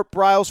Art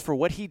Briles for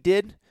what he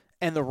did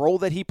and the role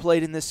that he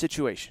played in this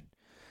situation.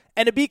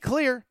 And to be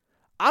clear,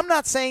 I'm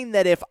not saying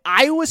that if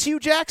I was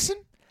Hugh Jackson,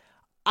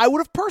 I would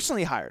have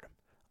personally hired him.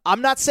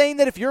 I'm not saying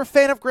that if you're a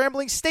fan of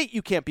Grambling State,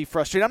 you can't be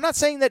frustrated. I'm not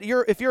saying that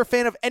if you're a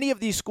fan of any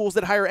of these schools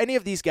that hire any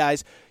of these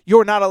guys,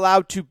 you're not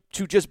allowed to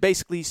just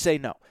basically say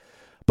no.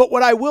 But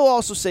what I will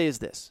also say is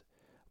this.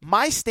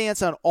 My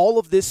stance on all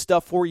of this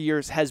stuff for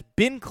years has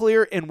been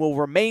clear and will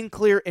remain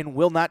clear and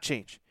will not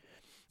change.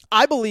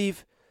 I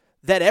believe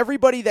that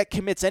everybody that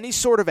commits any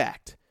sort of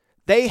act,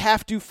 they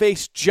have to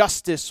face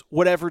justice,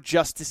 whatever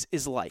justice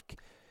is like.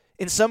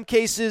 In some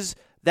cases,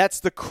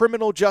 that's the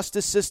criminal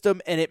justice system,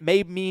 and it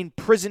may mean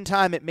prison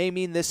time, it may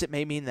mean this, it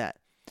may mean that.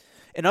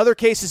 In other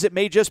cases, it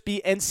may just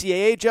be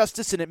NCAA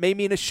justice, and it may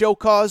mean a show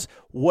cause,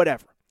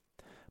 whatever.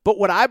 But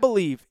what I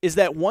believe is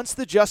that once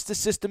the justice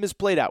system is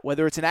played out,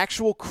 whether it's an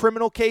actual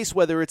criminal case,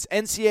 whether it's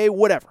NCAA,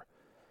 whatever,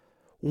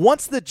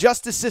 once the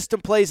justice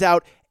system plays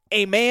out,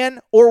 a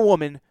man or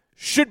woman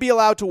should be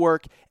allowed to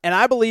work, and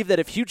I believe that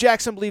if Hugh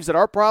Jackson believes that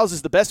Art Briles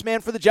is the best man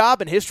for the job,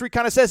 and history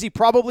kind of says he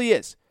probably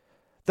is,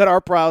 that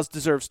Art Briles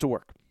deserves to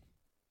work.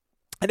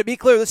 And to be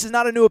clear, this is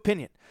not a new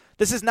opinion.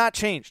 This has not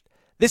changed.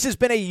 This has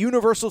been a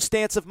universal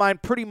stance of mine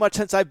pretty much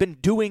since I've been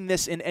doing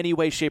this in any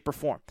way, shape, or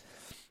form.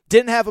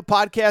 Didn't have a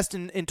podcast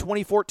in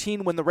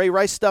 2014 when the Ray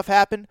Rice stuff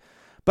happened,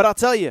 but I'll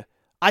tell you,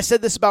 I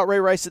said this about Ray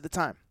Rice at the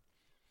time.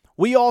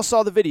 We all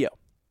saw the video.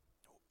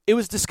 It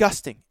was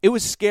disgusting. It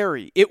was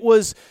scary.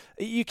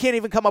 You can't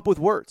even come up with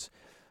words.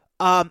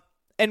 And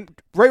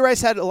Ray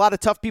Rice had a lot of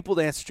tough people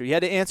to answer to. He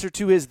had to answer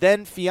to his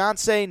then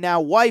fiance,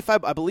 now wife.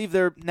 I believe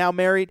they're now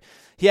married.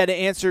 He had to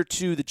answer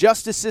to the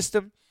justice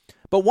system.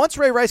 But once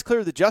Ray Rice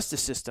cleared the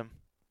justice system,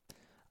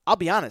 I'll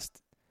be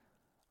honest,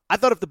 I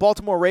thought if the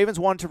Baltimore Ravens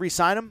wanted to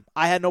re-sign him,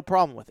 I had no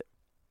problem with it.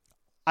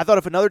 I thought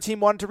if another team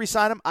wanted to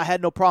re-sign him, I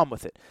had no problem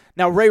with it.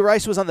 Now, Ray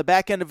Rice was on the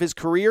back end of his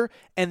career,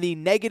 and the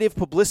negative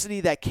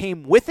publicity that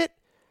came with it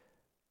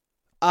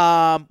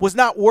was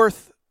not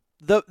worth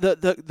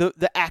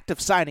the act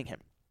of signing him.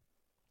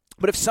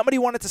 But if somebody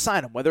wanted to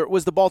sign him, whether it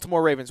was the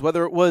Baltimore Ravens,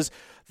 whether it was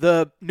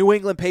the New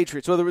England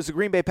Patriots, whether it was the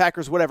Green Bay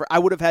Packers, whatever, I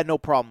would have had no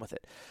problem with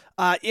it.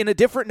 In a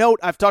different note,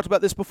 I've talked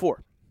about this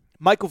before.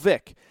 Michael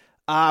Vick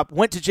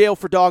went to jail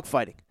for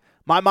dogfighting.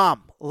 My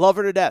mom, love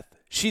her to death.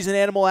 She's an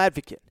animal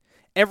advocate.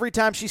 Every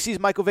time she sees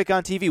Michael Vick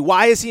on TV,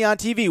 why is he on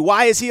TV?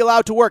 Why is he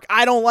allowed to work?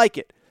 I don't like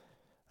it.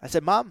 I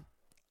said, Mom,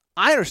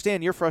 I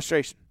understand your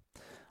frustration.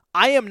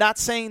 I am not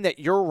saying that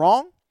you're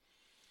wrong,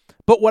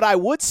 but what I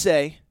would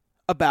say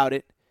about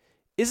it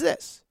is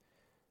this.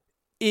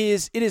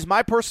 It is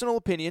my personal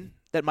opinion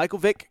that Michael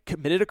Vick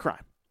committed a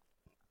crime.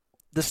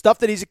 The stuff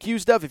that he's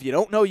accused of, if you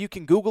don't know, you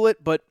can Google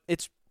it, but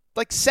it's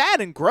like sad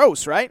and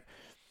gross, right?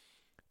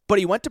 But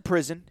he went to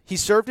prison. He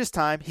served his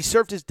time. He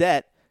served his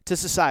debt to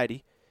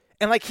society.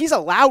 And like he's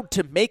allowed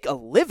to make a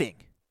living.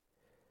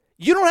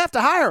 You don't have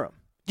to hire him.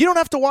 You don't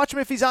have to watch him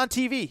if he's on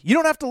TV. You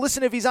don't have to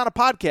listen if he's on a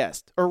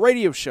podcast or a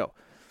radio show.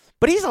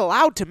 But he's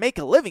allowed to make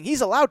a living.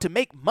 He's allowed to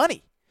make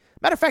money.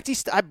 Matter of fact,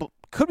 I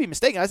could be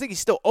mistaken. I think he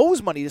still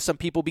owes money to some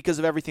people because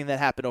of everything that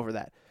happened over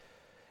that.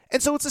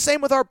 And so it's the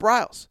same with Art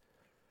Briles.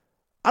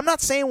 I'm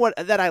not saying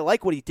that I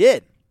like what he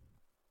did.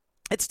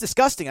 It's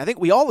disgusting. I think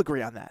we all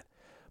agree on that.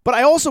 But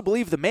I also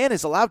believe the man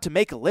is allowed to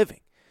make a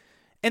living.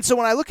 And so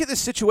when I look at this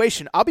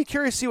situation, I'll be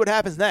curious to see what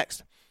happens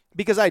next,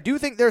 because I do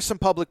think there's some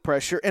public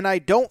pressure, and I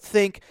don't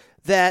think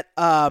that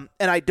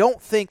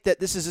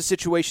this is a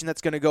situation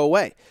that's going to go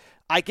away.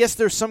 I guess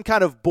there's some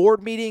kind of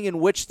board meeting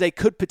in which they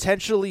could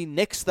potentially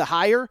nix the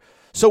hire,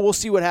 so we'll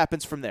see what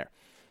happens from there.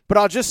 But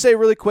I'll just say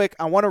really quick,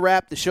 I want to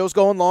wrap. The show's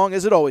going long,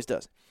 as it always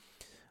does.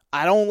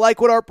 I don't like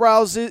what Art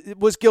Briles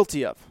was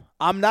guilty of.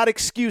 I'm not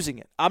excusing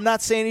it. I'm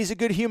not saying he's a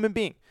good human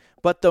being,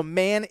 but the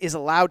man is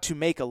allowed to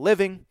make a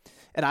living.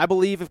 And I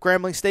believe if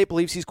Grambling State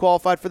believes he's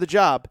qualified for the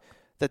job,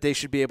 that they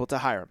should be able to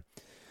hire him.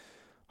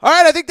 All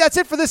right, I think that's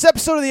it for this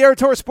episode of the Aaron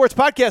Torres Sports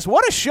Podcast.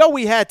 What a show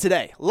we had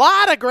today. A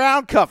lot of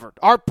ground covered.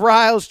 Art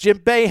Briles, Jim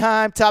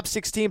Boeheim, top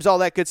 6 teams, all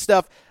that good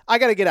stuff. I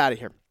got to get out of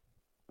here.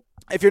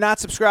 If you're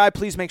not subscribed,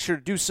 please make sure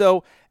to do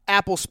so.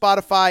 Apple,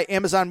 Spotify,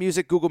 Amazon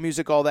Music, Google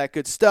Music, all that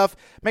good stuff.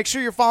 Make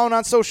sure you're following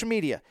on social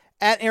media.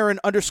 At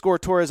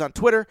Aaron_Torres on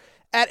Twitter.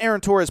 At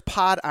Aaron Torres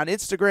Pod on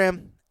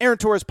Instagram. Aaron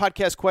Torres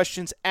Podcast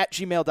Questions at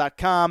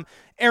gmail.com.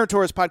 Aaron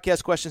Torres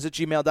Podcast Questions at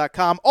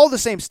gmail.com. All the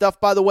same stuff,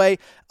 by the way.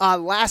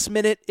 Last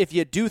minute, if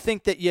you do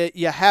think that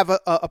you have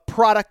a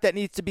product that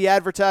needs to be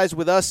advertised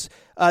with us,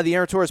 the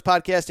Aaron Torres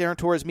Podcast, Aaron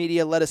Torres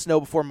Media, let us know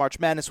before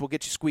March Madness. We'll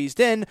get you squeezed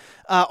in.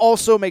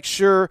 Also, make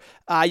sure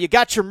you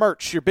got your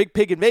merch, your Big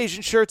Pig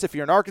Invasion shirts if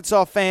you're an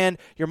Arkansas fan,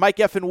 your Mike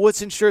Effin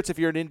Woodson shirts if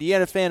you're an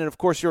Indiana fan, and, of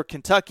course, your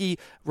Kentucky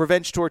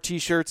Revenge Tour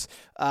t-shirts.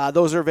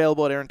 Those are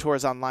available at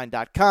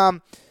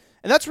AaronTorresOnline.com.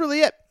 And that's really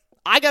it.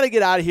 I got to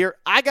get out of here.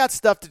 I got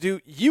stuff to do.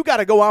 You got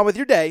to go on with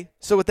your day.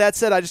 So with that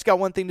said, I just got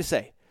one thing to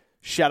say.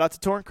 Shout out to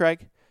Torrin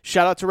Craig.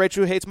 Shout out to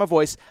Rachel who hates my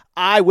voice.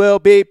 I will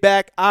be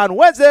back on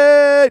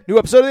Wednesday. New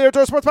episode of the Aaron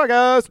Torres Sports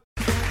Podcast.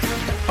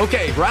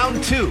 Okay,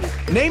 round 2.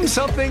 Name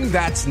something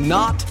that's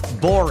not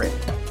boring.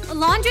 A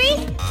laundry?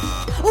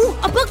 Ooh,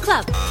 a book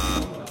club.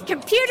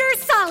 Computer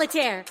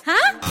solitaire,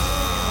 huh?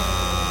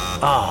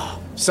 Ah,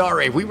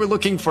 sorry. We were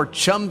looking for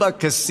Chumba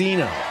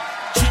Casino.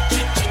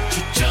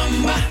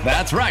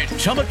 That's right.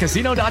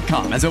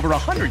 ChumbaCasino.com has over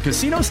 100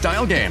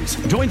 casino-style games.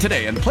 Join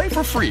today and play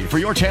for free for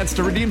your chance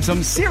to redeem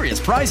some serious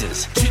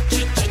prizes.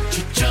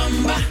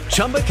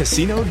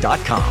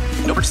 ChumbaCasino.com.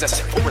 No purchase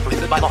necessary. Void where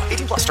prohibited by law.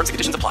 18+. Terms and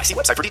conditions apply. See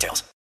website for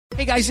details.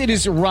 Hey guys, it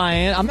is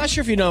Ryan. I'm not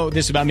sure if you know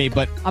this about me,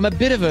 but I'm a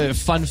bit of a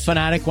fun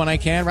fanatic when I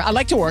can. I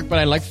like to work, but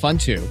I like fun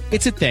too.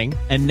 It's a thing.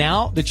 And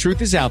now the truth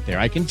is out there.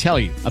 I can tell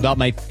you about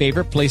my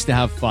favorite place to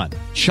have fun.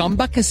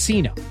 Chumba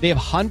Casino. They have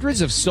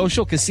hundreds of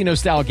social casino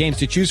style games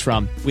to choose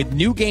from with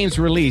new games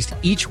released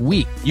each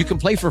week. You can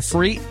play for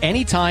free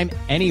anytime,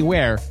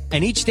 anywhere.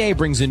 And each day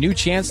brings a new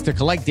chance to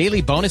collect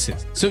daily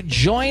bonuses. So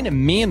join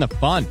me in the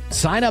fun.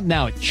 Sign up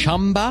now at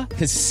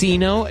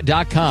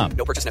ChumbaCasino.com.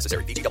 No purchase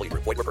necessary. VGW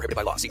Group. Void where prohibited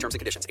by law. See terms and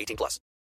conditions. 18+.